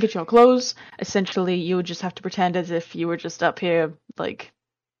 I can get y'all clothes. Essentially, you would just have to pretend as if you were just up here, like,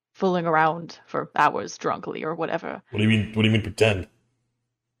 fooling around for hours drunkly or whatever. What do you mean pretend?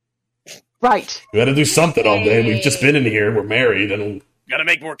 Right. We gotta do something all day. We've just been in here. We're married, and Gotta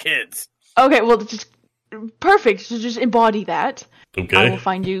make more kids. Okay, well, just perfect. So just embody that. I okay. will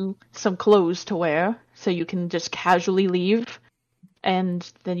find you some clothes to wear so you can just casually leave, and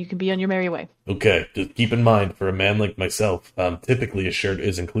then you can be on your merry way. Okay, just keep in mind, for a man like myself, typically a shirt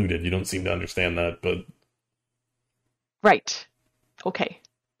is included. You don't seem to understand that, but Right. Okay.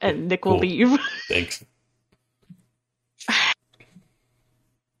 And Nick will Cool. leave. thanks.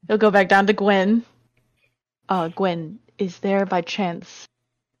 He'll go back down to Gwen. Gwen, is there by chance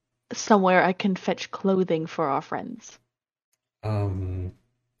somewhere I can fetch clothing for our friends?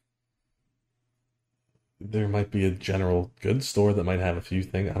 There might be a general goods store that might have a few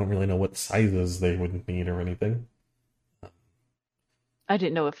things. I don't really know what sizes they would need or anything. I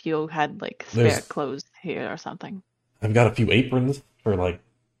didn't know if you had, like, spare There's- clothes here or something. I've got a few aprons for, like,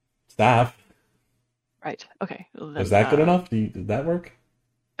 staff. Right. Okay. Well, Is then, that good enough? Did that work?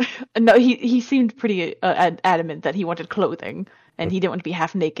 No, he seemed pretty adamant that he wanted clothing, and he didn't want to be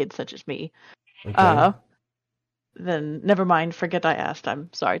half naked, such as me. Okay. Then never mind. Forget I asked. I'm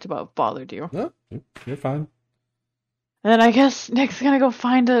sorry to have bothered you. No, you're fine. And then I guess Nick's gonna go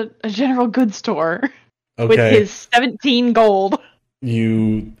find a general goods store with Okay. his 17 gold.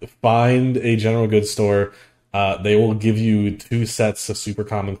 You find a general goods store. They will give you 2 sets of super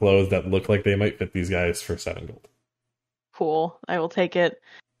common clothes that look like they might fit these guys for 7 gold. Cool. I will take it.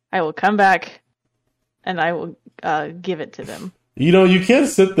 I will come back, and I will give it to them. You know, you can't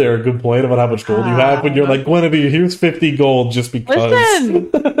sit there and complain about how much gold you have when you're like, Guinevere, here's 50 gold just because. Listen,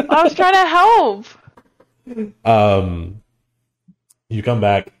 I was trying to help. You come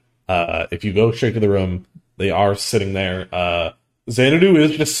back. If you go straight to the room, they are sitting there. Xanadu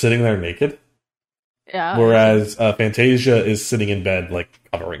is just sitting there naked, Yeah. whereas Fantasia is sitting in bed, like,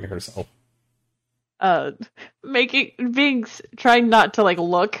 covering herself. Trying not to, like,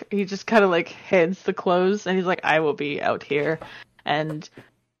 look. He just kind of, like, hands the clothes, and he's like, I will be out here. And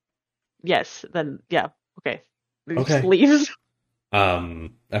yes, then, yeah, okay. He Okay. just leaves.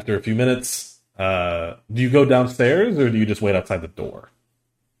 After a few minutes, do you go downstairs or do you just wait outside the door?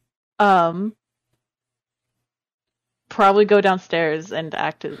 Probably go downstairs and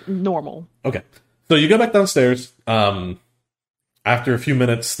act as normal. Okay. So you go back downstairs. After a few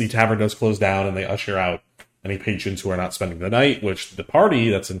minutes, the tavern does close down and they usher out any patrons who are not spending the night, which the party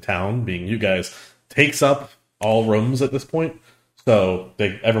that's in town, being you guys, takes up all rooms at this point. So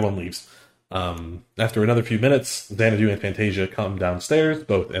everyone leaves. After another few minutes, Xanadu and Fantasia come downstairs,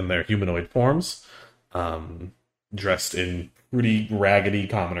 both in their humanoid forms, dressed in pretty raggedy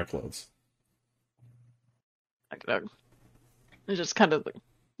commoner clothes. I just kind of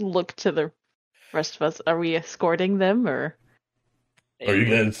look to the rest of us. Are we escorting them, or? Are you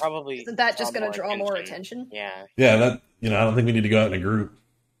guys? Probably. Isn't that just going to draw more attention? Yeah. Yeah, I don't think we need to go out in a group.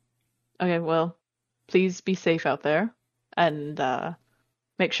 Okay, well, please be safe out there, and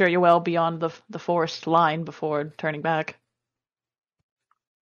make sure you're well beyond the forest line before turning back.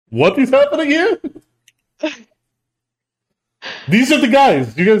 What is happening here? These are the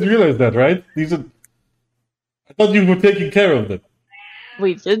guys. You guys realize that, right? I thought you were taking care of them.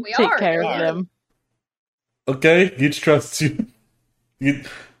 We did We take are, care yeah. of them. Okay, Gitch trusts you. Gitch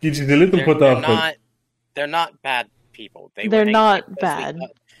is a little They're, put they're off. not. They're not bad people. They They're were not angry because bad.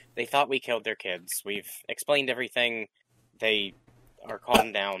 they thought we killed their kids. We've explained everything. They are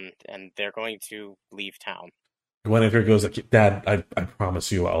calmed down, and they're going to leave town. Guinevere goes like, Dad, I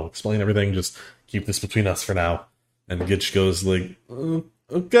promise you I'll explain everything. Just keep this between us for now. And Gitch goes like,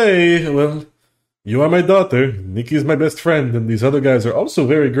 okay, well, you are my daughter. Nikki is my best friend, and these other guys are also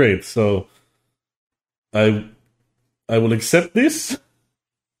very great. So I will accept this.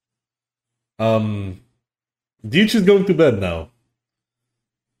 Gitch is going to bed now.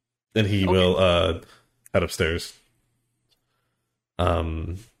 And he will head upstairs.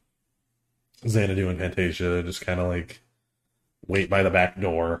 Xanadu and Fantasia just kind of like wait by the back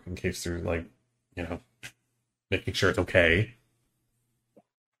door in case they're like, making sure it's okay.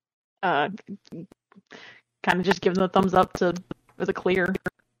 Kind of just give them a thumbs up with a clear.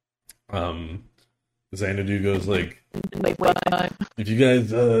 Xanadu goes like, Wait, if you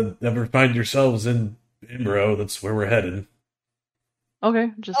guys ever find yourselves in Imbro, that's where we're headed.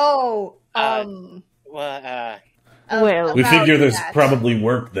 okay, just Oh, Well, Well, We about figure there's that. probably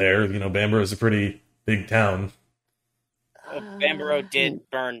work there. Bamborough is a pretty big town. Bamborough did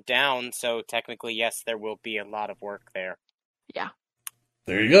burn down, so technically, yes, there will be a lot of work there. Yeah.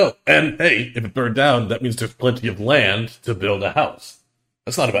 There you go. And hey, if it burned down, that means there's plenty of land to build a house.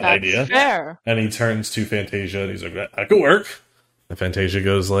 That's not a bad idea. Fair. And he turns to Fantasia and he's like, that could work. And Fantasia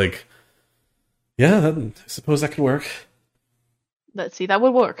goes like, yeah, I suppose that could work. Let's see, that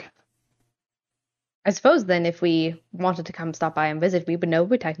would work. I suppose then if we wanted to come stop by and visit, we would know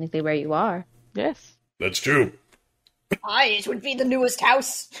technically where you are. Yes. That's true. Aye, it would be the newest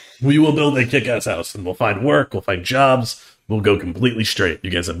house. We will build a kick-ass house and we'll find work, we'll find jobs, we'll go completely straight.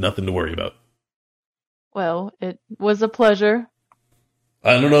 You guys have nothing to worry about. Well, it was a pleasure.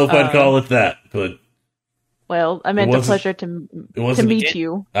 I don't know if I'd call it that, but... Well, I meant a pleasure to meet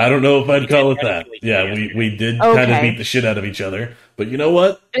you. I don't know if I'd call it that. Yeah, we did kind of beat the shit out of each other. But you know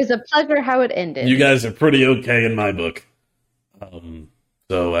what? It was a pleasure how it ended. You guys are pretty okay in my book.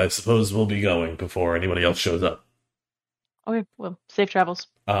 So I suppose we'll be going before anybody else shows up. Okay, well, safe travels.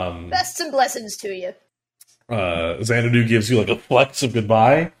 Bests and blessings to you. Xanadu gives you like a flex of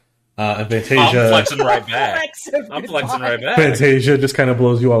goodbye. And Fantasia... I'm flexing right back. I'm flexing right back. Fantasia just kind of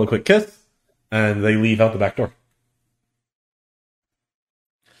blows you all a quick kiss. And they leave out the back door.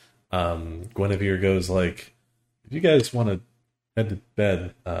 Guinevere goes like, if you guys want to head to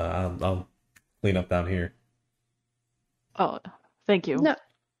bed, I'll clean up down here. Oh, thank you. No,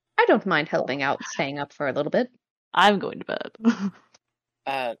 I don't mind helping out, staying up for a little bit. I'm going to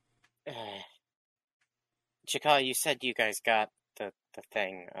bed. Chika, you said you guys got the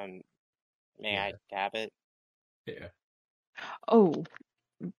thing. May I have it? Yeah. Oh,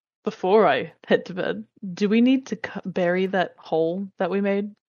 before I head to bed, do we need to bury that hole that we made?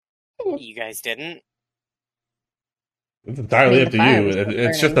 You guys didn't? It's entirely up to you.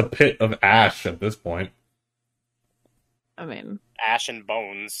 It's just a pit of ash at this point. I mean... Ash and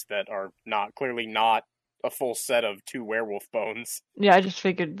bones that are clearly not a full set of 2 werewolf bones. Yeah, I just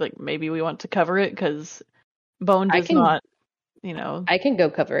figured, like, maybe we want to cover it, because bone does not, you know... I can go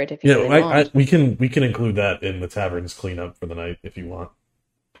cover it if you really want. We can include that in the tavern's cleanup for the night, if you want.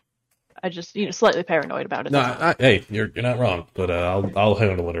 I just, slightly paranoid about it. No, hey, you're not wrong, but I'll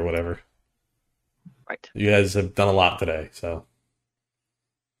handle it or whatever. Right. You guys have done a lot today, so.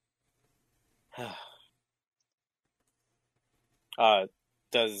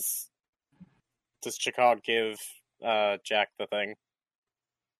 Does Chikog give Jack the thing?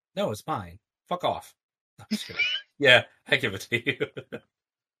 No, it's mine. Fuck off. No, just kidding. Yeah, I give it to you.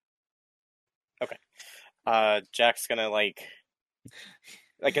 Okay. Jack's gonna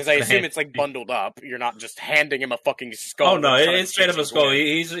because I assume it's bundled up. You're not just handing him a fucking skull. Oh no, it's straight up a skull.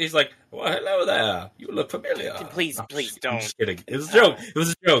 He's like, well, hello there. You look familiar. Please don't. I'm just kidding. It was a joke.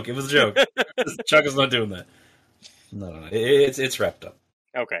 It was a joke. Chuck is not doing that. No. It's wrapped up.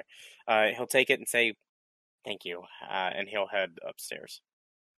 Okay. He'll take it and say, thank you. And he'll head upstairs.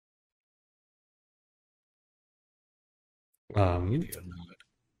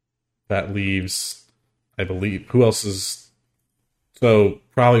 That leaves, I believe, who else is... So,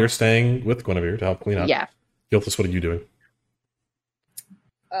 probably you're staying with Guinevere to help clean up. Yeah. Gilthus, what are you doing?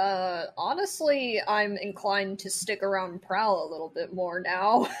 Honestly, I'm inclined to stick around Prowl a little bit more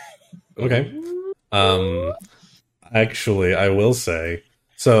now. Okay. Actually, I will say,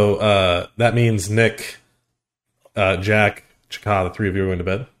 so, that means Nick, Jack, Chika, the 3 of you are going to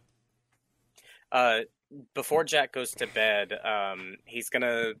bed? Before Jack goes to bed, he's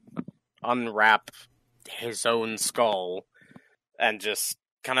gonna unwrap his own skull and just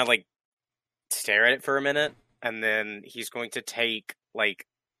kind of stare at it for a minute, and then he's going to take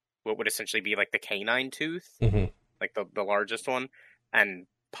what would essentially be the canine tooth, the largest one, and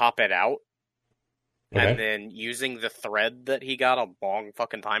pop it out. Okay. And then using the thread that he got a long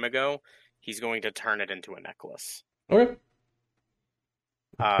fucking time ago, he's going to turn it into a necklace. Okay.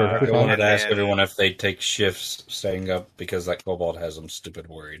 I wanted to ask everyone if they take shifts staying up because that kobold has them stupid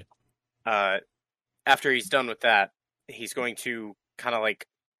worried. After he's done with that, he's going to kind of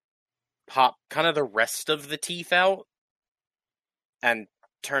pop the rest of the teeth out and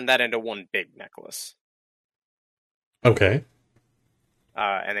turn that into one big necklace. Okay.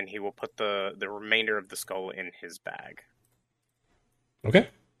 And then he will put the remainder of the skull in his bag. Okay.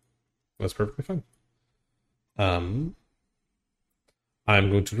 That's perfectly fine.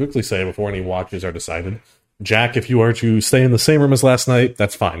 I'm going to quickly say, before any watches are decided, Jack, if you are to stay in the same room as last night,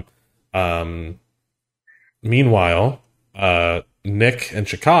 that's fine. Meanwhile, Nick and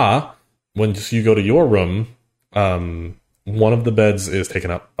Chika, when you go to your room, one of the beds is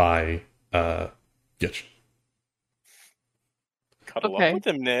taken up by Gitch. Cuddle up with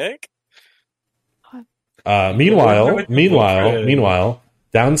him, Nick. Meanwhile,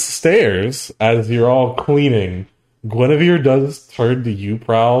 downstairs, as you're all cleaning, Guinevere does turn to you,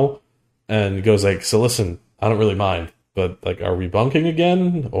 Prowl, and goes like, so listen, I don't really mind, but like, are we bunking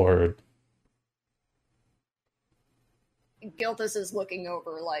again, or... Gilthus is looking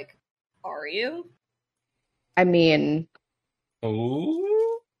over like, are you? I mean,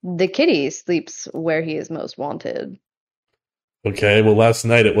 Oh, the kitty sleeps where he is most wanted. Okay, well, last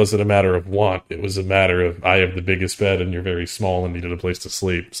night it wasn't a matter of want. It was a matter of I have the biggest bed and you're very small and needed a place to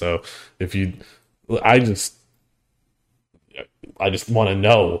sleep. So if you... I just want to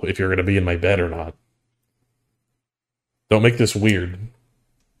know if you're going to be in my bed or not. Don't make this weird.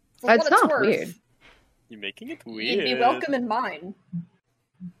 For what It's not worth, weird. You're making it weird. You'd be welcome in mine.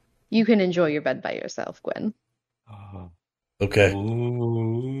 You can enjoy your bed by yourself, Gwen. Okay,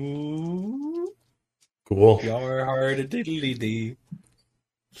 Ooh. cool. Your heart a diddly dee.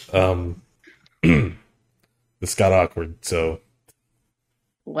 This got awkward, so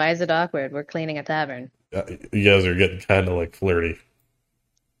Why is it awkward? We're cleaning a tavern. you guys are getting kind of like flirty.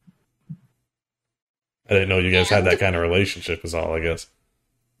 I didn't know you guys had that kind of relationship is all, I guess.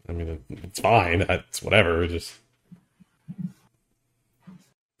 I mean, it's fine. It's whatever. Just...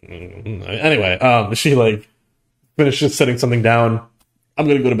 Anyway, she like finishes setting something down. I'm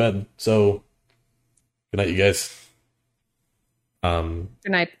gonna go to bed, so good night, you guys. Good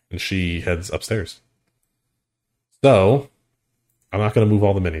night. And she heads upstairs. So, I'm not going to move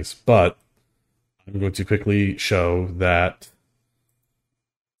all the minis, but I'm going to quickly show that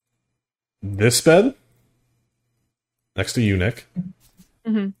this bed next to you, Nick,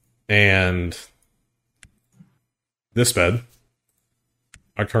 and this bed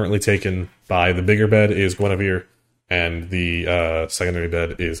are currently taken by the bigger bed is Guinevere, and the secondary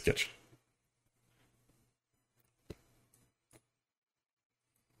bed is Gitch.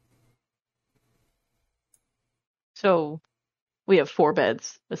 So we have 4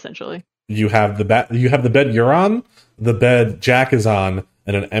 beds, essentially. You have the bed you're on, the bed Jack is on,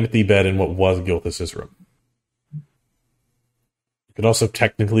 and an empty bed in what was Gilthus's room. You could also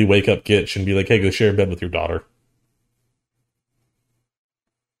technically wake up Gitch and be like, hey, go share a bed with your daughter.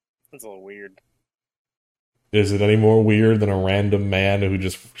 That's a little weird. Is it any more weird than a random man who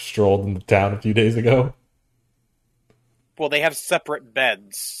just strolled into town a few days ago? Well, they have separate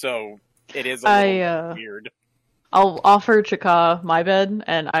beds, so it is a little weird. I'll offer Chaka my bed,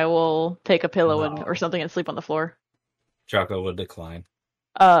 and I will take a pillow or something and sleep on the floor. Chaco would decline.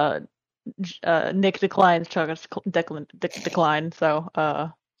 Nick declines Chaka's decline, so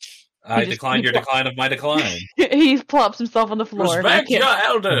I declined your decline of my decline. he plops himself on the floor. Respect your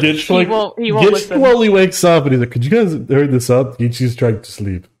elder. Gitch, He won't listen. slowly wakes up and he's like, could you guys hurry this up? Gitch's trying to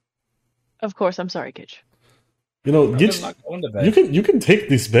sleep. Of course, I'm sorry, Kitch. You know, Gitch, you can take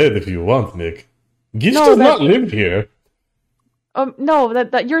this bed if you want, Nick. Gitch does not live here. No,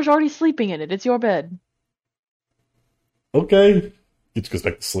 that you're already sleeping in it. It's your bed. Okay. Gitch goes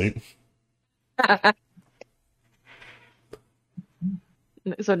back to sleep.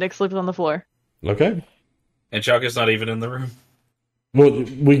 So Nick sleeps on the floor. Okay. And Chaka's not even in the room. Well,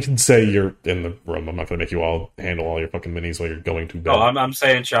 we can say you're in the room. I'm not going to make you all handle all your fucking minis while you're going to bed. No, I'm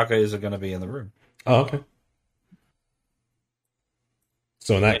saying Chaka isn't going to be in the room. Oh, okay.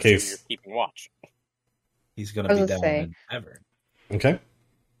 So in that case... You're keeping watch. He's going to be down in heaven. Okay.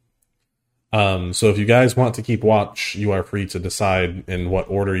 So if you guys want to keep watch, you are free to decide in what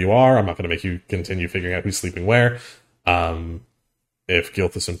order you are. I'm not going to make you continue figuring out who's sleeping where. If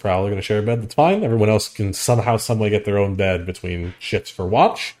Gilthus and Prowl are going to share a bed, that's fine. Everyone else can somehow, someway get their own bed between shifts for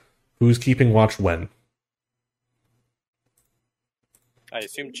watch. Who's keeping watch when? I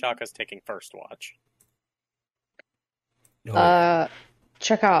assume Chaka's taking first watch.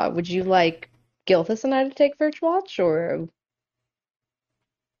 Chaka, would you like Gilthus and I to take first watch, or?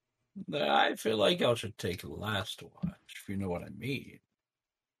 I feel like I should take last watch, if you know what I mean.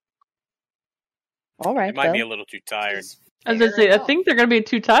 All right, It might be a little too tired. I was going to say, I think they're going to be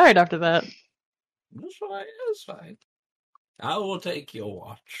too tired after that. That's fine, that's fine. I will take your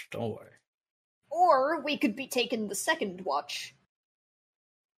watch, don't worry. Or we could be taking the second watch.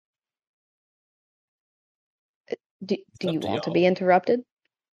 Do you want to be interrupted?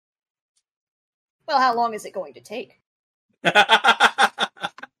 Well, how long is it going to take? That's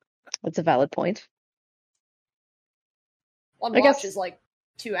a valid point. One I watch guess- is like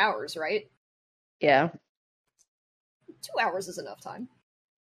 2 hours, right? Yeah. 2 hours is enough time.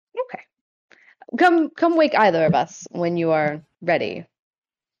 Okay. Come wake either of us when you are ready.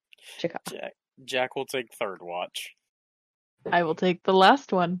 Chaka. Jack will take third watch. I will take the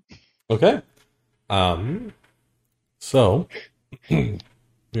last one. Okay. So we're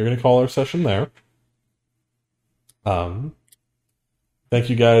going to call our session there. Thank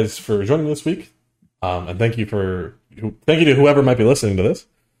you guys for joining this week. And thank you to whoever might be listening to this.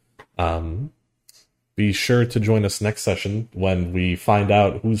 Be sure to join us next session when we find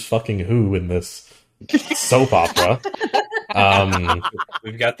out who's fucking who in this soap opera.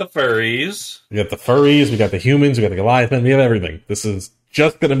 We've got the furries. We got the furries, we got the humans, we got the Goliathan, we have everything. This is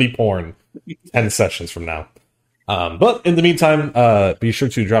just going to be porn 10 sessions from now. But in the meantime, be sure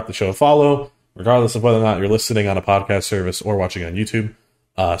to drop the show a follow, regardless of whether or not you're listening on a podcast service or watching on YouTube.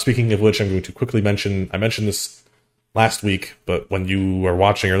 Speaking of which, I'm going to quickly mention, I mentioned this last week, but when you are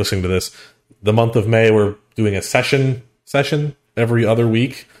watching or listening to this, the month of May, we're doing a session every other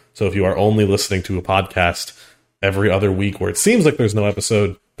week. So if you are only listening to a podcast every other week where it seems like there's no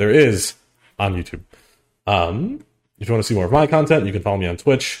episode, there is on YouTube. If you want to see more of my content, you can follow me on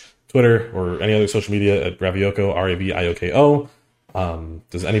Twitch, Twitter, or any other social media at Ravioko, Ravioko.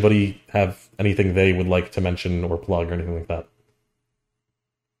 Does anybody have anything they would like to mention or plug or anything like that?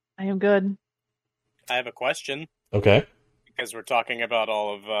 I am good. I have a question. Okay. Because we're talking about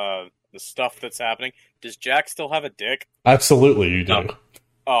all of the stuff that's happening. Does Jack still have a dick? Absolutely, you do.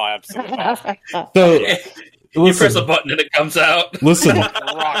 Oh, absolutely. So, You press a button and it comes out. Listen,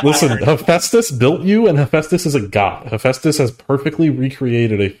 Hard. Hephaestus built you, and Hephaestus is a god. Hephaestus has perfectly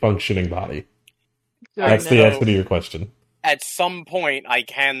recreated a functioning body. That's the answer to your question. At some point, I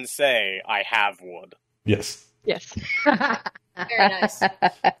can say I have wood. Yes. Yes. Very nice.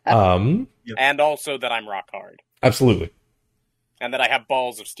 And also that I'm rock hard. Absolutely. And that I have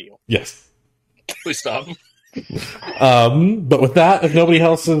balls of steel. Yes. Please stop. But with that, if nobody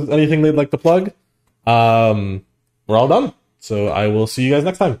else has anything they'd like to plug, we're all done. So I will see you guys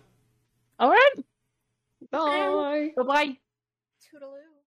next time. All right. Bye. Bye-bye.